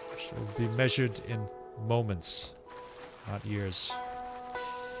will be measured in moments, not years.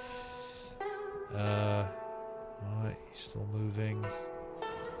 Alright, he's still moving.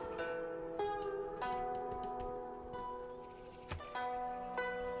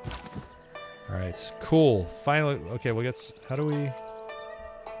 Alright, cool. Finally, okay, we'll get... How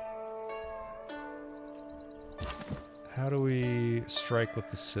do we strike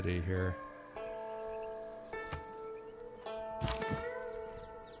with the city here?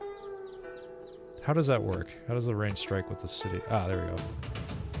 How does that work? How does the rain strike with the city? Ah, there we go.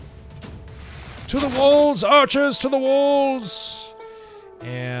 To the walls, archers, to the walls!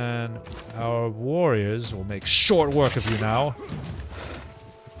 And our warriors will make short work of you now.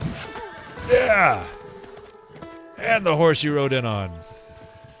 Yeah! And the horse you rode in on.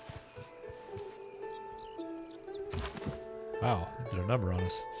 Wow, that did a number on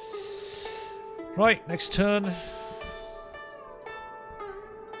us. Right, next turn.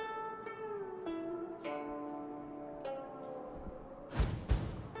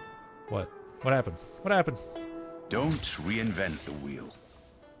 What? What happened? What happened? Don't reinvent the wheel.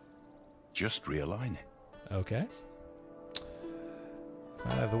 Just realign it. Okay.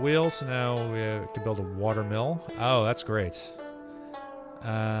 I have the wheels, so now we can build a water mill. Oh, that's great.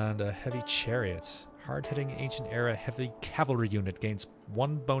 And a heavy chariot. Hard-hitting ancient era heavy cavalry unit gains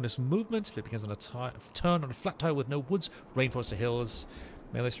 1 bonus movement if it begins on a turn on a flat tile with no woods, rainforest or hills.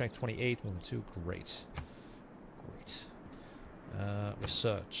 Melee strength 28, movement 2. Great. Great.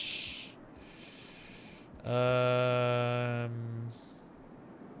 Research.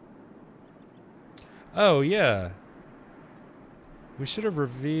 Oh, yeah. We should have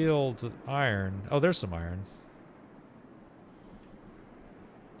revealed iron. Oh, there's some iron.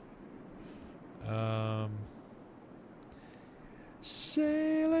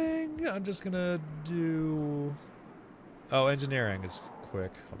 Sailing. I'm just gonna do... Oh, engineering is quick.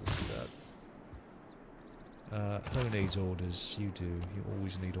 I'll just do that. Who needs orders? You do. You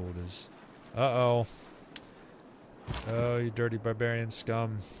always need orders. Uh-oh. Oh, you dirty barbarian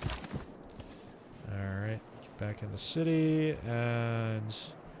scum. Alright. Back in the city and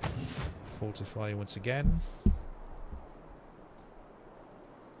fortify once again.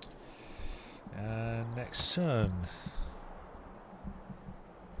 And next turn.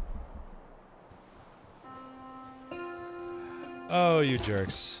 Oh, you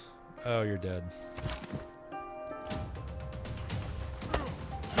jerks. Oh, you're dead.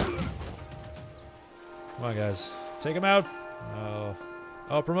 Come on, guys. Take him out. Oh.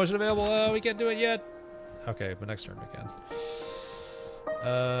 Oh, promotion available. Oh, we can't do it yet. Okay, but next turn we can.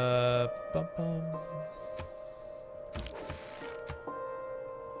 Bum bum.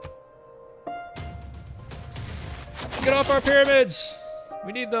 Get off our pyramids!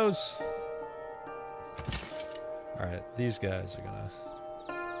 We need those. Alright, these guys are gonna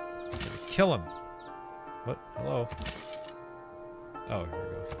kill him. What? Hello? Oh, here we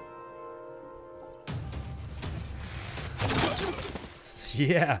go.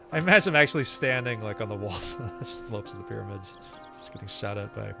 Yeah, I imagine I'm actually standing like on the walls on the slopes of the pyramids. Just getting shot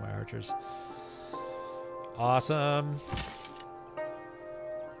at by my archers. Awesome.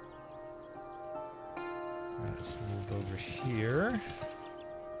 Let's move over here.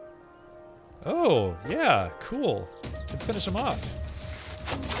 Oh, yeah, cool. Can finish him off.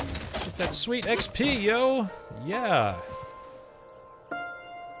 Get that sweet XP, yo! Yeah.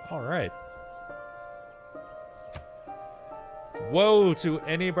 Alright. Woe to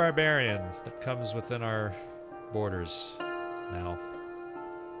any barbarian that comes within our borders now.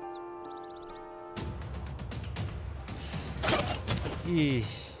 Eesh.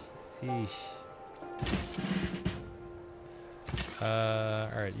 Eesh.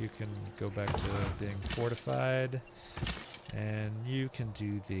 Alright, you can go back to being fortified. And you can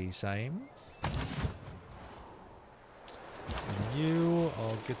do the same. And you,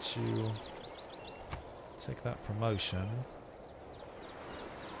 I'll get you... Take that promotion.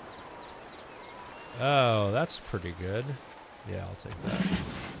 Oh, that's pretty good. Yeah, I'll take that.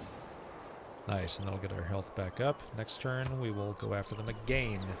 Nice, and that'll get our health back up. Next turn, we will go after them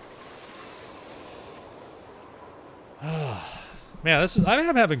again. Man, this is...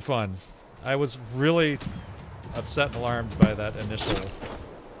 I'm having fun. I was really upset and alarmed by that initial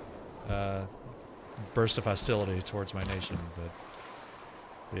burst of hostility towards my nation, but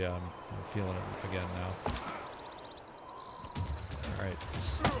yeah, I'm feeling it again now. Alright.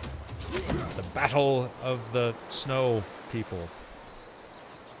 The Battle of the Snow People.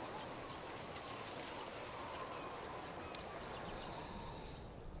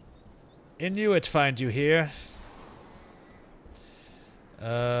 Inuit find you here.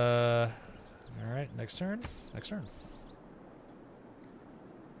 Alright, next turn. Next turn.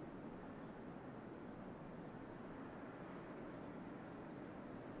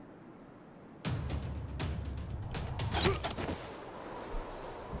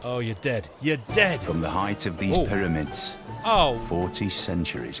 Oh, you're dead. You're dead! From the height of these pyramids, 40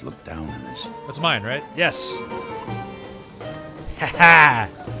 centuries look down on us. That's mine, right? Yes! Haha!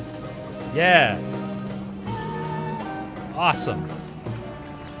 Yeah! Awesome.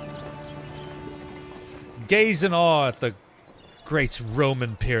 Gaze in awe at the great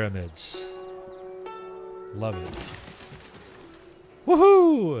Roman pyramids. Love it.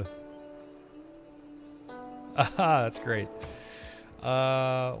 Woohoo! Aha, that's great.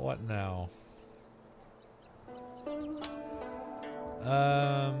 What now?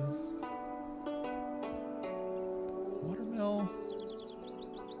 Watermill.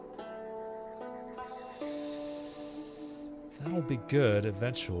 That'll be good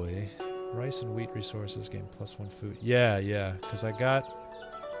eventually. Rice and wheat resources gain +1 food. Yeah, because I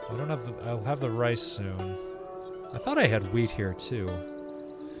don't have the. I'll have the rice soon. I thought I had wheat here too.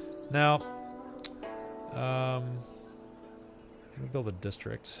 Now, let me build a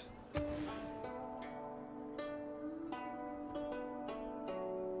district.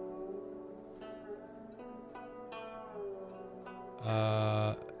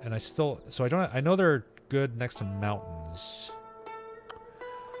 And I know they're good next to mountains.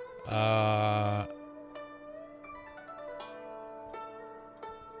 I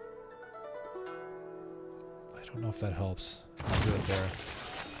don't know if that helps. I'll do it there.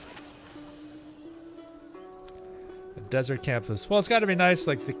 A desert campus. Well, it's got to be nice.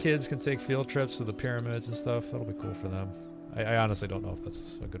 Like, the kids can take field trips to the pyramids and stuff. That'll be cool for them. I honestly don't know if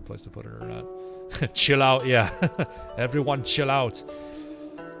that's a good place to put it or not. Chill out, yeah. Everyone chill out.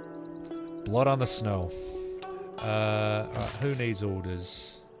 Blood on the snow. Who needs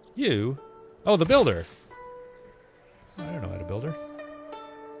orders? You? Oh, the builder. I don't know how to build her.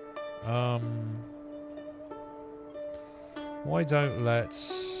 Why don't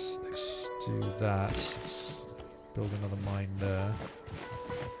let's do that? Let's build another mine there.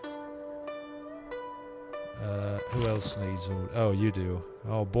 Who else needs order? Oh, you do.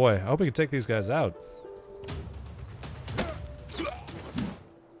 Oh boy, I hope we can take these guys out.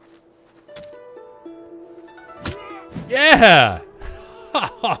 Yeah!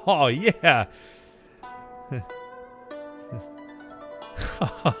 Oh, yeah!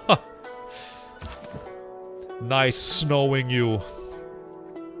 Nice snowing you.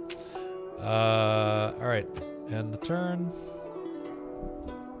 Alright. End the turn.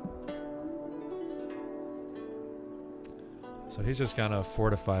 So he's just gonna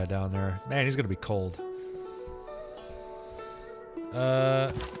fortify down there. Man, he's gonna be cold.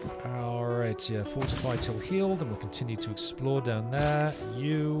 Alright, yeah, fortify till healed, and we'll continue to explore down there.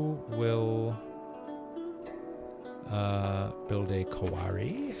 You will build a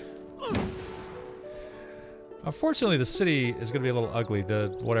quarry. Unfortunately, the city is going to be a little ugly.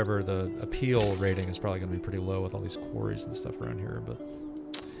 The appeal rating is probably going to be pretty low with all these quarries and stuff around here, but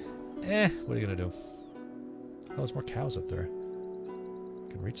what are you going to do? Oh, there's more cows up there.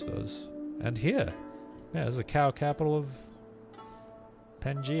 Can reach those. And here. Yeah, this is the cow capital of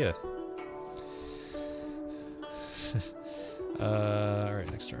Pangea.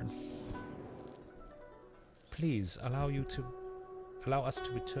 Alright, next turn. Please allow us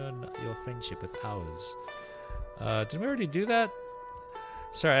to return your friendship with ours. Did we already do that?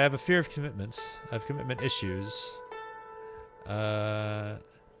 Sorry, I have a fear of commitments. I have commitment issues. Yeah,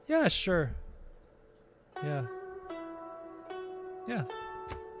 sure. Yeah. Yeah.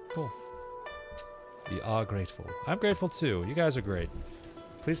 Cool. We are grateful. I'm grateful too. You guys are great.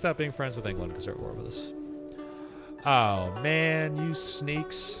 Please stop being friends with England because they're at war with us. Oh, man, you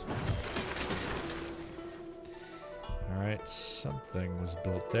sneaks. Alright, something was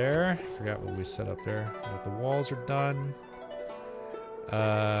built there. Forgot what we set up there. Right, the walls are done.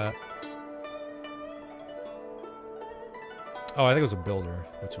 Oh, I think it was a builder,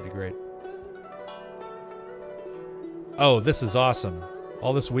 which would be great. Oh, this is awesome.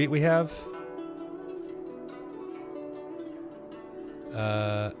 All this wheat we have.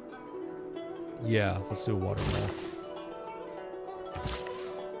 Yeah, let's do a watermill.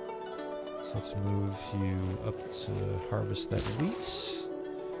 So let's move you up to harvest that wheat.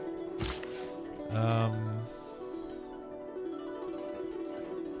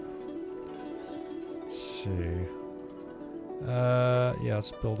 Let's see. Yeah,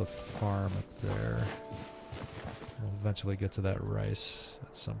 let's build a farm up there. We'll eventually get to that rice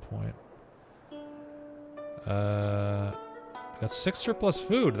at some point. Got 6 surplus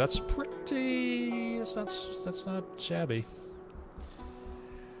food. That's pretty. That's not shabby.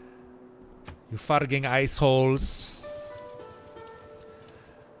 You farging ice holes.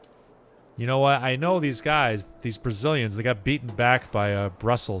 You know what? I know these guys, these Brazilians, they got beaten back by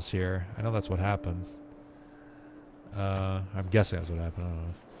Brussels here. I know that's what happened. I'm guessing that's what happened. I don't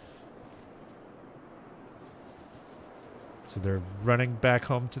know. So they're running back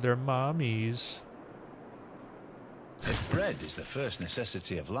home to their mommies. If bread is the first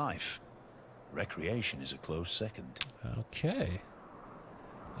necessity of life, recreation is a close second. Okay.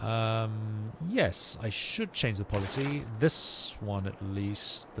 Yes, I should change the policy. This one at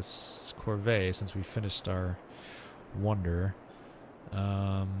least, this corvée, since we finished our wonder.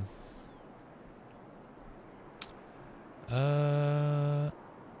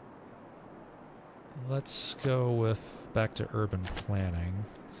 Let's go with back to urban planning.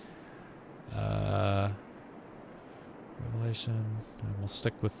 Revelation, and we'll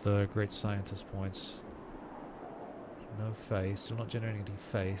stick with the great scientist points. No faith, still not generating any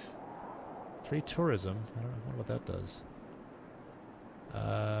faith. 3 tourism, I don't know what that does.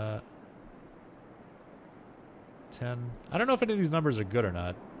 10, I don't know if any of these numbers are good or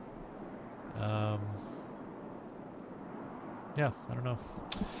not. Yeah, I don't know.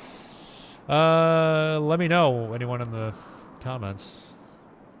 Let me know, anyone in the comments.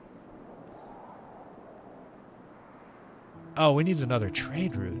 Oh, we need another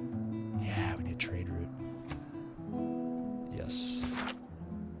trade route. Yeah, we need a trade route. Yes.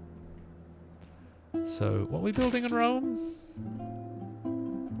 So, what are we building in Rome?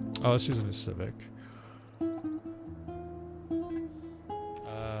 Oh, let's use a new civic.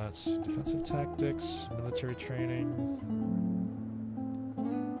 It's defensive tactics, military training.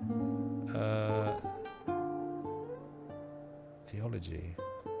 Theology.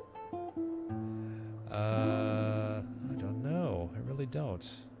 I don't know. I really don't.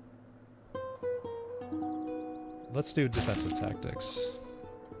 Let's do defensive tactics.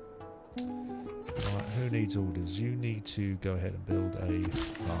 Right, who needs orders? You need to go ahead and build a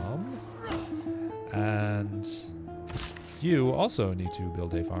farm. And you also need to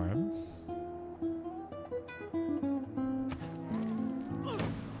build a farm.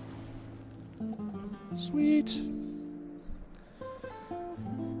 Sweet.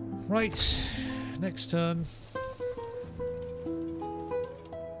 Right. Next turn.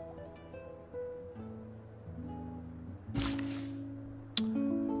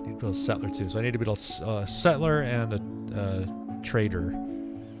 Need to build a settler too. So I need to build a settler and a trader.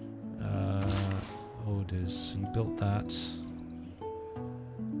 Orders. You built that.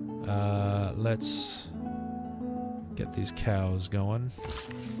 Let's get these cows going.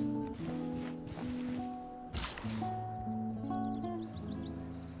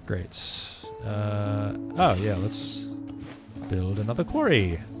 Great. Oh yeah, let's build another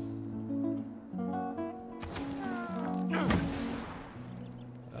quarry.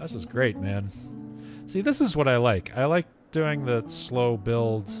 This is great, man. See, this is what I like. I like doing the slow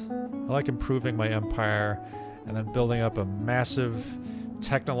build. I like improving my empire and then building up a massive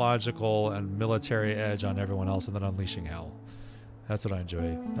technological and military edge on everyone else and then unleashing hell. That's what I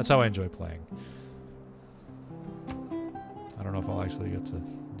enjoy. That's how I enjoy playing. I don't know if I'll actually get to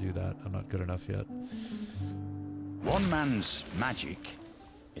do that. I'm not good enough yet. One man's magic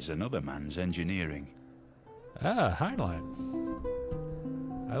is another man's engineering. Ah, Heinlein.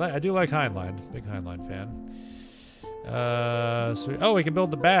 I do like Heinlein. Big Heinlein fan. So oh, we can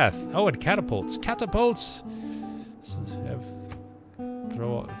build the bath. Oh, and catapults. Catapults! So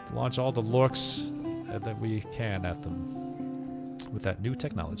launch all the lorks that we can at them with that new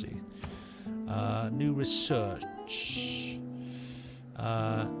technology. New research.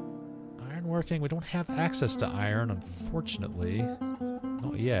 Ironworking. We don't have access to iron, unfortunately.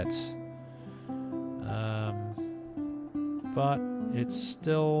 Not yet. But it's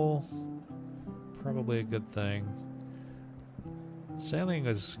still probably a good thing. Sailing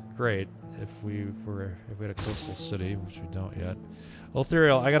is great if we had a coastal city, which we don't yet.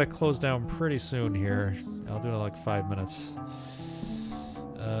 Ulthuriel, I gotta close down pretty soon here. I'll do it in like 5 minutes.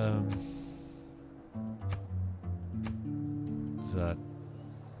 Who's that?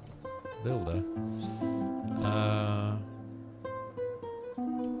 Builder.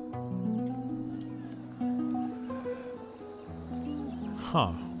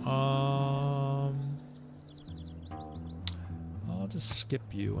 Huh. I'll just skip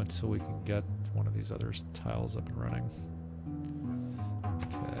you until we can get one of these other tiles up and running.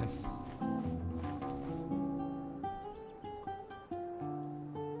 Okay.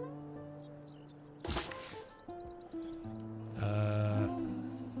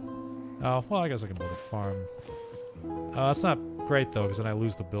 Oh, well, I guess I can build a farm. That's not great, though, because then I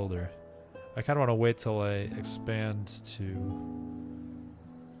lose the builder. I kind of want to wait till I expand to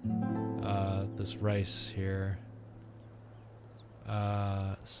this race here.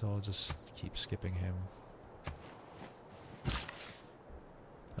 So I'll just keep skipping him.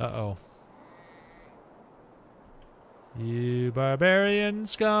 Uh-oh. You barbarian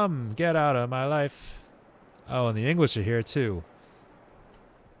scum! Get out of my life! Oh, and the English are here, too.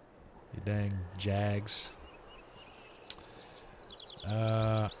 You dang jags.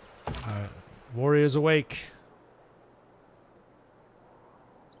 Alright. Warriors awake.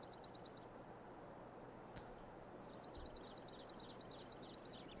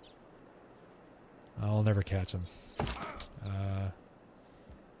 I'll never catch him.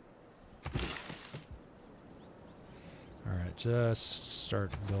 Alright, just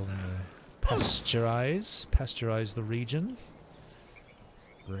start building a pasteurize the region.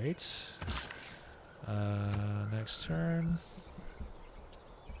 Great. Next turn.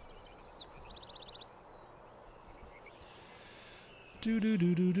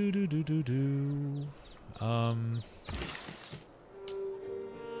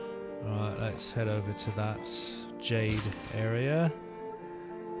 Alright, let's head over to that jade area.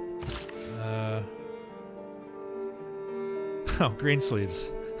 Oh, green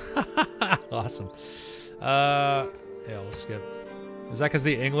sleeves. Awesome. Yeah, we'll skip. Is that because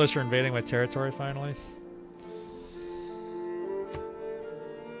the English are invading my territory finally?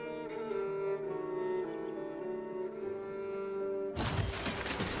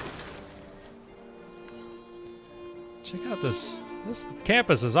 Check out this. This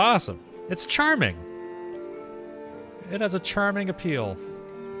campus is awesome. It's charming. It has a charming appeal.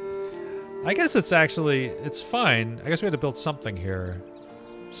 I guess it's fine. I guess we had to build something here.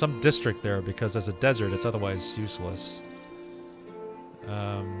 Some district there because as a desert it's otherwise useless.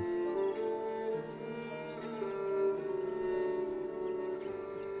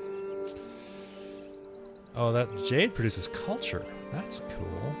 Oh, that jade produces culture. That's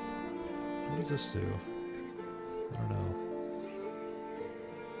cool. What does this do? I don't know.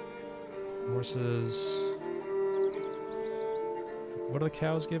 Horses. What do the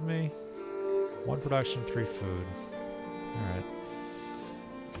cows give me? 1 production, 3 food.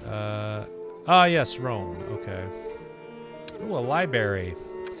 Alright. Ah, yes, Rome. Okay. Ooh, a library.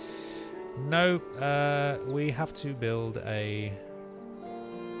 No, we have to build a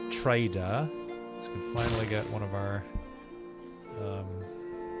trader. So we can finally get one of our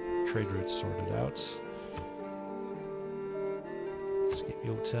trade routes sorted out. Skip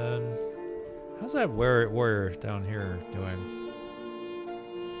your turn. How's that warrior down here doing?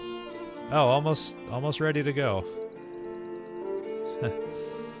 Oh, almost ready to go.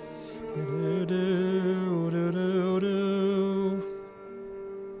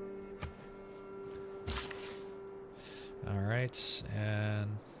 All right,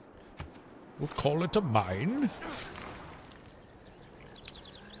 and we'll call it a mine.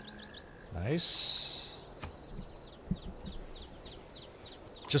 Nice.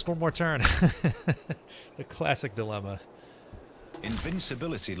 Just one more turn. The classic dilemma.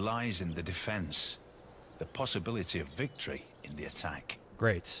 Invincibility lies in the defense. The possibility of victory in the attack.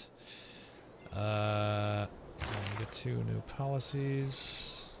 Great. We get 2 new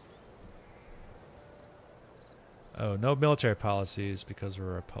policies. Oh, no military policies because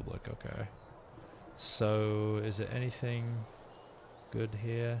we're a republic. Okay. So, is it anything good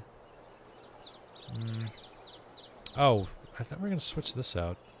here? Oh, I thought we were going to switch this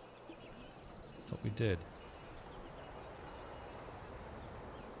out. I thought we did.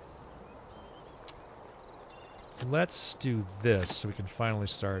 Let's do this so we can finally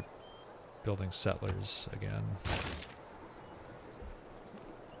start building settlers again.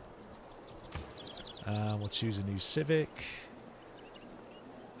 We'll choose a new civic.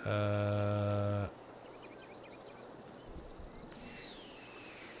 I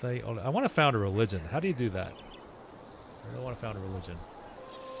want to found a religion. How do you do that? I really want to found a religion.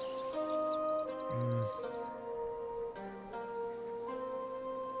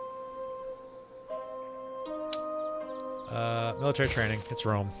 Military training. It's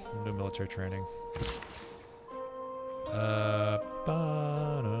Rome. New military training. Alright,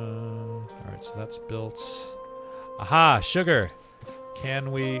 so that's built. Aha! Sugar!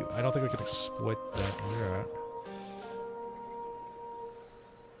 Can we... I don't think we can exploit that.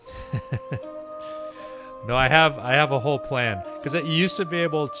 No, I have a whole plan. Because it used to be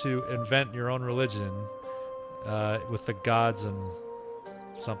able to invent your own religion with the gods and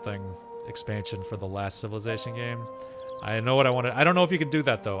something expansion for the last Civilization game. I know what I wanted. I don't know if you can do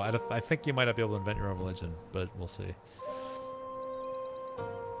that, though. I think you might not be able to invent your own religion, but we'll see.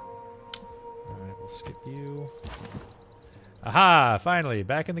 Alright, we'll skip you. Aha! Finally,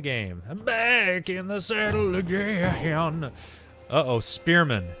 back in the game. I'm back in the saddle again. Uh-oh,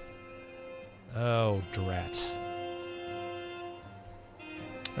 spearmen. Oh, drat.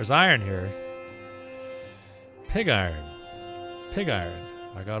 There's iron here. Pig iron. Pig iron.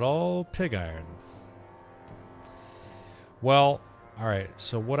 I got all pig iron. Well, alright,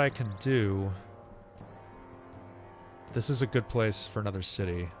 so what I can do... This is a good place for another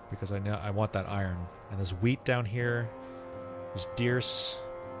city, because I know I want that iron. And there's wheat down here. There's Dierce.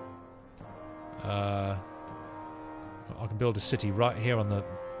 I can build a city right here on the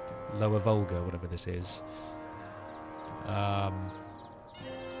Lower Volga, whatever this is.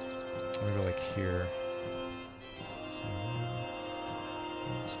 Maybe like here.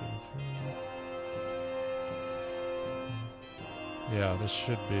 Yeah, this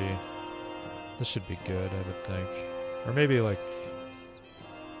should be good, I would think. Or maybe like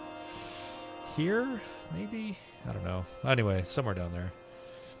here, maybe? I don't know. Anyway, somewhere down there.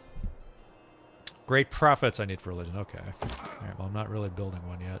 Great profits I need for religion. Okay. Alright, well, I'm not really building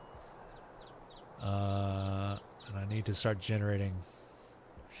one yet. And I need to start generating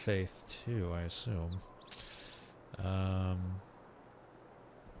faith too, I assume.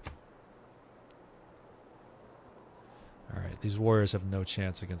 Alright, these warriors have no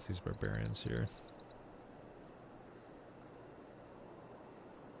chance against these barbarians here.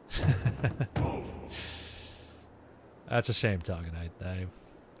 That's a shame, Taganite. That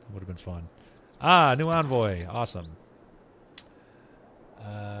would have been fun. Ah, new envoy. Awesome.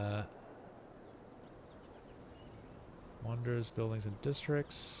 Wonders, buildings, and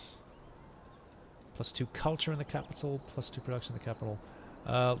districts. +2 culture in the capital. +2 production in the capital.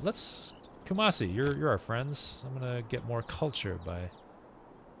 Let's... Kumasi, you're our friends. I'm gonna get more culture by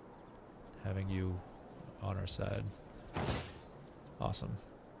having you on our side. Awesome.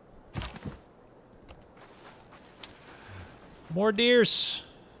 More deers.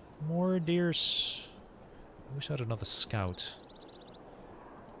 More deers. I wish I had another scout.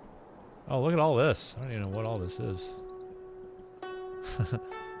 Oh, look at all this. I don't even know what all this is.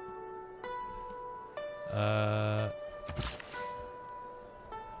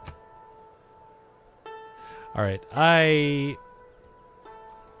 All right.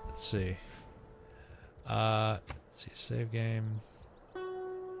 Let's see. Let's see. Save game.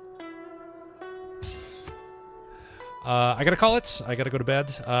 I gotta call it. I gotta go to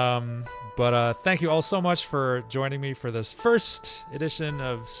bed. But thank you all so much for joining me for this first edition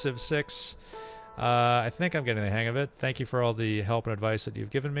of Civ 6. I think I'm getting the hang of it. Thank you for all the help and advice that you've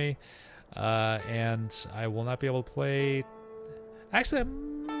given me. And I will not be able to play... Actually,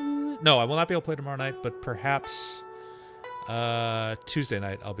 no, I will not be able to play tomorrow night, but perhaps Tuesday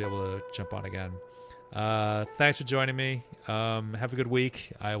night I'll be able to jump on again. Thanks for joining me. Have a good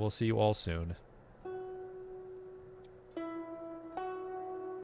week. I will see you all soon.